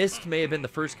 Myst may have been the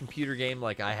first computer game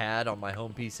like I had on my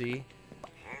home PC,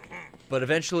 but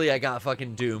eventually I got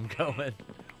fucking Doom going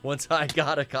once I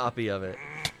got a copy of it.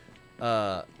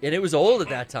 And it was old at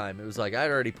that time. It was like I'd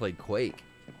already played Quake.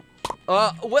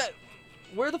 What?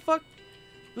 Where the fuck?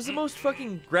 It was the most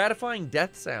fucking gratifying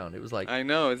death sound. It was like... I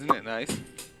know, isn't it nice?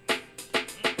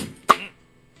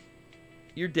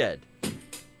 You're dead.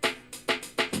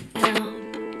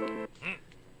 Alright,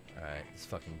 this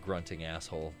fucking grunting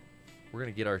asshole. We're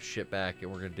gonna get our shit back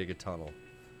and we're gonna dig a tunnel.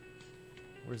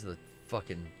 Where's the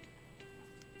fucking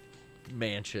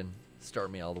mansion?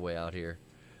 Start me all the way out here.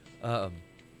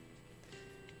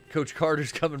 Coach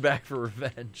Carter's coming back for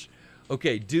revenge.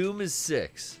 Okay, Doom is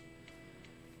 6.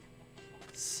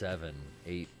 7,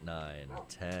 8, 9,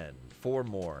 10. 4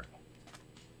 more.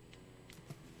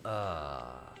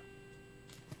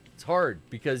 It's hard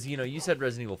because, you know, you said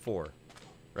Resident Evil 4,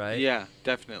 right? Yeah,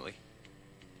 definitely.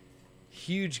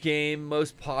 Huge game,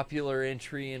 most popular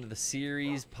entry into the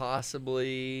series,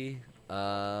 possibly.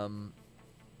 But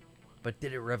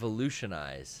did it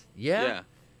revolutionize? Yeah.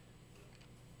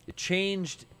 It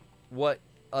changed what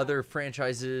other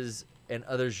franchises and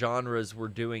other genres were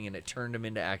doing, and it turned them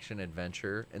into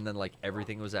action-adventure, and then, like,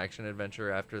 everything was action-adventure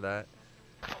after that.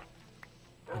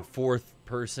 And fourth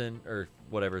person, or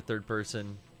whatever, third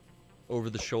person,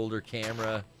 over-the-shoulder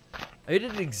camera. I mean,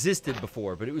 it existed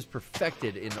before, but it was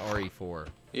perfected in RE4.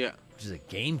 Yeah. Which is a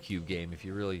GameCube game, if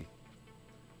you really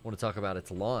want to talk about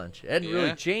its launch. It hadn't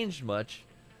really changed much.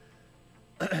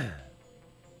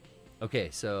 Okay,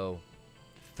 so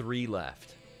 3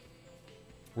 left.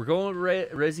 We're going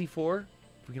with Resi 4?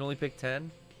 If we can only pick 10?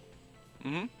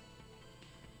 Mm-hmm.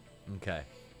 Okay.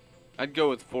 I'd go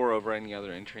with 4 over any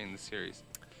other entry in the series.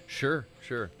 Sure.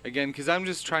 Again, because I'm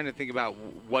just trying to think about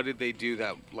what did they do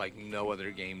that like no other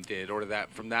game did, or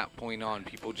that from that point on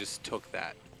people just took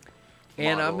that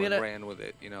and model and ran with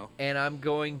it, you know. And I'm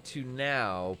going to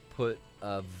now put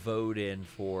a vote in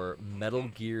for Metal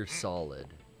Gear Solid.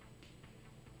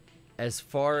 As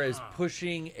far as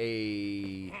pushing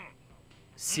a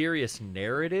serious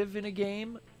narrative in a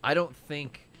game, I don't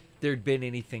think there'd been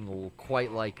anything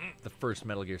quite like the first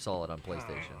Metal Gear Solid on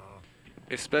PlayStation.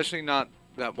 Especially not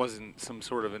that wasn't some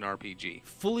sort of an RPG.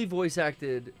 Fully voice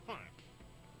acted,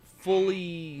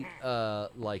 fully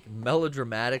like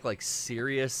melodramatic, like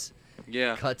serious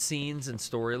cutscenes and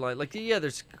storyline. Like, yeah,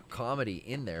 there's comedy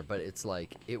in there, but it's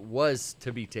like it was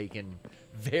to be taken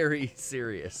very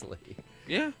seriously.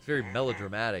 Yeah. It's very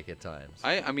melodramatic at times.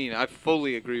 I mean, I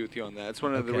fully agree with you on that. It's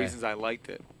one of the reasons I liked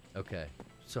it. Okay.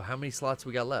 So how many slots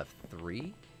we got left?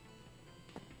 3?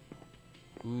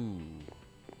 Ooh.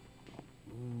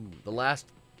 The last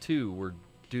 2 were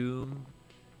Doom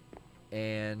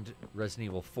and Resident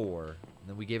Evil 4. And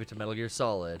then we gave it to Metal Gear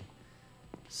Solid.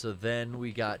 So then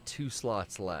we got 2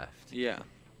 slots left. Yeah.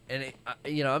 And,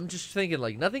 you know, I'm just thinking,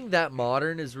 like, nothing that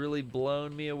modern has really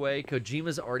blown me away.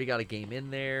 Kojima's already got a game in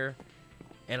there.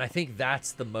 And I think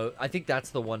that's the I think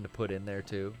that's the one to put in there,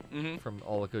 too, from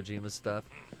all of Kojima's stuff.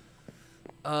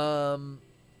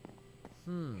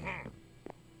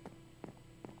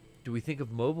 Do we think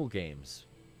of mobile games?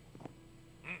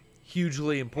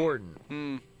 Hugely important.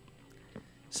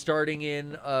 Starting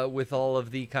in with all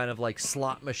of the kind of like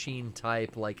slot machine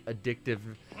type, like addictive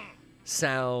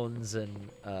sounds and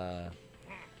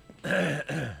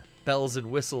bells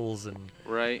and whistles and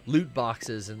loot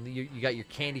boxes, and you got your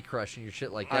Candy Crush and your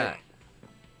shit like that.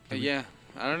 Yeah,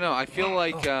 I don't know. I feel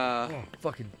like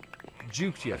fucking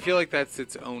juked you. I feel like that's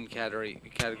its own category in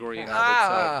of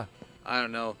itself. I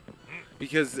don't know.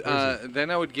 Because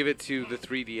then I would give it to the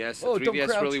 3DS. The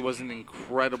 3DS really was an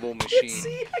incredible machine.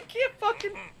 See, I can't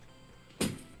fucking...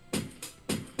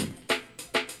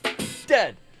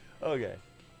 Dead. Okay.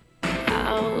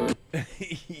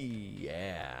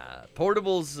 Yeah.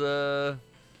 Portables,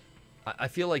 I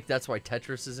feel like that's why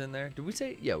Tetris is in there. Did we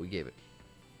say... Yeah, we gave it.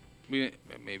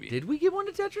 Maybe. Did we give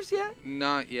one to Tetris yet?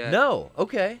 Not yet. No.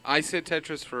 Okay. I said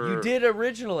Tetris for... You did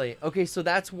originally. Okay, so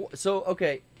that's... So,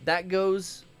 okay, that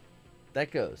goes...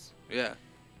 Yeah.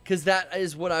 Because that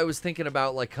is what I was thinking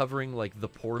about, like, covering, like, the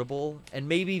portable. And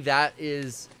maybe that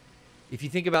is... If you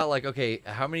think about, like, okay,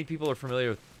 how many people are familiar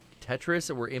with Tetris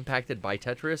and were impacted by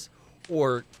Tetris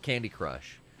or Candy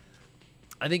Crush?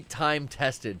 I think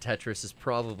time-tested Tetris is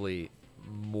probably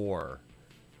more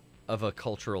of a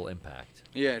cultural impact.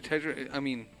 Yeah,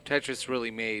 Tetris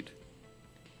really made...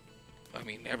 I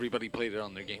mean, everybody played it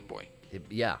on their Game Boy.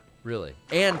 Yeah, really.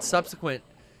 And subsequent...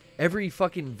 Every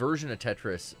fucking version of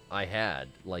Tetris I had,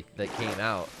 like, that came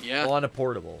out on a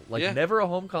portable. Like, never a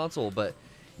home console, but,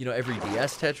 you know, every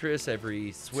DS Tetris,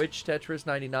 every Switch Tetris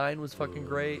 99 was fucking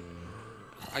great.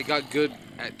 I got good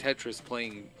at Tetris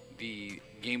playing the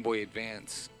Game Boy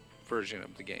Advance version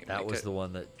of the game. That was the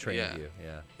one that trained you,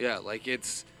 Yeah, like,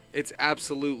 it's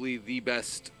absolutely the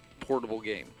best portable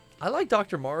game. I like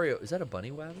Dr. Mario. Is that a bunny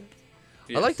wabbit?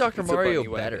 Yes, I like Dr. Mario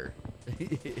better.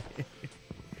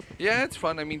 Yeah, it's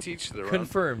fun. I mean, to each their own.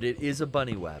 Confirmed, it is a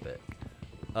bunny wabbit.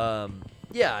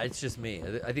 Yeah, it's just me.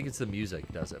 I think it's the music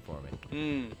that does it for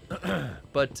me.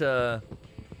 But,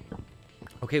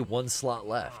 okay, 1 slot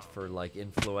left for, like,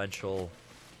 influential,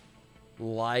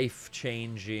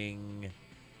 life-changing,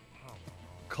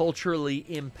 culturally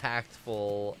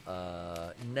impactful,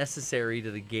 necessary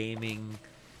to the gaming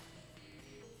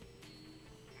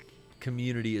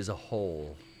community as a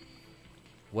whole.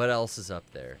 What else is up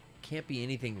there? Can't be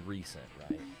anything recent,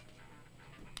 right?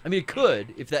 I mean, it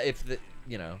could if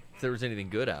there was anything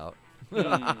good out. What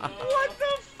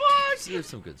the fuck? there's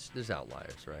some good. There's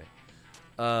outliers, right?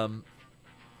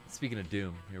 Speaking of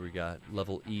Doom, here we got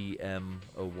level EM01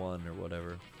 or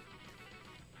whatever.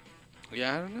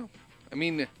 Yeah, I don't know. I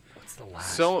mean, what's the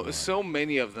last so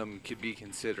many of them could be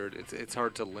considered. It's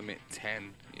hard to limit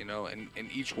 10, you know, and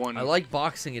each one. I like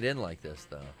boxing it in like this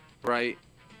though. Right.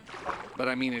 But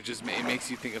I mean, it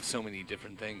makes you think of so many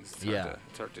different things.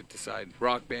 It's hard to decide.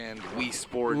 Rock Band, Wii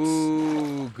Sports.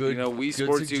 Ooh, good. You know, Wii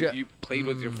Sports. You played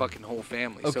with your fucking whole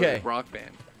family. Okay. So did Rock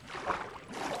Band.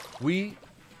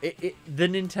 The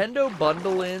Nintendo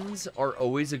bundle-ins are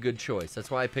always a good choice. That's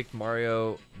why I picked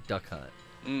Mario Duck Hunt.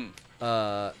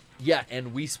 Yeah,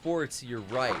 and Wii Sports, you're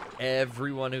right.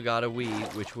 Everyone who got a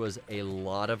Wii, which was a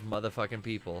lot of motherfucking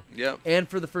people. Yep. And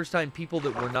for the first time, people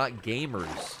that were not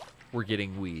gamers were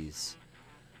getting Wiis.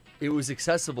 It was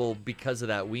accessible because of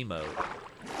that Wiimote.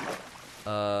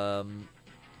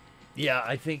 Yeah,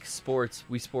 I think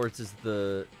Wii Sports is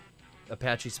the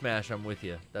Apache Smash. I'm with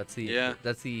you. That's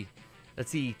the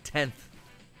 10th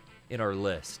in our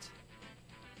list.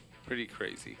 Pretty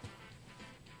crazy.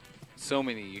 So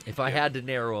many. If I had to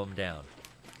narrow them down.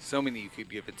 So many you could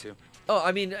give it to. Oh,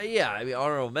 I mean, yeah. I mean,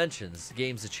 honorable mentions,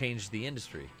 games that changed the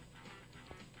industry.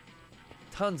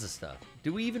 Tons of stuff.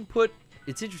 Do we even put...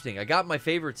 It's interesting. I got my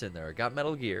favorites in there. I got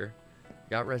Metal Gear.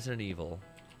 Got Resident Evil.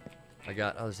 I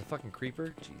got... Oh, there's a fucking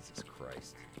creeper? Jesus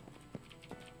Christ.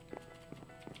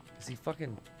 Is he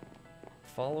fucking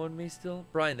following me still?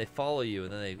 Brian, they follow you,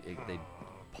 and then they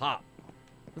pop.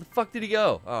 Where the fuck did he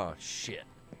go? Oh, shit.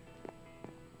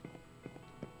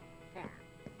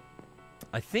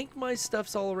 I think my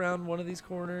stuff's all around one of these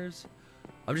corners.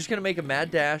 I'm just going to make a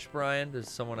mad dash, Brian. There's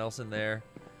someone else in there.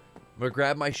 I'm going to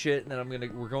grab my shit, and then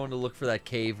we're going to look for that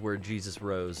cave where Jesus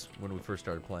rose when we first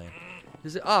started playing.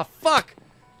 Ah, fuck!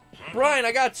 Brian,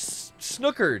 I got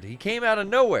snookered. He came out of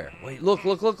nowhere. Wait, look.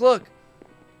 Oh,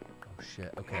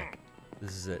 shit. Okay.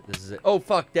 This is it. Oh,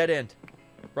 fuck. Dead end.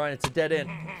 Brian, it's a dead end.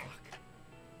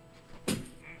 Fuck.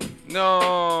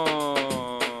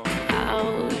 No.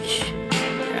 Ouch.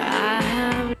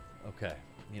 Okay.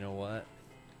 You know what?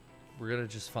 We're going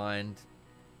to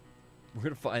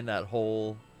find that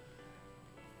hole.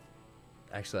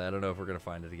 Actually, I don't know if we're going to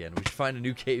find it again. We should find a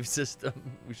new cave system.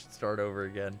 We should start over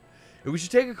again. And we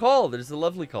should take a call. There's a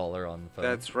lovely caller on the phone.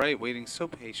 That's right. Waiting so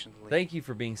patiently. Thank you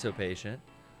for being so patient.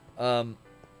 What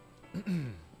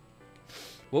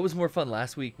was more fun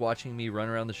last week, watching me run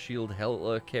around the shield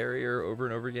carrier over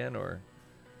and over again, or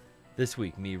this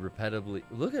week me repetitively?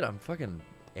 Look at I'm fucking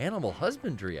animal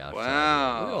husbandry outside.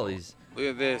 Wow. Look at all these. Look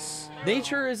at this.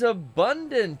 Nature is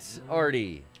abundant,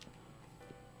 Artie.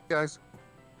 Guys.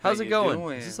 How's it going?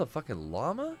 doing? Is this a fucking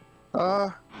llama?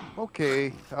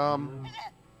 Okay.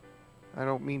 I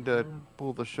don't mean to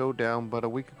pull the show down, but a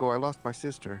week ago I lost my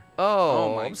sister.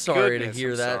 Oh, my I'm sorry goodness, to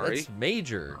hear I'm that. sorry. That's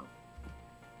major.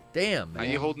 Damn, man.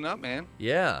 How you holding up, man?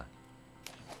 Yeah.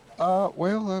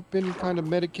 Well, I've been kind of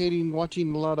medicating,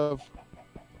 watching a lot of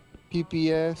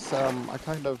PPS. I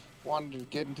kind of wanted to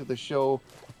get into the show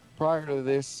prior to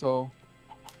this, so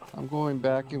I'm going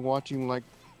back and watching like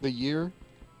the year.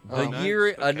 A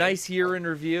Nice, nice year in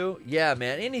review. Yeah,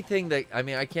 man. Anything that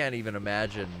I can't even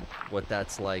imagine what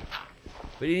that's like.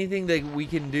 But anything that we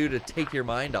can do to take your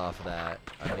mind off of that.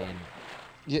 I mean,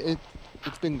 yeah,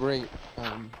 it's been great.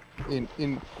 We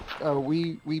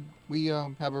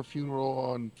have her funeral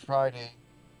on Friday.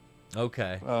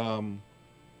 Okay.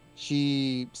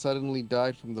 She suddenly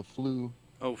died from the flu.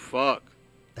 Oh fuck.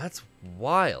 That's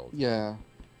wild. Yeah.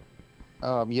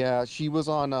 Yeah, she was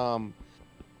on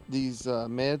these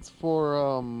meds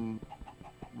for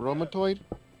rheumatoid.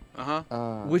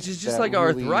 Which is just that like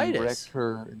really arthritis. Wrecked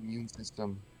her immune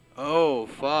system. Oh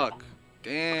fuck.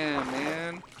 Damn,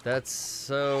 man. That's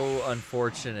so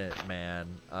unfortunate, man.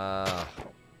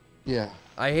 Yeah.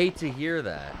 I hate to hear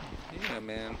that. Yeah,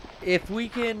 man. If we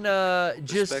can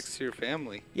just Respects to your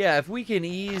family. Yeah, if we can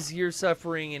ease your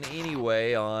suffering in any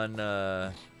way on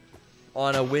a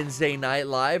Wednesday night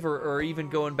live, or even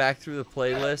going back through the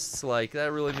playlists, like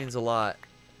that really means a lot.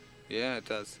 Yeah, it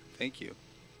does. Thank you.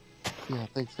 Yeah,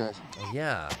 thanks, guys.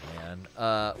 Yeah, man.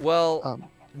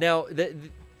 Now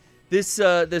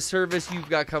this service you've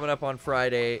got coming up on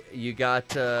Friday, you got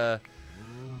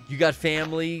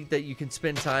family that you can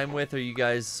spend time with. Are you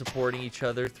guys supporting each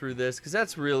other through this? Because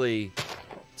that's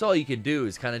all you can do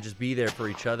is kind of just be there for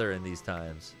each other in these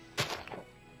times.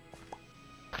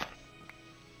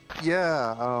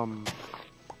 Yeah.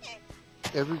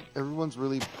 Everyone's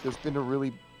really. There's been a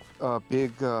really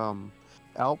big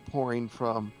outpouring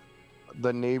from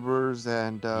the neighbors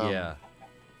and yeah,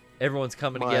 everyone's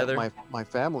coming together. together. My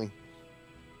family.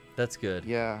 That's good.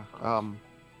 Yeah.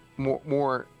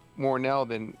 More more now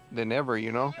than ever,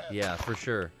 you know. Yeah, for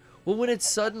sure. Well, when it's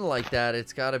sudden like that,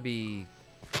 it's got to be,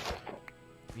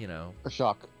 you know, a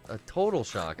shock, a total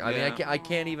shock. I mean, I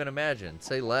can't even imagine.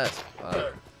 Say less.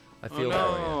 I feel for you.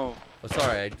 Oh,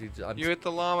 sorry. You hit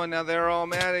the llama. Now they're all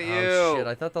mad at you. Oh shit!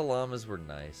 I thought the llamas were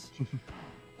nice.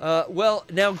 Well,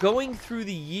 now going through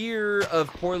the year of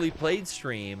poorly played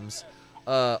streams,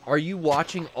 are you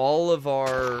watching all of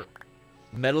our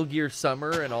Metal Gear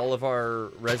Summer and all of our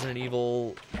Resident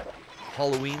Evil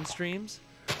Halloween streams?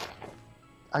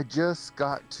 I just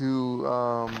got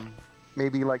to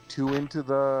maybe like 2 into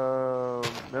the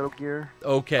Metal Gear.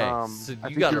 Okay, so I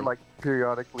think you're like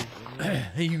periodically.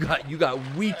 you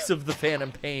got weeks of the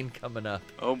Phantom Pain coming up.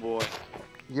 Oh boy.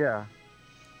 Yeah.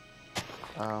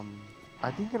 I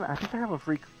think I have a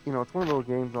free. You know, it's one of those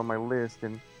games on my list,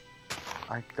 and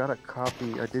I got a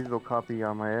digital copy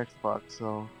on my Xbox.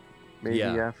 So maybe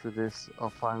after this, I'll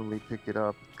finally pick it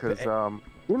up. Because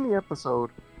in the episode,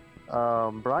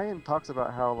 Brian talks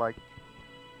about how like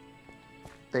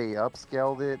they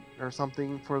upscaled it or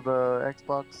something for the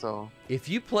Xbox. So if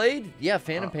you played,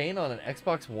 Phantom Pain on an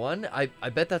Xbox One, I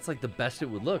bet that's like the best it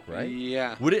would look, right?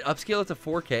 Yeah. Would it upscale it to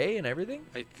 4K and everything?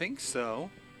 I think so.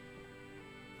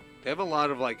 They have a lot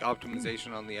of like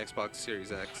optimization on the Xbox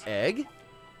Series X. Egg?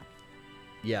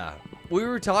 Yeah. We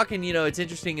were talking, you know, it's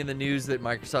interesting in the news that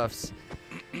Microsoft's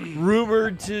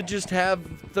rumored to just have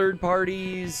third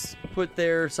parties put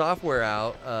their software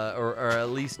out, or at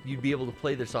least you'd be able to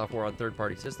play their software on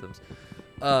third-party systems.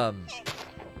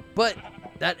 But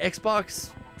that Xbox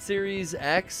Series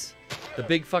X, the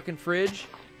big fucking fridge,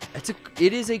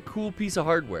 it is a cool piece of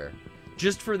hardware.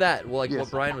 Just for that, well, like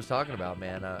what Brian was talking about,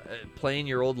 man, playing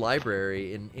your old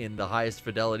library in the highest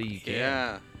fidelity you can.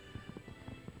 Yeah.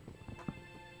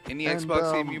 Any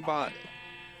Xbox game you bought?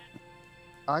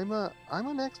 I'm an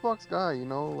Xbox guy, you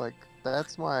know, like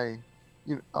that's my,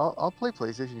 you know, I'll play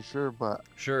PlayStation, sure, but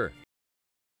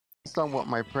based on what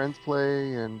my friends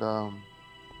play and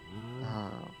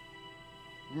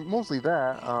mostly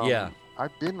that.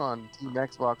 I've been on Team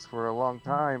Xbox for a long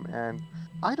time, and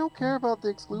I don't care about the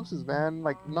exclusives, man.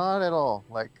 Like, not at all.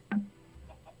 Like,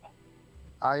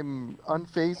 I'm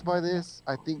unfazed by this.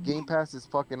 I think Game Pass is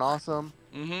fucking awesome.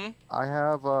 Mm-hmm. I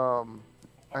have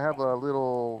a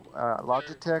little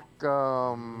Logitech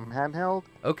handheld.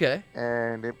 Okay.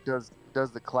 And it does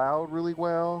the cloud really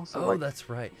well. So like, that's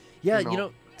right. Yeah, you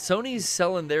know, Sony's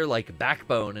selling their like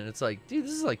Backbone, and it's like, dude,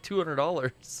 this is like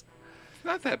 $200. It's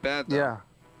not that bad, though. Yeah.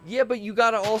 Yeah, but you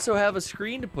gotta also have a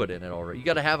screen to put in it already. You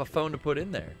gotta have a phone to put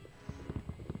in there.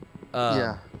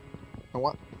 Yeah. I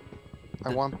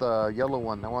want the yellow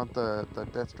one. I want the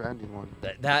Death Stranding one.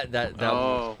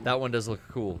 That one does look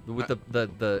cool with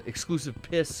the exclusive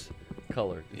piss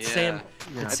color. It's Sam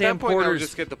At Sam that point, I would Porter's.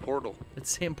 just get the Portal.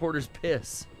 It's Sam Porter's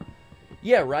piss.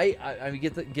 Yeah, right. I mean,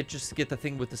 get the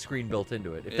thing with the screen built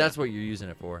into it if that's what you're using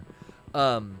it for.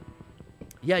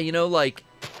 Yeah, you know, like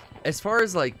as far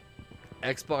as like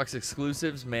Xbox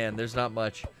exclusives, man, there's not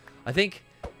much. I think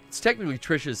it's technically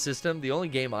Trish's system. The only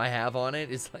game I have on it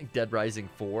is like Dead Rising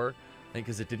 4, I think,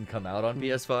 because it didn't come out on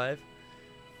PS5.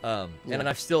 And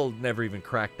I've still never even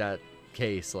cracked that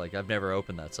case. Like, I've never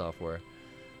opened that software.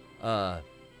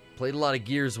 Played a lot of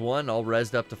Gears 1, all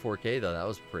rezzed up to 4K, though. That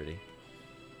was pretty.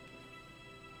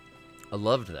 I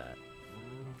loved that.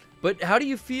 But how do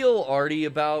you feel, Artie,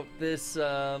 about this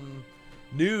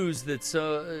news that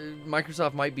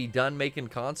Microsoft might be done making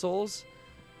consoles?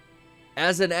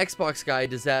 As an Xbox guy,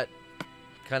 does that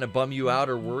kind of bum you out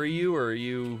or worry you, or are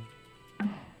you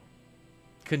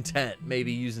content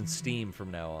maybe using Steam from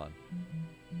now on?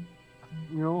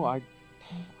 You know, I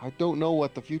don't know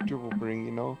what the future will bring,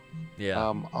 you know. Yeah.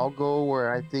 I'll go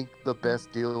where I think the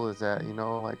best deal is at, you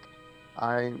know. Like,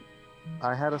 I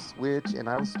had a Switch and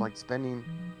I was like spending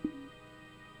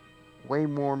way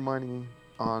more money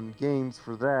on games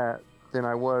for that than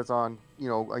I was on, you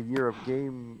know, a year of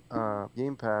Game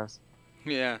Pass.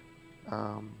 Yeah.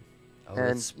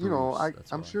 And you know,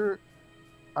 I'm sure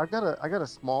I got a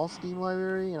small Steam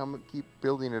library, and I'm gonna keep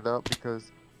building it up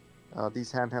because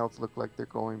these handhelds look like they're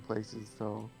going places.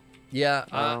 So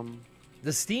yeah,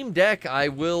 the Steam Deck, I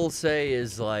will say,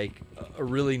 is like a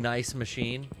really nice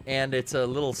machine, and it's a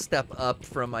little step up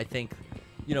from, I think,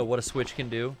 you know, what a Switch can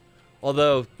do.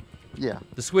 Although,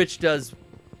 the Switch does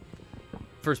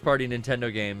first-party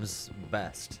Nintendo games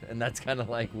best, and that's kind of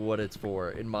like what it's for,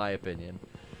 in my opinion.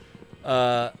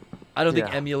 I don't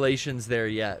think emulation's there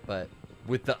yet, but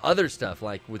with the other stuff,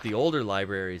 like with the older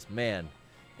libraries, man,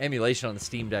 emulation on the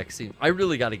Steam Deck seems... I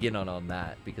really got to get on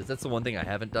that, because that's the one thing I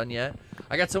haven't done yet.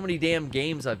 I got so many damn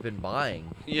games I've been buying.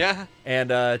 Yeah.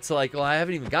 And it's like, well, I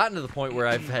haven't even gotten to the point where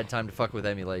I've had time to fuck with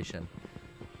emulation.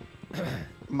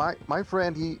 my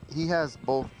friend, he has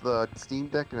both the Steam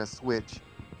Deck and a Switch,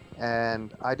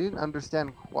 and I didn't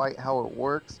understand quite how it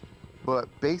works, but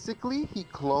basically he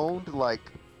cloned like,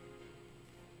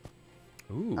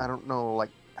 Ooh. I don't know,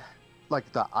 like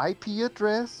the IP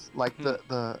address, like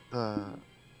the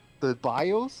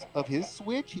BIOS of his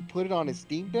Switch. He put it on his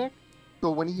Steam Deck,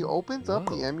 so when he opens up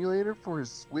the emulator for his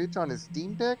Switch on his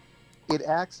Steam Deck, it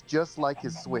acts just like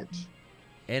his Switch.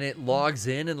 And it logs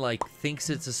in and like thinks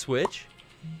it's a Switch?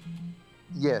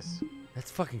 Yes.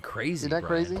 That's fucking crazy. Isn't that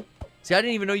Brian. crazy? See, I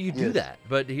didn't even know you do that,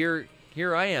 but here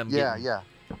I am.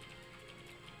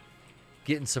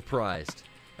 Getting surprised.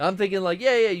 I'm thinking like,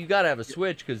 yeah, you gotta have a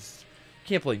Switch because you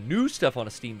can't play new stuff on a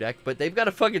Steam Deck, but they've got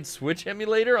a fucking Switch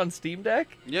emulator on Steam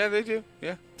Deck? Yeah, they do.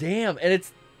 Yeah. Damn, and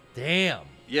it's damn.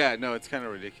 Yeah, no, it's kind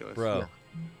of ridiculous. Bro. Yeah.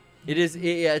 It is,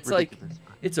 yeah, it's ridiculous. Like,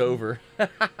 it's over.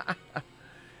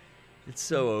 It's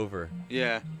so over.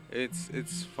 Yeah,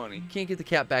 it's funny. Can't get the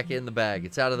cat back in the bag.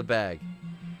 It's out of the bag.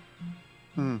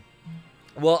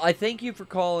 Well, I thank you for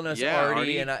calling us,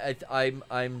 Artie, and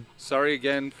I'm sorry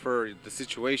again for the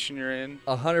situation you're in.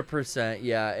 100%,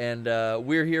 yeah, and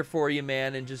we're here for you,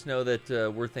 man, and just know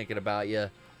that we're thinking about you.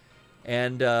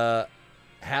 And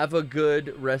have a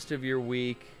good rest of your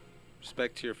week.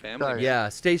 Respect to your family. Yeah,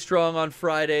 stay strong on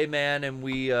Friday, man, and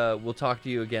we'll talk to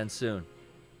you again soon.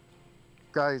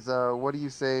 Guys, what do you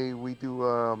say we do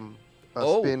a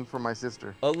spin for my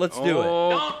sister? Oh, let's do it.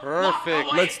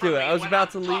 Perfect. Let's do it. I was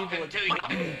about to leave.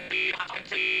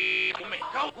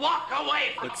 Walk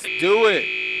away. Let's do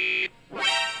it.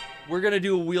 We're going to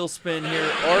do a wheel spin here.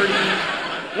 Artie,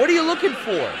 what are you looking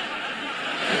for? What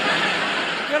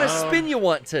kind of spin you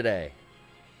want today?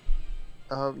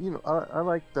 You know, I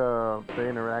like the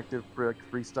interactive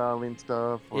freestyling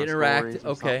stuff. Interactive,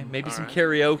 okay. Maybe some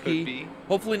karaoke.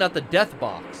 Hopefully not the death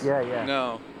box. Yeah.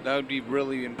 No, that would be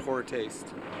really in poor taste.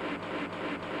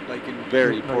 Like in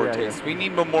very poor taste. Yeah. We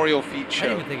need Memorial Feet Show. I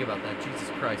didn't even think about that. Jesus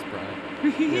Christ, Brian.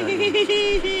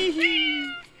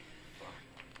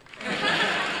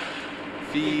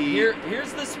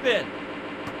 Here's the spin.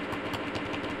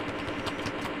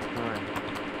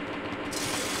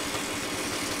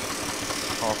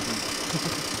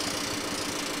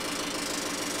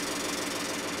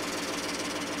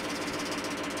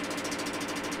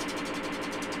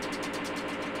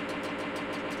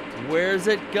 Where's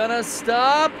it gonna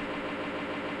stop?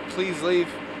 Please leave.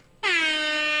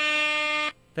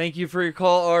 Thank you for your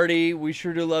call, Artie. We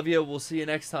sure do love you. We'll see you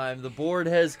next time. The board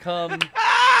has come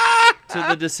to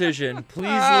the decision.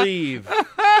 Please leave.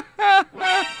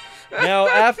 Now,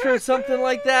 after something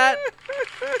like that,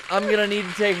 I'm going to need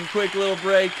to take a quick little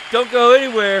break. Don't go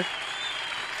anywhere.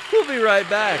 We'll be right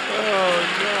back. Oh,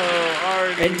 no,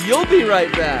 Artie. And you'll be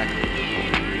right back.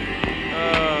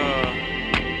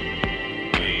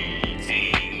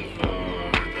 Waiting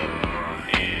for the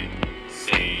hand,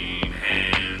 same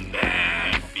hand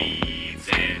that feeds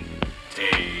and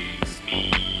takes me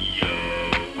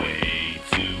away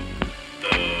to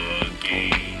the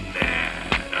game that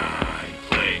I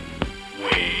play.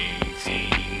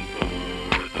 Waiting for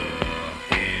the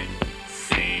hand,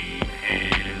 same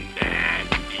hand that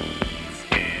feeds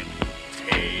and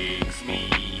takes me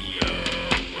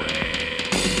away.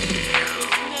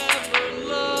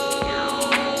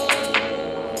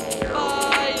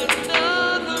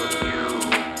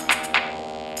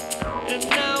 And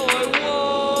now I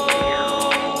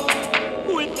walk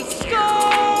with the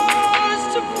stars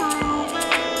to prove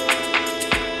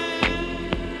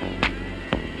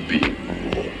it.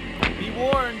 Be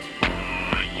warned.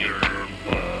 Iron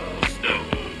walls, no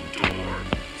door,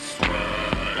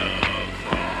 strut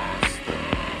across the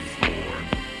floor.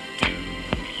 Do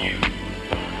you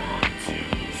want to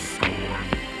score?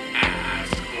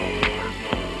 Ask for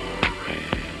more and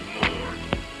more.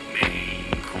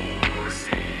 Main course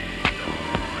and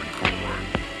encore.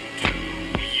 Do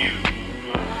you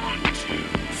want to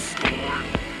score?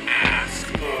 Ask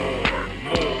for more and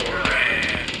more.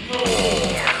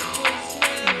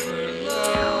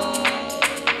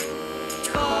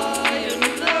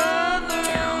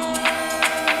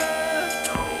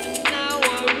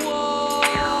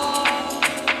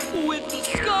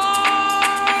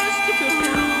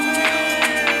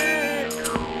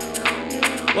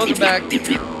 Welcome back.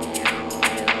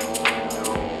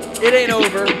 It ain't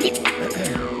over.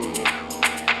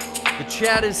 The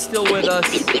chat is still with us.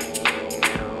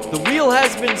 The wheel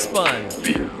has been spun.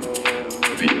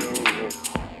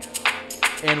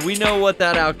 And we know what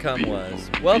that outcome was.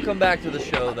 Welcome back to the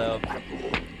show, though.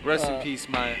 Rest in peace,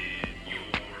 Maya.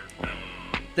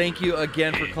 Thank you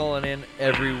again for calling in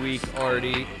every week,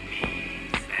 Artie.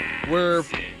 We're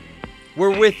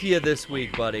with you this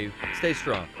week, buddy. Stay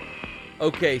strong.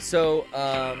 Okay, so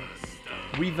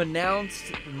we've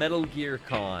announced Metal Gear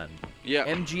Con. Yeah.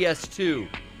 MGS2.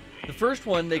 The first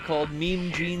one they called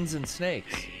Mean Jeans and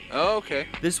Snakes. Oh, okay.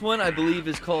 This one I believe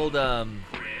is called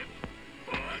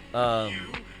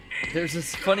there's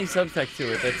this funny subtext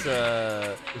to it that's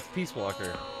it's Peace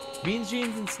Walker. Mean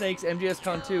Jeans and Snakes MGS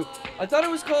Con 2. I thought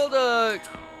it was called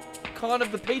Con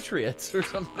of the Patriots or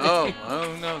something. Oh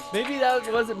no. Maybe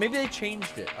that was it. Maybe they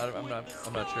changed it. I'm not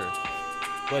sure.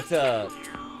 But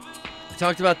we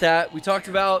talked about that. We talked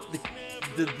about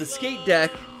the skate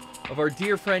deck of our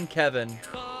dear friend Kevin.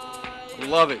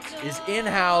 Love it. Is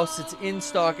in-house. It's in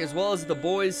stock, as well as the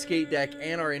boys' skate deck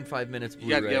and our In 5 Minutes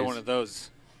Blu-rays. You gotta get one of those.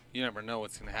 You never know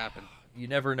what's gonna happen. You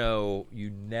never know.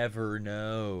 You never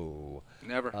know.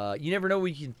 Never. You never know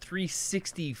when you can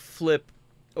 360 flip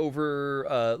over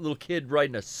a little kid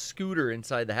riding a scooter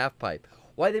inside the half pipe.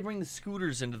 Why they bring the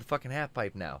scooters into the fucking half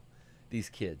pipe now? These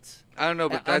kids. I don't know,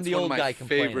 but I'm that's the one old of guy my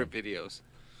complaining. favorite videos.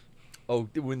 Oh,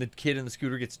 when the kid in the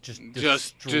scooter gets just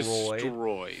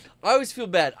destroyed. I always feel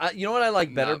bad. You know what I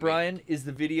like better, Not me. Brian, is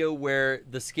the video where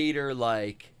the skater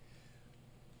like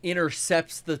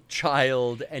intercepts the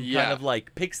child and kind of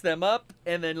like picks them up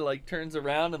and then like turns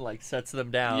around and like sets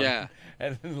them down. Yeah.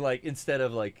 And then, like instead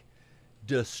of like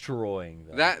destroying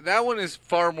them. That one is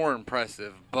far more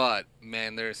impressive, but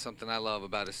man, there's something I love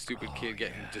about a stupid kid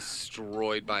getting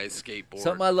destroyed by a skateboard.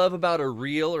 Something I love about a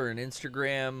reel or an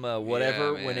Instagram,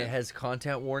 whatever, Yeah, when man. it has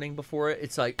content warning before it,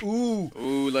 it's like, ooh,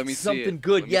 let me see something it.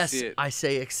 good. Let me Yes, see it. I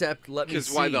say accept. Let me see.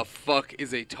 Because why the fuck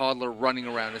is a toddler running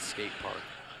around a skate park?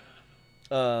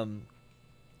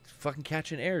 Fucking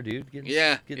catching air, dude. Getting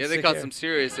Yeah, they they caught some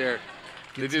serious air.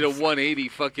 They did a 180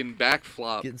 fucking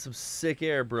backflop. Getting some sick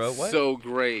air, bro. What? So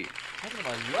great. Talking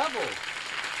about level.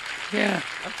 Yeah.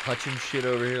 I'm touching shit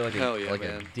over here like Hell yeah, a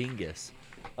man. dingus.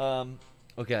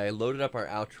 Okay, I loaded up our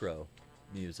outro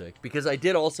music because I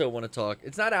did also want to talk.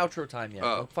 It's not outro time yet.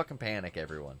 Don't fucking panic,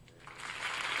 everyone.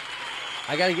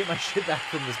 I gotta get my shit back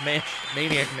from this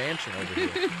maniac mansion over here.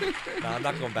 No, I'm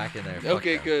not going back in there. Fuck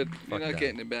Okay, them. good. Fuck You're not them.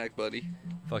 getting it back, buddy.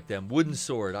 Fuck them. Wooden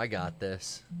sword. I got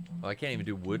this. Oh, I can't even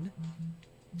do wood.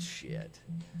 Shit.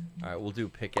 All right, we'll do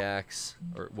pickaxe.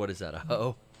 Or what is that? A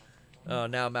hoe? Oh,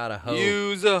 now I'm out of hoe.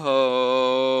 Use a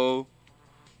hoe.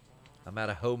 I'm out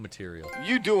of hoe material.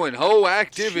 You doing hoe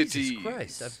activities. Jesus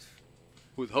Christ.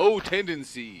 With hoe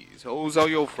tendencies. Hoes are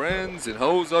your friends and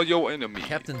hoes are your enemies.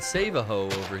 Captain Save a Hoe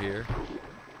over here.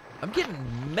 I'm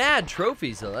getting mad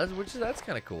trophies though. That's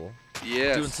kind of cool.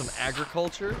 Yes. Doing some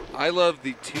agriculture. I love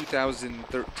the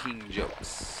 2013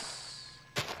 jokes.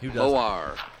 Who doesn't?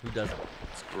 OR. Who doesn't?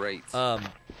 It's great.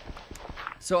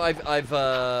 So I've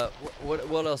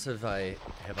what else have I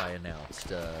announced?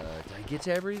 Did I get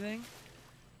to everything?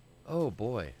 Oh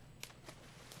boy.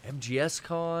 MGS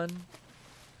Con.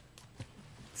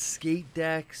 Skate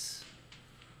decks.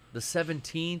 The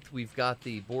 17th, we've got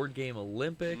the board game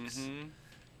Olympics. Mm-hmm.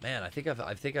 Man, I think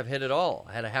I've hit it all.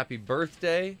 I had a happy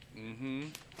birthday. Mm-hmm.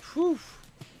 Whew.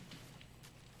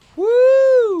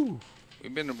 Woo!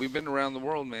 We've been around the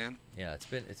world, man. Yeah,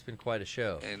 it's been quite a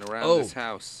show. And around this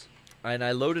house. And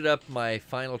I loaded up my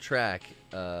final track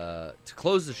to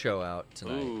close the show out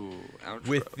tonight. Ooh, outro.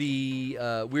 With the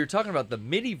we were talking about the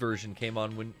MIDI version came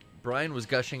on when Brian was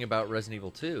gushing about Resident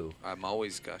Evil 2. I'm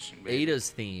always gushing, baby.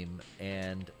 Ada's theme,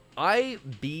 and I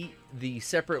beat the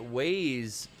Separate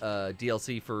Ways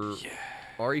DLC for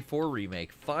RE4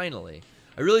 Remake, finally.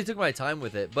 I really took my time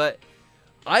with it, but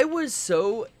I was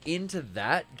so into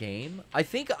that game. I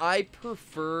think I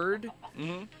preferred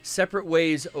Separate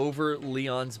Ways over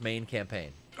Leon's main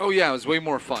campaign. Oh, yeah, it was way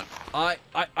more fun. I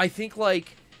think,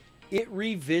 like, it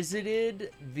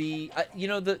revisited the...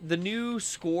 the new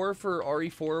score for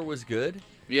RE4 was good.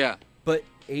 Yeah. But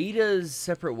Ada's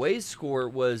Separate Ways score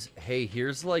was, hey,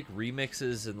 here's, like,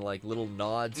 remixes and, like, little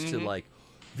nods to, like,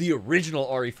 the original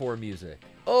RE4 music.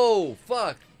 Oh,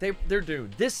 fuck. They're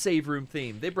doing this save room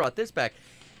theme. They brought this back.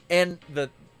 And the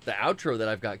outro that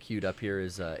I've got queued up here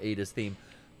is Ada's theme.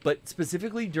 But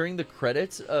specifically during the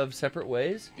credits of Separate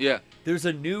Ways, there's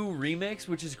a new remix,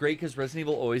 which is great because Resident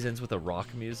Evil always ends with a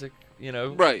rock music,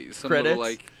 Right. Some credits. little,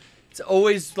 like... It's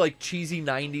always like cheesy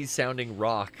 90s sounding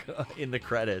rock in the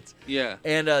credits. Yeah.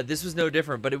 And this was no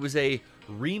different, but it was a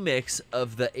remix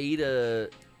of the Ada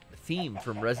theme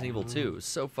from Resident Evil 2. It was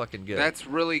so fucking good. That's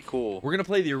really cool. We're going to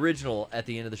play the original at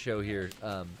the end of the show here.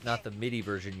 Not the MIDI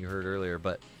version you heard earlier,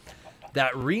 but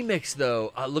that remix,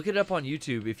 though, look it up on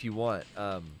YouTube if you want.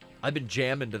 I've been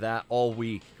jamming to that all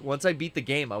week. Once I beat the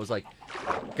game, I was like,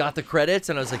 got the credits,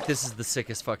 and I was like, this is the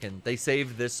sickest fucking... They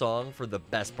saved this song for the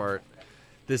best part.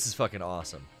 This is fucking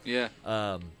awesome. Yeah.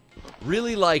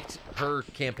 Really liked her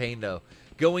campaign, though.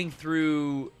 Going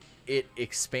through it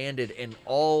expanded, and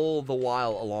all the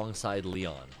while alongside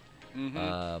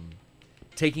Leon.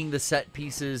 Taking the set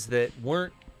pieces that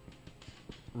weren't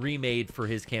remade for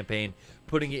his campaign,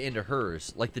 putting it into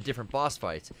hers, like the different boss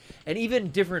fights, and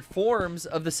even different forms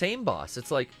of the same boss.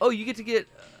 It's like, oh, you get to get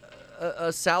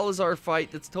a Salazar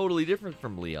fight that's totally different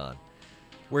from Leon,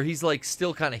 where he's like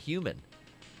still kind of human.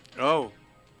 Oh.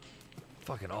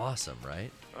 Fucking awesome,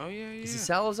 right? Oh, yeah. Is it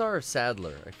Salazar or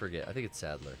Sadler? I forget. I think it's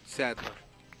Sadler. Sadler.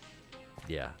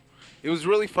 Yeah. It was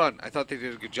really fun. I thought they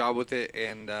did a good job with it,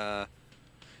 and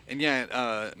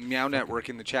yeah, Meow Network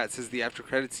in the chat says the after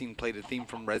credit scene played a theme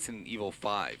from Resident Evil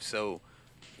 5. So,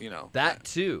 you know, that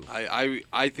too.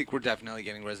 I think we're definitely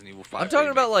getting Resident Evil 5. I'm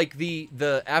talking about like the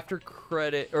after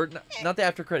credit, or not the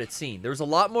after credit scene. There was a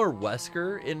lot more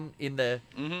Wesker in the.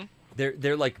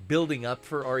 They're like building up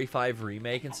for RE5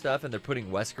 remake and stuff, and they're putting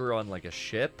Wesker on like a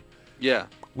ship. Yeah.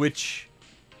 Which,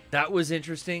 that was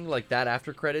interesting. Like that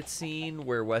after credit scene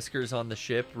where Wesker's on the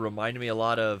ship reminded me a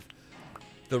lot of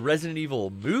the Resident Evil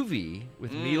movie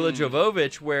with Mila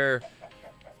Jovovich, where,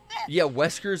 yeah,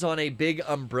 Wesker's on a big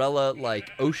umbrella like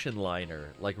ocean liner,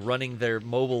 like running their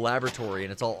mobile laboratory,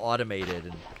 and it's all automated,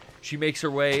 and she makes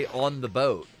her way on the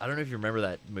boat. I don't know if you remember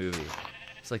that movie.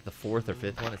 It's like the 4th or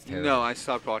 5th one. It's terrible. No, I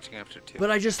stopped watching after 2. But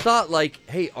I just thought, like,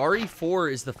 hey,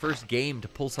 RE4 is the first game to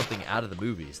pull something out of the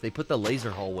movies. They put the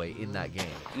laser hallway in that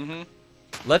game.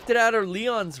 Left it out of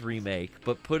Leon's remake,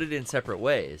 but put it in separate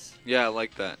ways. Yeah, I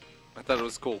like that. I thought it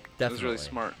was cool. Definitely. It was really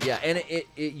smart. Yeah, and it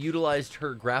utilized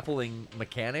her grappling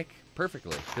mechanic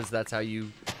perfectly, because that's how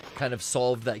you kind of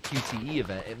solved that QTE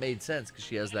event. It made sense because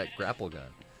she has that grapple gun.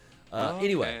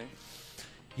 Anyway.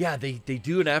 Yeah, they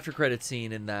do an after credit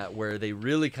scene in that where they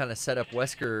really kind of set up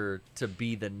Wesker to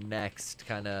be the next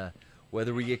kind of,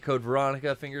 whether we get Code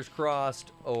Veronica, fingers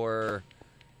crossed, or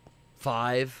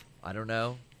 5, I don't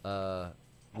know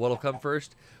what'll come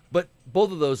first. But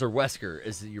both of those are Wesker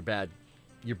as your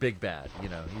big bad. You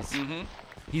know,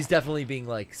 he's definitely being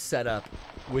like set up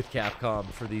with Capcom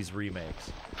for these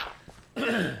remakes.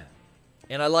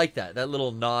 And I like that. That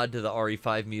little nod to the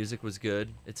RE5 music was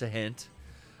good. It's a hint.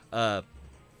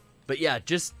 But yeah,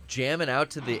 just jamming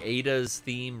out to the Ada's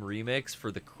theme remix for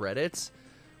the credits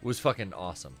was fucking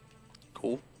awesome.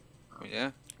 Cool. Oh,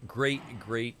 yeah. Great.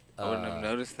 I wouldn't have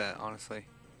noticed that, honestly.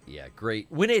 Yeah, great.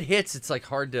 When it hits, it's like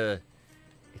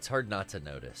it's hard not to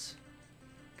notice.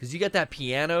 Because you got that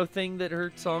piano thing that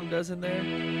her song does in there.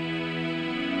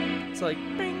 It's like,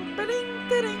 bing, ba-ding,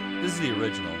 da-ding. This is the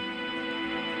original.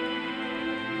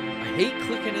 I hate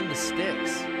clicking in the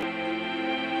sticks.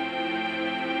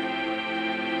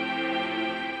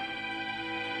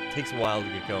 Takes a while to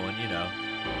get going, you know.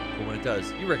 But when it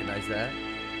does, you recognize that.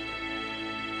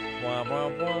 Wah, wah,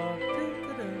 wah.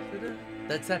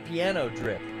 That's that piano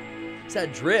drip. It's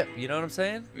that drip, you know what I'm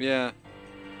saying? Yeah.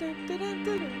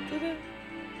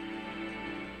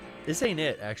 This ain't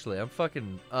it, actually. I'm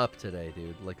fucking up today,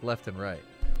 dude. Like, left and right.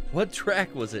 What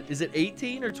track was it? Is it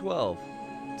 18 or 12?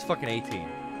 It's fucking 18.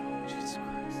 Jesus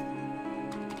Christ.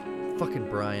 Fucking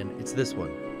Brian. It's this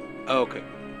one. Oh, okay.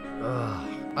 Ugh,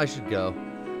 I should go.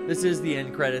 This is the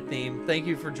end credit theme. Thank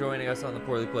you for joining us on the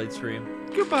Poorly Played stream.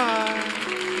 Goodbye.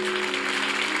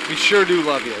 We sure do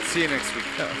love you. See you next week.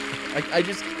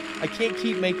 I can't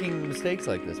keep making mistakes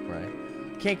like this,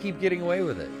 Brian. Can't keep getting away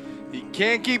with it. You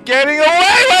can't keep getting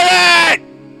away with it!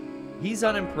 He's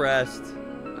unimpressed.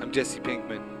 I'm Jesse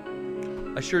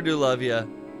Pinkman. I sure do love you.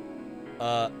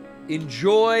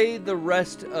 Enjoy the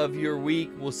rest of your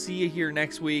week. We'll see you here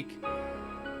next week.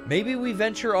 Maybe we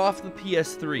venture off the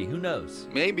PS3. Who knows?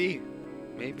 Maybe.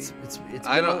 It's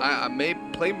I may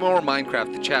play more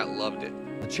Minecraft. The chat loved it.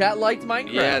 The chat liked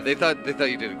Minecraft. Yeah, they thought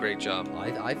you did a great job.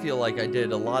 I feel like I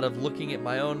did a lot of looking at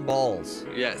my own balls.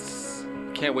 Yes.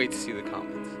 Can't wait to see the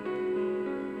comments.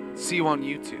 See you on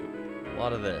YouTube. A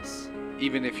lot of this.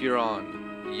 Even if you're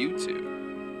on YouTube.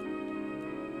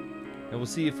 And we'll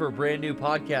see you for a brand new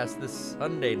podcast this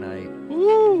Sunday night.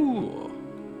 Woo!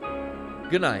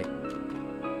 Good night.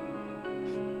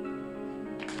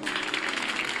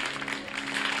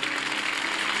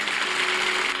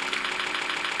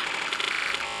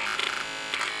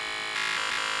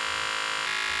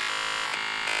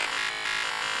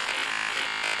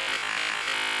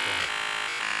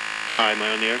 Hi, am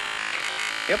I on the air?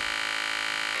 Yep.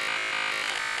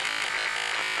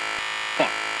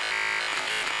 Fuck.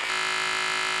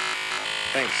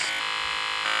 Thanks.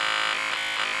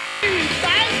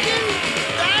 Thank you,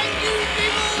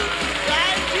 people.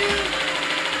 Thank you.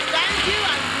 I'm glad you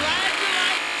liked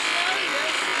the show.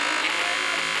 Yes, thank you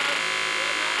very much. Good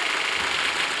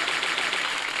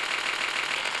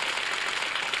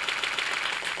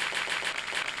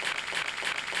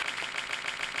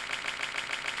night.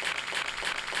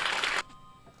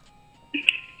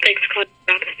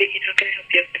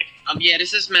 Yeah,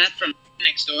 this is Matt from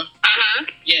next door. Uh-huh.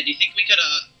 Yeah, do you think we could,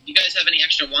 do you guys have any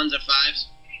extra 1s or 5s?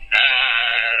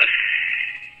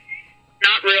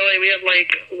 Not really. We have like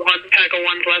 1 pack of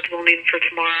 1s left. We'll need them for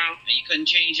tomorrow. And you couldn't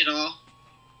change it all?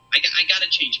 I gotta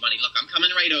change money. Look, I'm coming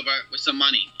right over with some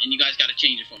money, and you guys gotta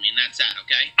change it for me, and that's that,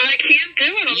 okay? I can't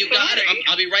do it. You got it.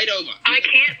 I'll be right over. I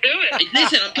can't do it. Hey,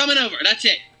 listen, I'm coming over. That's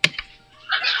it.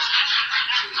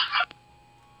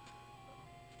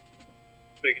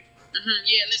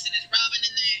 Yeah, listen, is Robin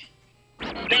in there?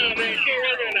 No, man, she ain't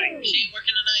working tonight. She ain't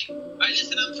working tonight? Alright,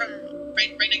 listen, I'm from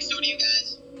right next door to you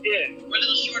guys. Yeah. We're a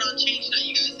little short on change tonight.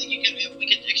 You guys think we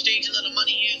could exchange a little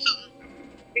money here or something?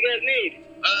 What you guys need?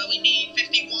 We need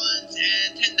 51s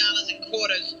and $10 in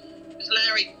quarters. This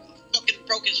Larry fucking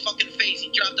broke his fucking face. He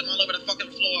dropped them all over the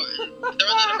fucking floor. And they're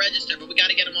under the register, but we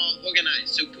gotta get them all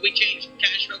organized. So could we change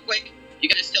cash real quick? You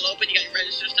guys still open? You got your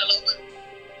register still open?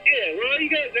 Yeah, where are you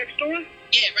guys? Next door?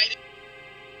 Yeah, right.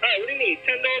 Alright, what do you need?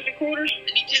 $10 in quarters?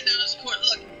 I need $10 a quarter.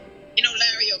 Look, you know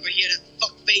Larry over here, that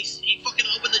fuck face. He fucking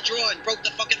opened the drawer and broke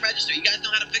the fucking register. You guys know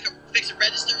how to fix a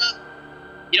register up?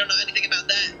 You don't know anything about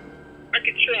that? I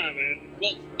could try, man.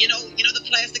 Well, you know the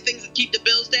plastic things that keep the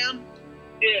bills down?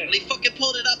 Yeah. Well, he fucking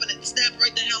pulled it up and it snapped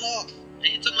right the hell off. And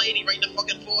hit some lady right in the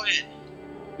fucking forehead.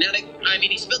 Now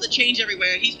he spilled the change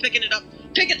everywhere. He's picking it up.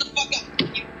 Pick it the fuck up.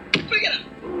 You pick it up.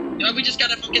 You know, we just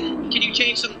gotta fucking. Can you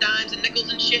change some dimes and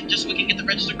nickels and shit just so we can get the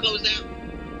register closed out?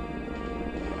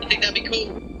 You think that'd be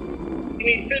cool? You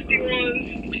need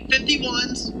 51s.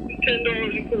 51s. And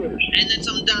 $10 in quarters. And then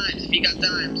some dimes if you got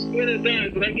dimes. We got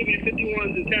dimes, but I give you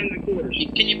 51s and 10s in quarters.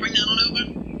 Can you bring that on over?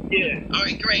 Yeah.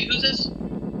 Alright, great. Who's this?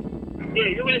 Yeah,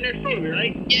 you're right next door to me,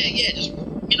 right? Yeah, just,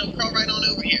 crawl right on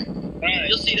over here. Alright.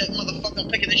 You'll see that motherfucker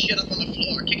picking this shit up on the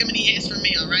floor. Kick him in the ass for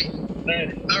me, alright?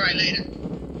 Later. Alright, later.